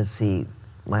 Let's see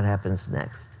what happens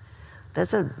next.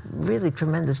 That's a really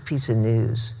tremendous piece of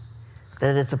news,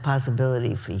 that it's a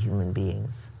possibility for human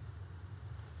beings.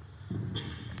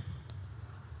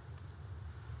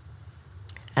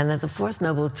 And that the fourth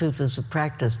noble truth is the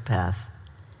practice path.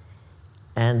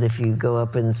 And if you go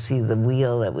up and see the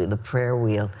wheel, the prayer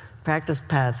wheel, practice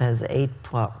path has 8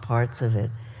 parts of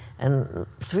it. And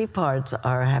 3 parts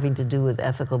are having to do with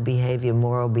ethical behavior,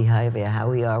 moral behavior, how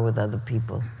we are with other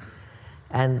people.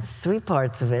 And 3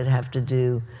 parts of it have to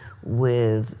do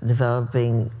with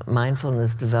developing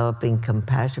mindfulness, developing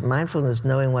compassion. Mindfulness,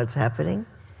 knowing what's happening,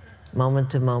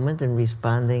 moment to moment, and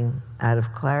responding out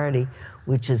of clarity,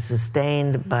 which is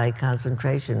sustained by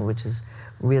concentration, which is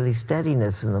really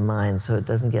steadiness in the mind so it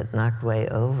doesn't get knocked way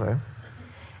over.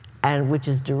 And which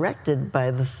is directed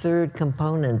by the third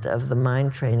component of the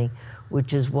mind training,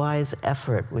 which is wise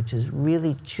effort, which is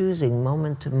really choosing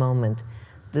moment to moment.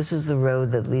 This is the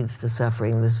road that leads to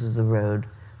suffering. This is the road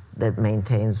that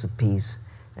maintains the peace.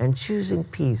 And choosing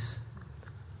peace,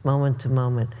 moment to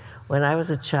moment. When I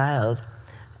was a child,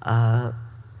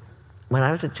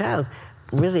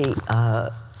 really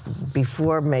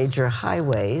before major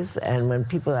highways, and when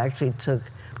people actually took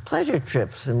pleasure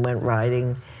trips and went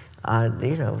riding,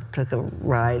 took a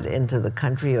ride into the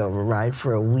country or a ride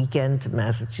for a weekend to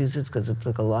Massachusetts because it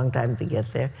took a long time to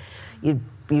get there. You'd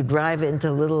drive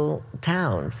into little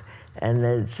towns and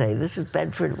they'd say, this is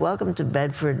Bedford, welcome to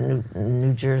Bedford,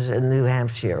 New Jersey, New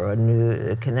Hampshire or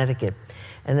New Connecticut.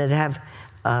 And they'd have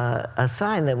a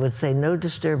sign that would say, no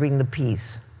disturbing the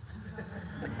peace.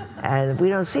 And we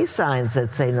don't see signs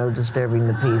that say no disturbing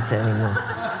the peace anymore.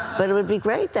 But it would be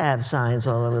great to have signs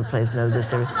all over the place, no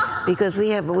disturbing, because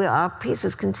our peace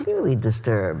is continually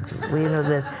disturbed. We know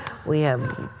that we have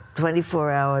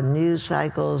 24-hour news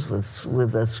cycles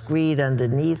with a screed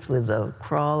underneath, with a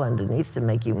crawl underneath to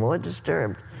make you more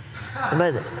disturbed.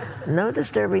 But no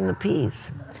disturbing the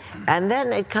peace. And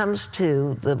then it comes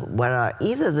to what are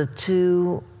either the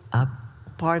 2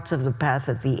 parts of the path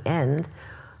at the end,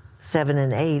 7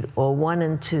 and 8, or 1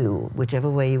 and 2, whichever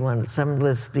way you want it. Some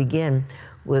lists begin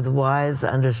with wise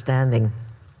understanding.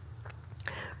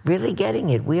 Really getting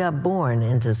it. We are born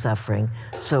into suffering.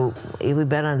 So we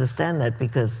better understand that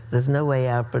because there's no way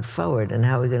out but forward, and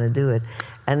how are we going to do it?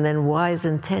 And then wise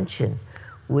intention,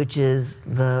 which is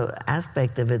the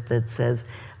aspect of it that says,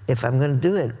 if I'm going to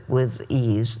do it with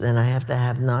ease, then I have to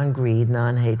have non-greed,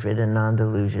 non-hatred, and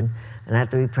non-delusion, and I have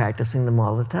to be practicing them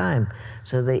all the time.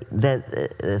 So that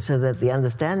the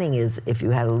understanding is, if you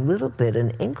had a little bit,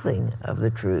 an inkling of the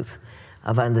truth,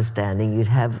 of understanding, you'd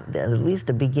have at least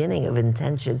a beginning of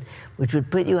intention, which would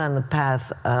put you on the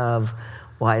path of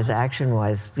wise action,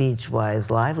 wise speech, wise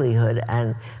livelihood,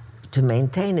 and to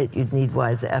maintain it, you'd need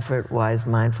wise effort, wise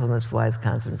mindfulness, wise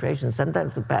concentration.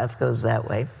 Sometimes the path goes that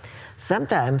way.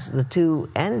 Sometimes the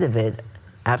 2 end of it,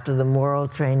 after the moral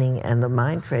training and the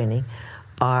mind training,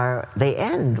 they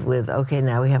end with, okay,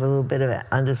 now we have a little bit of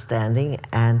understanding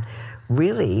and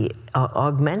really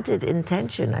augmented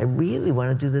intention. I really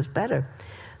want to do this better.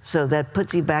 So that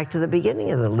puts you back to the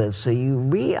beginning of the list. So you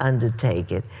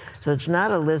re-undertake it. So it's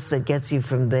not a list that gets you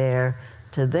from there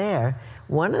to there.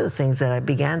 One of the things that I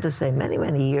began to say many,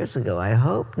 many years ago, I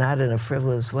hope not in a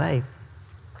frivolous way,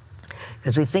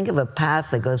 because we think of a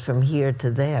path that goes from here to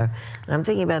there. And I'm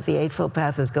thinking about the Eightfold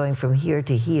Path as going from here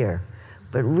to here,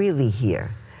 but really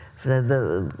here.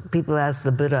 The people asked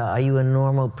the Buddha, are you a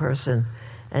normal person?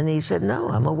 And he said, no,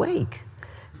 I'm awake.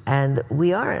 And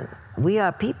we aren't. We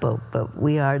are people, but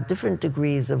we are different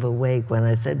degrees of awake. When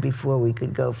I said before we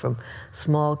could go from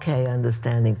small K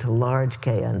understanding to large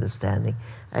K understanding,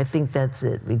 I think that's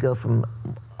it. We go from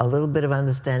a little bit of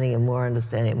understanding and more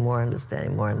understanding, more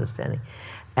understanding, more understanding.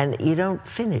 And you don't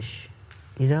finish.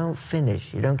 You don't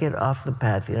finish. You don't get off the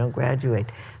path. You don't graduate.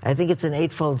 I think it's an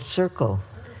eightfold circle,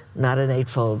 not an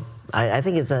eightfold. I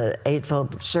think it's an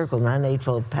eightfold circle, not an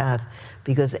eightfold path,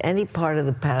 because any part of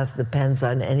the path depends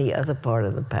on any other part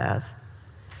of the path.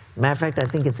 Matter of fact, I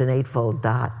think it's an eightfold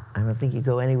dot. I don't think you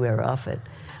go anywhere off it.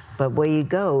 But where you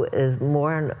go is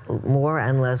more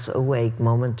and less awake,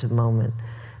 moment to moment,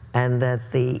 and that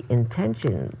the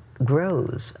intention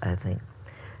grows, I think.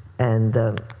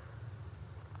 And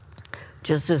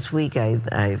just this week,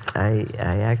 I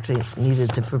actually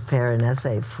needed to prepare an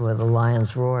essay for The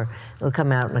Lion's Roar. It'll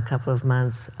come out in a couple of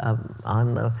months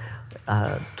on the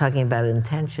talking about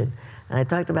intention. And I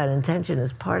talked about intention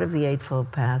as part of the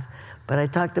Eightfold Path, but I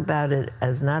talked about it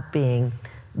as not being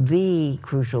the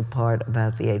crucial part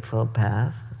about the Eightfold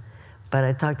Path, but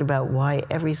I talked about why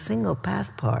every single path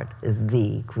part is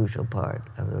the crucial part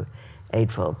of the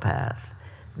Eightfold Path.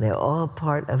 They're all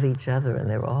part of each other, and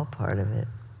they're all part of it.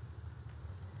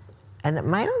 And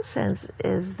my own sense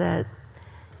is that,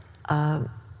 you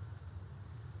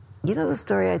know the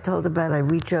story I told about I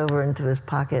reach over into his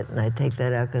pocket and I take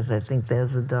that out because I think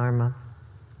there's the Dharma?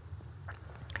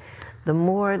 The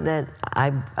more that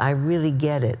I really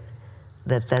get it,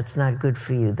 that that's not good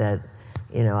for you, that,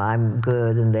 you know, I'm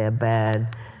good and they're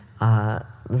bad,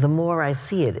 the more I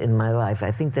see it in my life.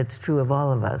 I think that's true of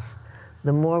all of us.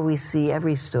 The more we see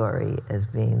every story as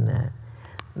being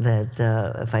that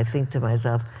if I think to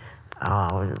myself,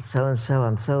 oh, so-and-so,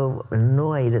 I'm so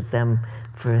annoyed at them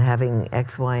for having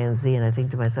X, Y, and Z, and I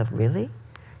think to myself, really?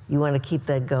 You want to keep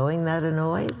that going, that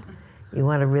annoyed? You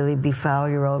want to really befoul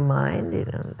your own mind? You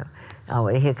know, oh,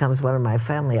 here comes one of my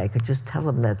family. I could just tell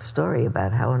them that story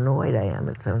about how annoyed I am.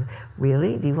 It's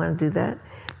really? Do you want to do that?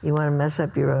 You want to mess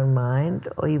up your own mind?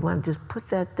 Or you want to just put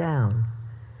that down?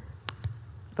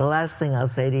 The last thing I'll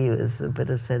say to you is, the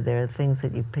Buddha said, there are things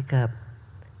that you pick up,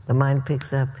 the mind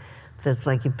picks up, that's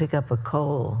like you pick up a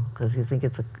coal, because you think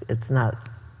it's not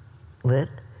lit.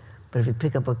 But if you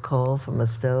pick up a coal from a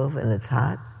stove and it's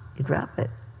hot, you drop it.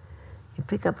 You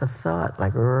pick up a thought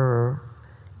like, you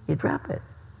drop it.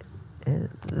 And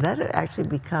that actually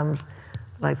becomes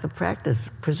like the practice.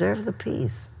 Preserve the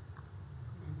peace.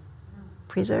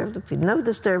 Preserve the peace. No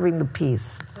disturbing the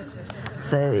peace.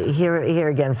 So here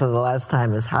again for the last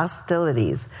time is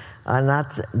hostilities are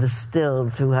not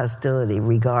distilled through hostility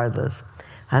regardless.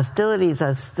 Hostilities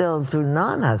are stilled through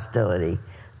non-hostility.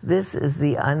 This is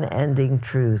the unending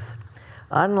truth.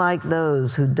 Unlike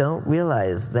those who don't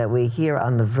realize that we're here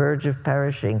on the verge of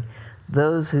perishing,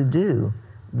 those who do,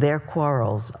 their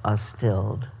quarrels are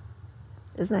stilled.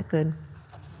 Isn't that good?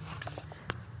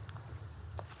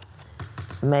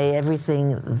 May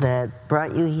everything that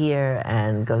brought you here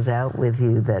and goes out with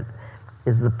you, that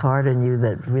is the part in you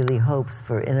that really hopes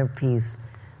for inner peace,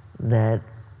 that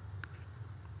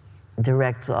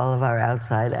directs all of our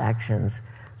outside actions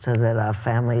so that our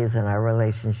families and our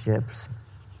relationships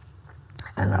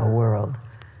and our world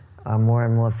are more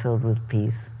and more filled with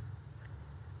peace.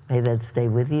 May that stay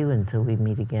with you until we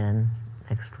meet again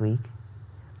next week.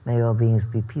 May all beings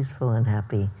be peaceful and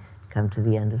happy, come to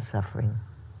the end of suffering.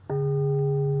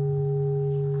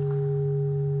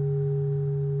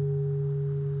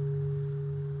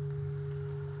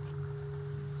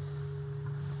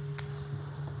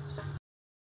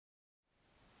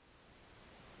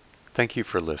 Thank you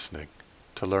for listening.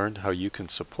 To learn how you can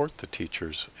support the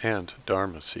teachers and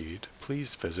Dharma Seed,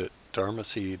 please visit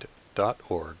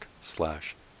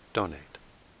dharmaseed.org/donate.